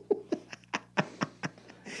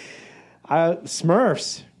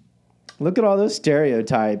 Smurfs. Look at all those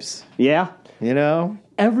stereotypes, Yeah. you know?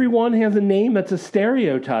 Everyone has a name that's a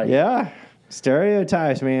stereotype. Yeah.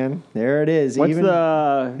 Stereotypes, man. There it is. What's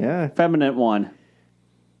the Yeah. feminine one?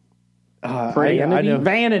 I know.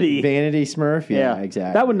 Vanity. Vanity Smurf? Yeah,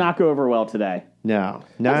 exactly. That would not go over well today. No.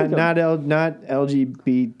 That's Not a not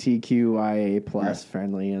LGBTQIA plus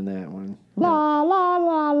friendly in that one. La, la,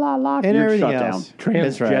 la, la, la. And You're everything shut else. down.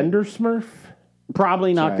 That's right. Transgender Smurf.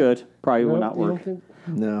 Probably not right. good. Probably would not You don't work. think-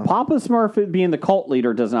 No. Papa Smurf being the cult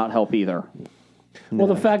leader does not help either. Well,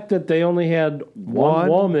 the fact that they only had one One?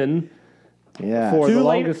 woman Yeah. for Two the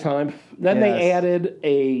later- longest time, then they Yes. added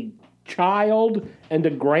a child and a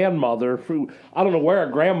grandmother. Who I don't know where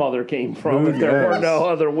a grandmother came from. If there were knows? no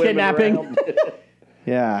other women Kidnapping. around.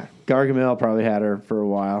 Yeah. Gargamel probably had her for a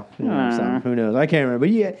while. You know, or something. Who knows? I can't remember. But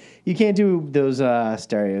yeah, you can't do those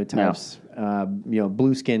stereotypes.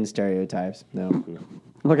 Blue skin stereotypes. No.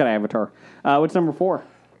 Look at Avatar. What's number 4?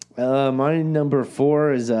 My number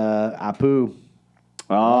 4 is Apu.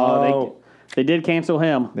 Oh, they did cancel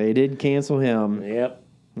him They did cancel him, Yep.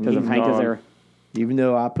 because of He's Hank gone. Azaria. even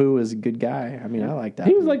though Apu is a good guy. I mean, I like that.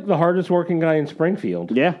 He was like the hardest working guy in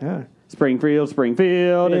Springfield. Yeah. Yeah. Springfield,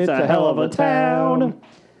 it's a hell of a town.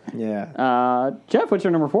 Yeah. Jeff, what's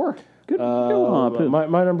your number 4? Good. Go on, Pooh.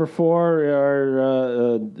 My number 4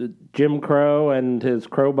 are Jim Crow and his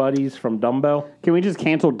Crow buddies from Dumbo. Can we just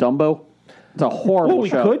cancel Dumbo? It's a horrible Well, we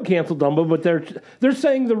show. could cancel Dumbo, but they're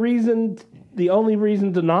saying the only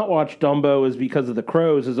reason to not watch Dumbo is because of the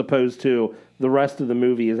crows, as opposed to the rest of the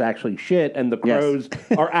movie is actually shit, and the Yes. crows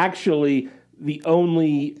are actually the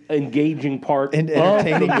only engaging part And of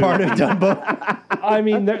entertaining the part of movie. Dumbo. I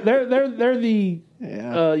mean, they're the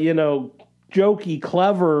jokey,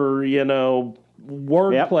 clever,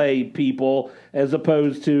 wordplay people, as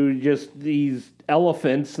opposed to just these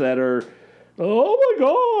elephants that are. Oh my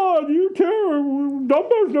God!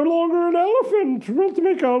 Dumbo's no longer an elephant. We have to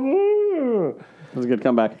make a. That was a good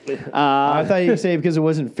comeback. I thought you'd say because it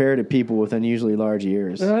wasn't fair to people with unusually large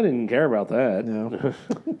ears. I didn't care about that. No.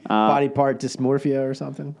 Body part dysmorphia or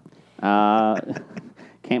something.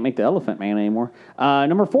 Can't make the Elephant Man anymore.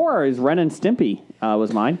 Number 4 is Ren and Stimpy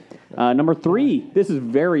was mine. Number 3, this is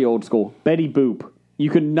very old school, Betty Boop. You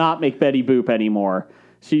could not make Betty Boop anymore.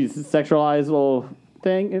 She's a sexualized little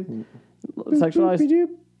thing. Sexualized.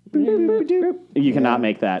 You cannot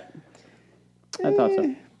make that. I thought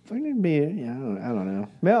so. It'd be, yeah, I don't know.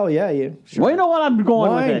 Well, yeah, you. Sure. Well, you know what? I'm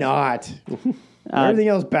going Why with it. not? Everything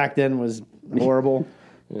else back then was horrible.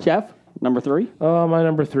 Jeff, number 3. My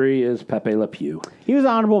number 3 is Pepe Le Pew. He was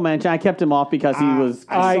honorable mention. I kept him off because he was.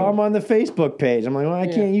 I saw him on the Facebook page. I'm like, well, I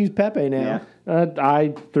can't use Pepe now.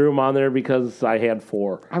 I threw him on there because I had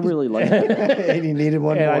 4. I really like him. And he needed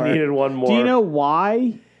one And more. I needed one more. Do you know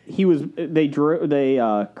why he was? They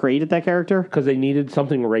created that character. Because they needed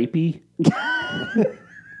something rapey.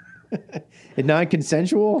 And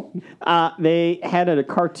non-consensual? They had a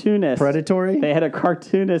cartoonist. Predatory? They had a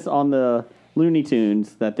cartoonist on the Looney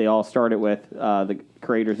Tunes that they all started with. The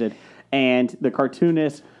creators did, and the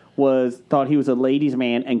cartoonist thought he was a ladies'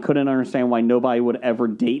 man and couldn't understand why nobody would ever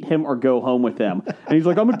date him or go home with him. And he's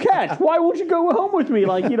like, "I'm a catch. Why won't you go home with me?"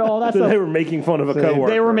 Like, all that So stuff. they were making fun of a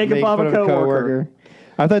coworker. They were making fun of a coworker.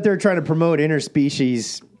 I thought they were trying to promote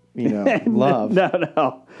interspecies, love.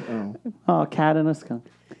 No. Oh, cat and a skunk.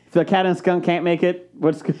 If the cat and skunk can't make it,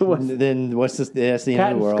 what's Then what's this? That's the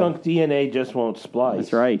Cat end and of the world. skunk DNA just won't splice.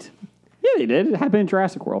 That's right. Yeah, they did. It happened in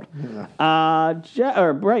Jurassic World.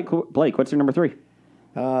 Blake, what's your number 3?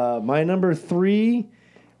 My number 3,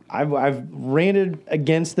 I've ranted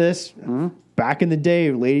against this back in the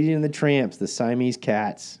day. Lady and the Tramps, the Siamese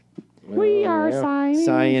Cats. We are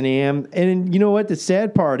Siam. And you know what? The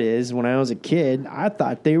sad part is, when I was a kid, I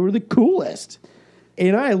thought they were the coolest.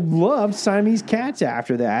 And I loved Siamese Cats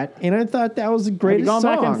after that. And I thought that was the Have you greatest gone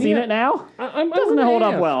song. back and seen it now? I'm Doesn't gonna hold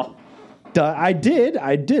up ask. well. I did.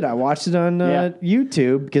 I watched it on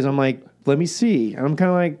YouTube because I'm like, let me see. And I'm kind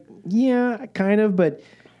of like, yeah, kind of. But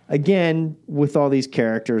again, with all these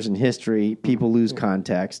characters and history, people lose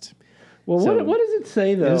context. Well, So- what does it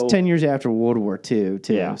say, though? It was 10 years after World War II,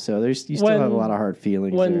 too. Yeah. So you still have a lot of hard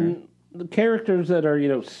feelings there. when the characters that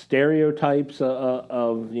are stereotypes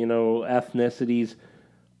of ethnicities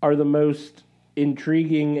are the most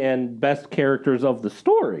intriguing and best characters of the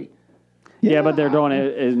story. Yeah, but they're doing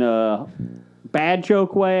it in a bad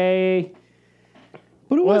joke way.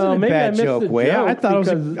 But it wasn't a maybe I bad missed joke the way. I joke thought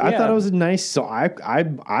because, I thought it was a nice song.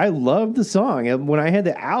 I loved the song. And when I had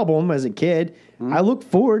the album as a kid, I looked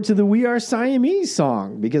forward to the "We Are Siamese"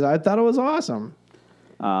 song because I thought it was awesome.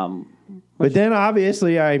 But then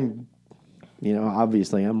obviously I'm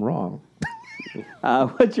wrong,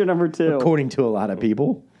 What's your number 2? according to a lot of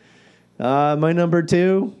people. My number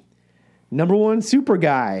 2, number 1 super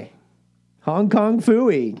guy, Hong Kong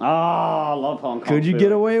Phooey. Oh, I love Hong Kong. Could you food.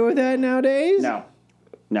 get away with that nowadays?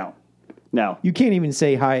 No. You can't even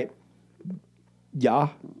say hi. Yeah.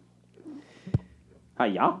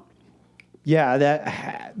 Yeah.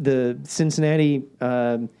 Yeah, the Cincinnati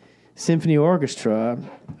Symphony Orchestra.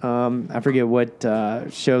 I forget what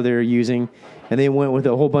show they were using, and they went with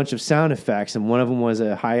a whole bunch of sound effects, and one of them was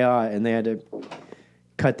a hi-ya, and they had to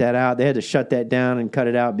cut that out. They had to shut that down and cut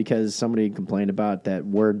it out because somebody complained about that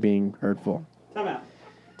word being hurtful.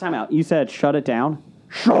 Time out. You said shut it down?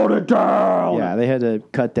 Shut it down! Yeah, they had to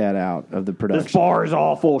cut that out of the This production. bar is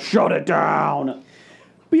awful. Shut it down!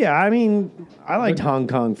 But yeah, I mean, I liked Hong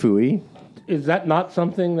Kong Phooey. Is that not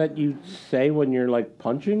something that you say when you're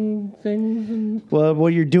punching things? And Well,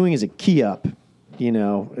 what you're doing is a key up.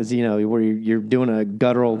 Where you're doing a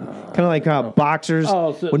guttural, kind of like how boxers,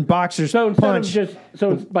 when boxers so instead punch. of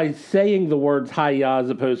it's by saying the words "hi-ya" as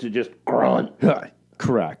opposed to just grunt.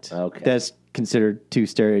 Correct. Okay. That's considered too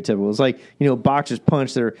stereotypical. It's like, boxers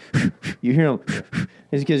punch, you hear them,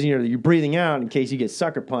 it's because, you're breathing out in case you get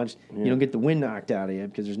sucker punched. You don't get the wind knocked out of you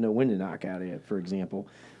because there's no wind to knock out of you, for example.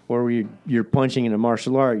 Or where you're punching in a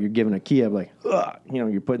martial art, you're giving a key up, like,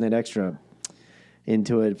 you're putting that extra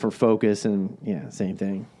into it for focus, and same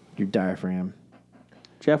thing. Your diaphragm.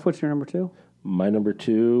 Jeff, what's your number 2? My number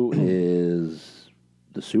 2 is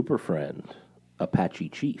the super friend, Apache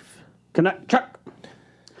Chief. Chuck.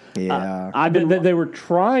 Yeah. I've been. They were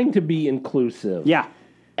trying to be inclusive. Yeah.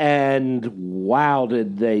 And wow,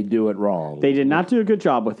 did they do it wrong. They did not do a good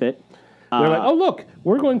job with it. They're like, oh, look,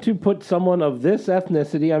 we're going to put someone of this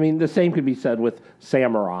ethnicity. I mean, the same could be said with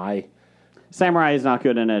Samurai. Samurai is not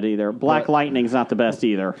good in it either. Black Lightning's not the best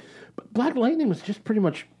either. But Black Lightning was just pretty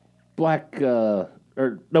much Black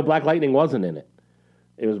Lightning wasn't in it.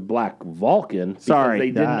 It was Black Vulcan. Because Sorry.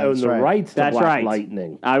 they didn't own That's the right. rights to That's Black right.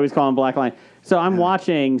 Lightning. I was calling Black Lightning. So I'm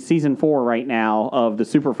watching season 4 right now of the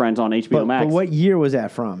Super Friends on HBO But Max. what year was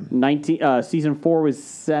that from? Season 4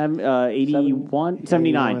 was 81,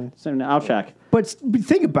 79. I'll check. But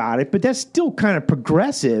think about it. But that's still kind of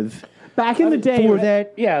progressive Back in the day, for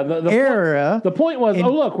that Yeah, the era. The point was, And-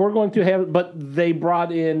 look, we're going to have, but they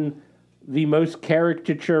brought in the most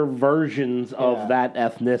caricature versions of that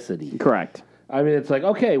ethnicity. correct. I mean, it's like,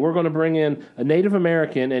 okay, we're going to bring in a Native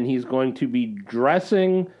American, and he's going to be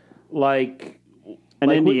dressing like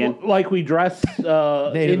Indian. like we dress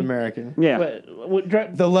Native American. Yeah.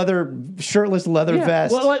 The shirtless leather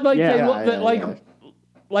vest. Well, Yeah.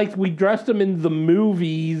 like we dressed them in the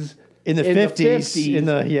movies in the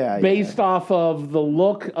 50s. based off of the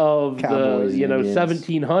look of Cowboys the and Indians.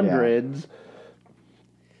 1700s.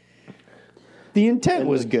 The intent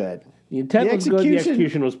was good. The intent The was good. The execution-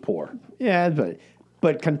 execution was poor. Yeah,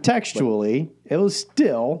 but contextually, it was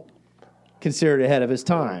still considered ahead of its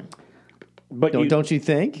time. But Don't you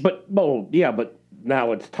think? But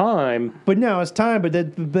now it's time. But now it's time. But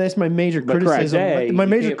that's my major correct criticism. day, My you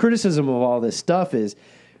major can't- criticism of all this stuff is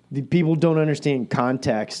the people don't understand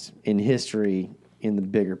context in history in the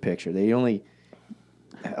bigger picture. They only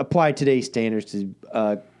apply today's standards to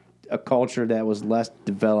a culture that was less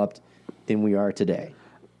developed than we are today.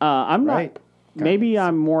 I'm not. Right. Maybe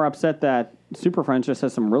I'm more upset that Super Friends just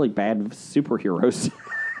has some really bad superheroes.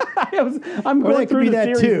 I'm Well, going that could through be the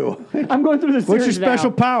that series. too. I'm going through the series. What's your special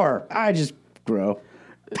now. power? I just grow.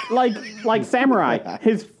 Like Samurai?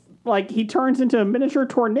 He turns into a miniature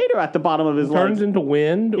tornado at the bottom of his Turns legs. into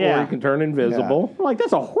wind, or Yeah. he can turn invisible. Like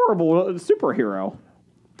that's a horrible superhero.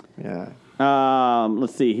 Yeah.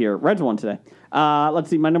 Let's see here. Red's one today. Let's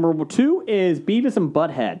see. My number 2 is Beavis and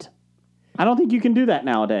Butthead. I don't think you can do that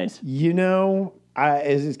nowadays. You know,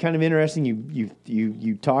 it's kind of interesting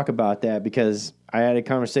you talk about that because I had a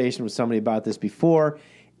conversation with somebody about this before,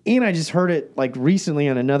 and I just heard it like recently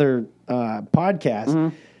on another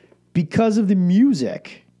podcast. Because of the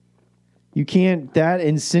music, you can't. That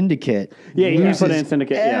in Syndicate, Yeah, you can't put it in loses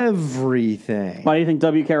Syndicate, yeah. everything. Why do you think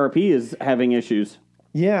WKRP is having issues?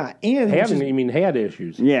 Yeah, and which is- Had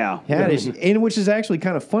issues. Yeah. had issues. And which is actually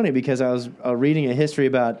kind of funny because I was reading a history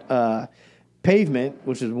about Pavement,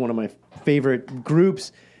 which is one of my favorite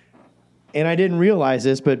groups, and I didn't realize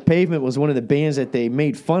this, but Pavement was one of the bands that they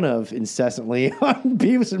made fun of incessantly on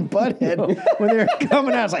Beavis and Butthead when they were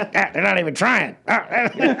coming out. It's like, they're not even trying.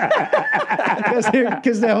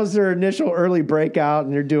 Because that was their initial early breakout,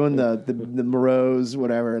 and they're doing the Moreaus,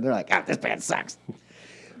 whatever. And they're like, this band sucks.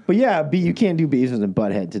 But yeah, you can't do Beavis and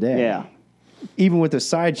Butthead today. Yeah. Even with the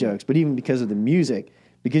side jokes, but even because of the music.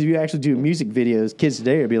 Because you actually do music videos, kids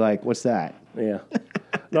today would be like, what's that? Yeah.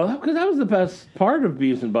 No, because that was the best part of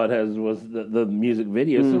Beavis and Butthead was the music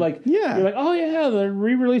video. So like, Yeah. you're like, oh yeah, they're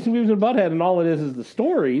re-releasing Beavis and Butthead, and all it is the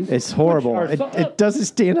stories. It's horrible. which are It doesn't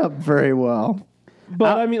stand up very well.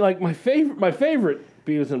 But I mean, like my favorite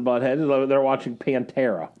Beavis and Butthead is like, they're watching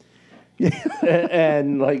Pantera,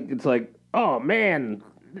 and like it's like, oh man,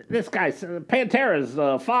 this guy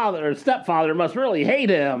Pantera's father or stepfather must really hate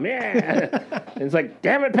him. Yeah, and it's like,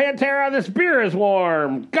 damn it, Pantera, this beer is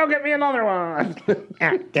warm. Go get me another one. Go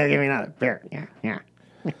give me another beer. Yeah.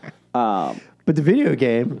 But the video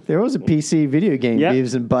game, there was a PC video game, Yep.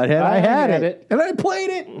 Beavis and Butthead. I had had it. it. And I played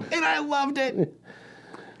it. And I loved it.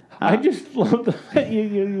 I just love the fact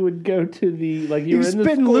you would go to the like You you were in the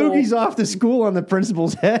spitting school. loogies off the school on the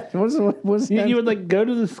principal's head. What's that? You would like go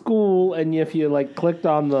to the school, and if you like clicked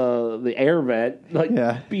on the air vent, like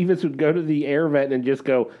Yeah. Beavis would go to the air vent and just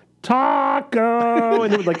go taco,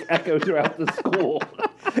 and it would like echo throughout the school.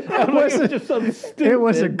 it was just so stupid. It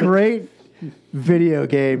was a great video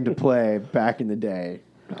game to play back in the day.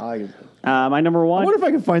 I My number 1. wonder if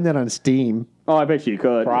I can find that on Steam. Oh, I bet you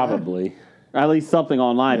could. probably. At least something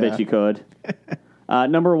online, I bet Yeah. you could.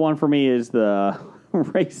 Number 1 for me is the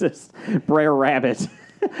racist Brer Rabbit.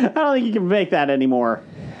 I don't think you can make that anymore.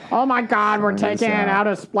 Oh my God, we're taking it out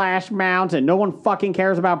of Splash Mountain. No one fucking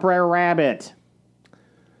cares about Brer Rabbit.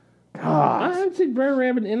 I would say Brer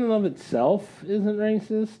Rabbit in and of itself isn't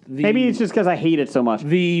racist. Maybe it's just because I hate it so much.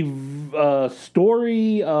 the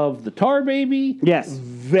story of the Tar Baby. Yes.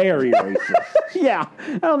 Very racist. Yeah.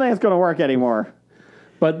 I don't think it's going to work anymore.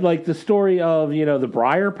 But like the story of the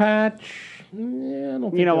Briar Patch. I don't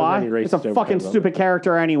think You know there was why? any It's a racist fucking overtones on stupid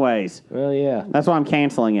character anyways. it. Well, yeah. That's why I'm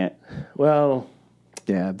canceling it. Well,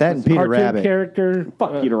 Yeah, that and Peter cartoon Rabbit. character.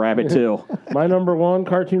 Fuck Peter Rabbit, too. My number 1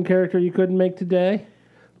 cartoon character you couldn't make today,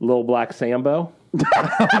 Little Black Sambo.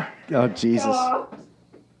 Oh, Jesus.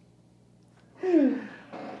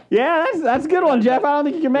 Yeah, that's a good one, Jeff. I don't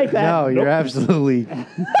think you can make that. No, you're absolutely...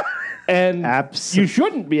 And you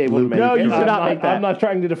shouldn't be able to make No, it. you should I'm not make that. I'm not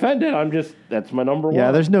trying to defend it. That's my number 1.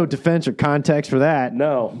 Yeah, there's no defense or context for that.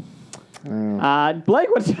 No. Blake,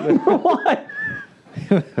 what's your number 1?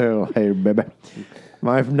 Oh, hey, baby.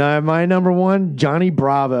 My number 1, Johnny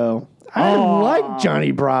Bravo. I like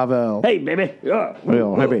Johnny Bravo. Hey, baby.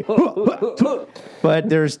 Well, maybe. But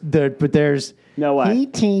there's No way. He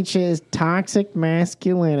teaches toxic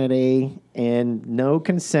masculinity and no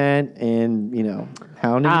consent and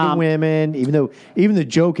hounding the women. Even the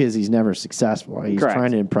joke is he's never successful. He's Correct.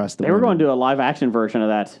 trying to impress the They were women. going to do a live action version of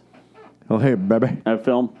that Hey, baby,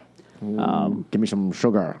 film. give me some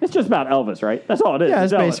sugar. It's just about Elvis, right? That's all it is. Yeah,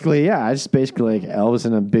 it's Elvis. basically like Elvis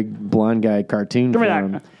in a big blonde guy cartoon Give me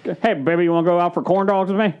film. that. Hey, baby, you want to go out for corn dogs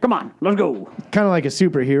with me? Come on, let's go. Kind of like a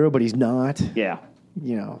superhero, but he's not. Yeah.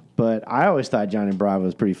 But I always thought Johnny Bravo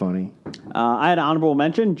was pretty funny. I had an honorable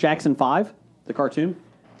mention, Jackson 5, the cartoon.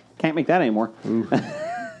 Can't make that anymore.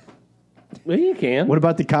 Well, you can. What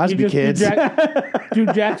about the Cosby You just Kids? do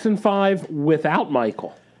Jackson 5 without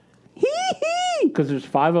Michael. Because there's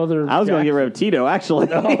 5 other. I was going to get rid of Tito,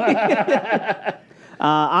 actually.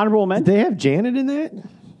 Honorable Did mention. they have Janet in that?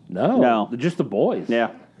 No, No. just the boys. Yeah.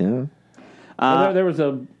 Yeah. There was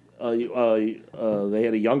they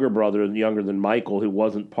had a younger brother, younger than Michael, who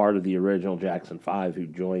wasn't part of the original Jackson 5, who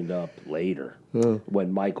joined up later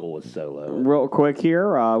when Michael was solo. Real quick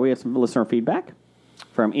here, we had some listener feedback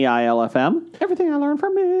from EILFM. Everything I learned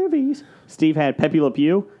from movies. Steve had Pepe Le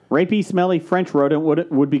Pew. Rapey, smelly French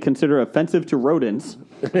rodent would be considered offensive to rodents.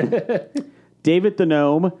 David the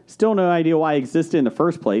Gnome. Still no idea why it existed in the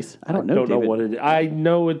first place. I don't know, Don't know David. what it is. I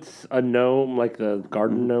know it's a gnome, like the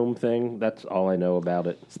garden gnome thing. That's all I know about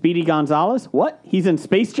it. Speedy Gonzalez. What? He's in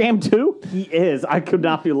Space Jam 2? He is. I could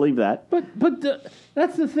not believe that. But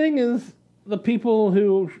that's the thing is the people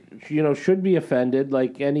who should be offended,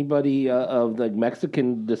 like anybody of like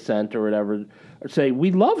Mexican descent or whatever, say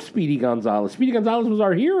we love Speedy Gonzalez. Speedy Gonzalez was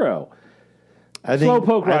our hero.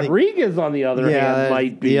 Slowpoke Rodriguez, on the other hand,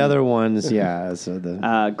 might be the other ones. Yeah. So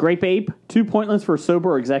the Grape Ape. Too pointless for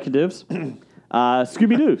sober executives.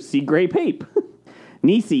 Scooby-Doo. See Grape Ape.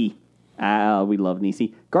 Niecy. We love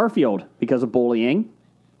Niecy. Garfield, because of bullying.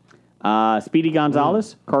 Speedy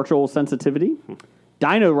Gonzalez. Cultural sensitivity.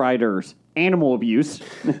 Dino Riders. Animal abuse.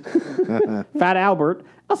 Fat Albert.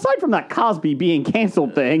 Aside from that Cosby being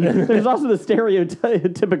canceled thing, there's also the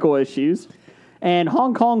stereotypical issues. And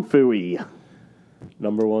Hong Kong Phooey.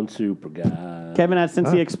 number 1 super guy. Kevin at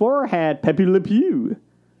Cincy Explorer had Pepe Le Pew.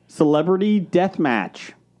 Celebrity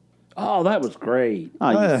Deathmatch. Oh, that was great.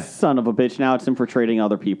 Oh, you son of a bitch. Now it's infiltrating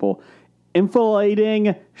other people.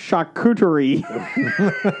 Enfilading charcuterie.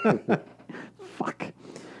 Fuck.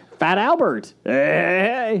 Fat Albert.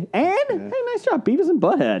 Hey. And, hey, nice job. Beavis and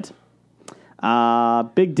Butthead.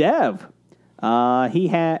 Big Dev. He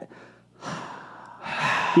had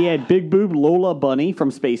Big Boob Lola Bunny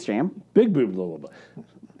from Space Jam. Big boob Lola Bully.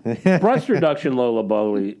 Breast reduction Lola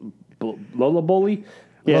Bully. Lola Bully?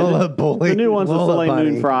 Yeah, Lola Bully. The new one's the Lola Soleil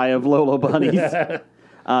Bunny. Moon Fry of Lola Bunnies.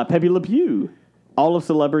 Pepe Le Pew. All of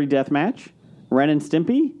Celebrity Deathmatch. Ren and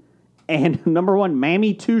Stimpy. And number 1,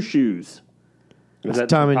 Mammy Two Shoes. Is that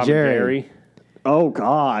Tom and Jerry. Oh,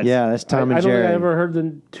 God. Yeah, that's Tom I and don't Jerry. think I ever heard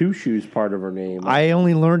the Two Shoes part of her name. I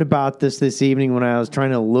only learned about this evening when I was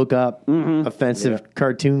trying to look up offensive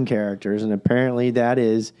cartoon characters, and apparently that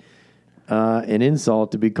is an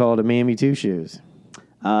insult to be called a Mammy Two Shoes.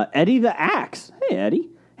 Eddie the Axe. Hey, Eddie.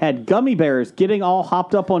 Had gummy bears getting all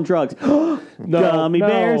hopped up on drugs. Gummy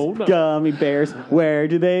bears. Where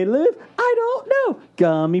do they live? I don't know.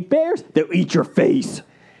 Gummy bears. They'll eat your face.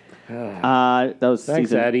 That was Thanks,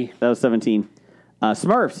 season, Eddie. That was 17.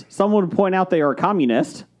 Smurfs. Someone would point out they are a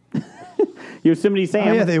communist. Yosemite Sam.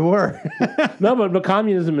 Oh, yeah, they were. No, but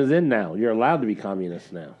communism is in now. You're allowed to be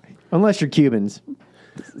communist now. Unless you're Cubans.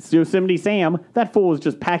 Yosemite Sam. That fool was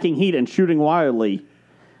just packing heat and shooting wildly.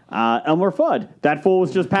 Elmer Fudd. That fool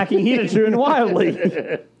was just packing heat and shooting wildly.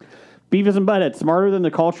 Beavis and Butthead. Smarter than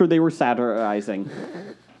the culture they were satirizing.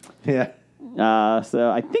 Yeah.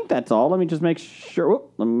 So I think that's all. Let me just make sure.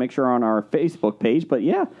 Let me make sure on our Facebook page. But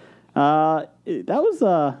yeah, there's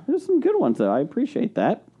some good ones though. I appreciate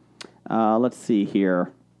that. Let's see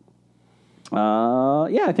here.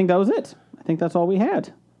 Yeah, I think that was it. I think that's all we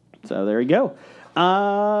had. So there you go.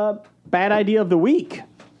 Bad idea of the week.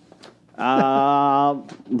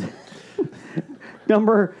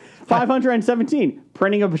 Number 517.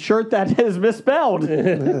 Printing a shirt that is misspelled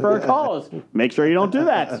for a cause. Make sure you don't do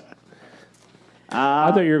that.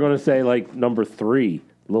 I thought you were going to say, like, number 3,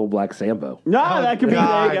 Little Black Sambo. No, that could be.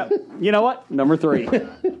 There you go. You know what? Number 3.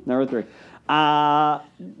 Number 3.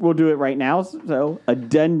 We'll do it right now. So,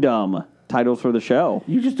 addendum titles for the show.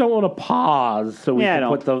 You just don't want to pause so we Yeah, I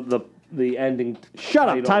can don't. put the ending. Shut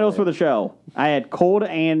up. Titles for the show. I had Cold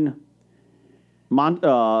and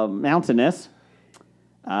Mountainous,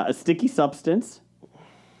 A Sticky Substance,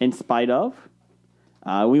 In Spite of.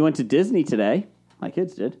 We went to Disney today. My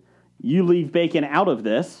kids did. you leave bacon out of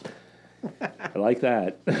this. I like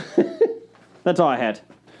that. That's all I had.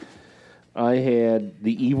 I had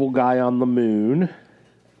the evil guy on the moon.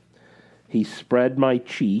 He spread my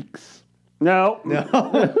cheeks. No.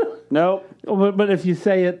 Nope. But if you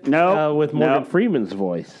say it No. with Morgan No. Freeman's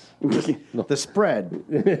voice. The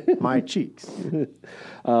spread, my cheeks.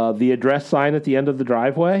 The address sign at the end of the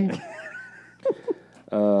driveway.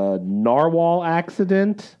 Narwhal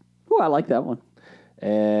accident. Oh, I like that one.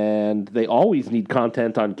 And they always need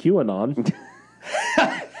content on QAnon.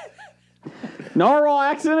 Narwhal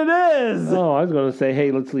accident it is. Oh, I was going to say,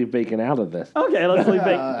 hey, let's leave bacon out of this. Okay, let's leave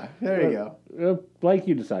bacon. There you go. Like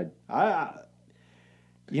you decide.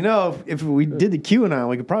 You know, if we did the QAnon,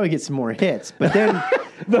 we could probably get some more hits. But then,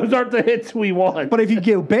 Those aren't the hits we want. but if you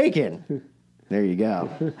get bacon, there you go.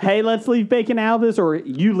 Hey, let's leave bacon out of this, or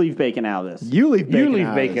you leave bacon out of this. You leave bacon. you leave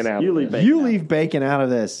out bacon of this. out. You of leave this. bacon. You out. leave bacon out of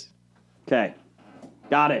this. Okay,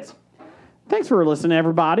 got it. Thanks for listening,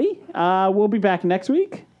 everybody. We'll be back next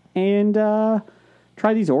week and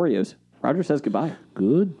try these Oreos. Roger says goodbye.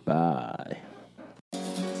 Goodbye.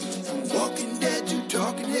 Walking Dead to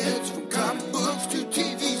Talking Heads, from comic books to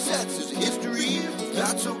TV sets. There's a history,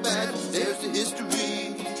 not so bad. There's the history.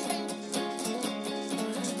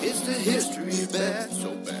 It's the history of bad,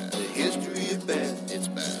 so bad. The history of bad, it's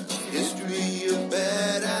bad. History of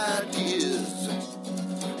bad ideas.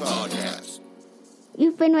 Podcast.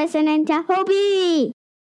 You've been listening to Hobie.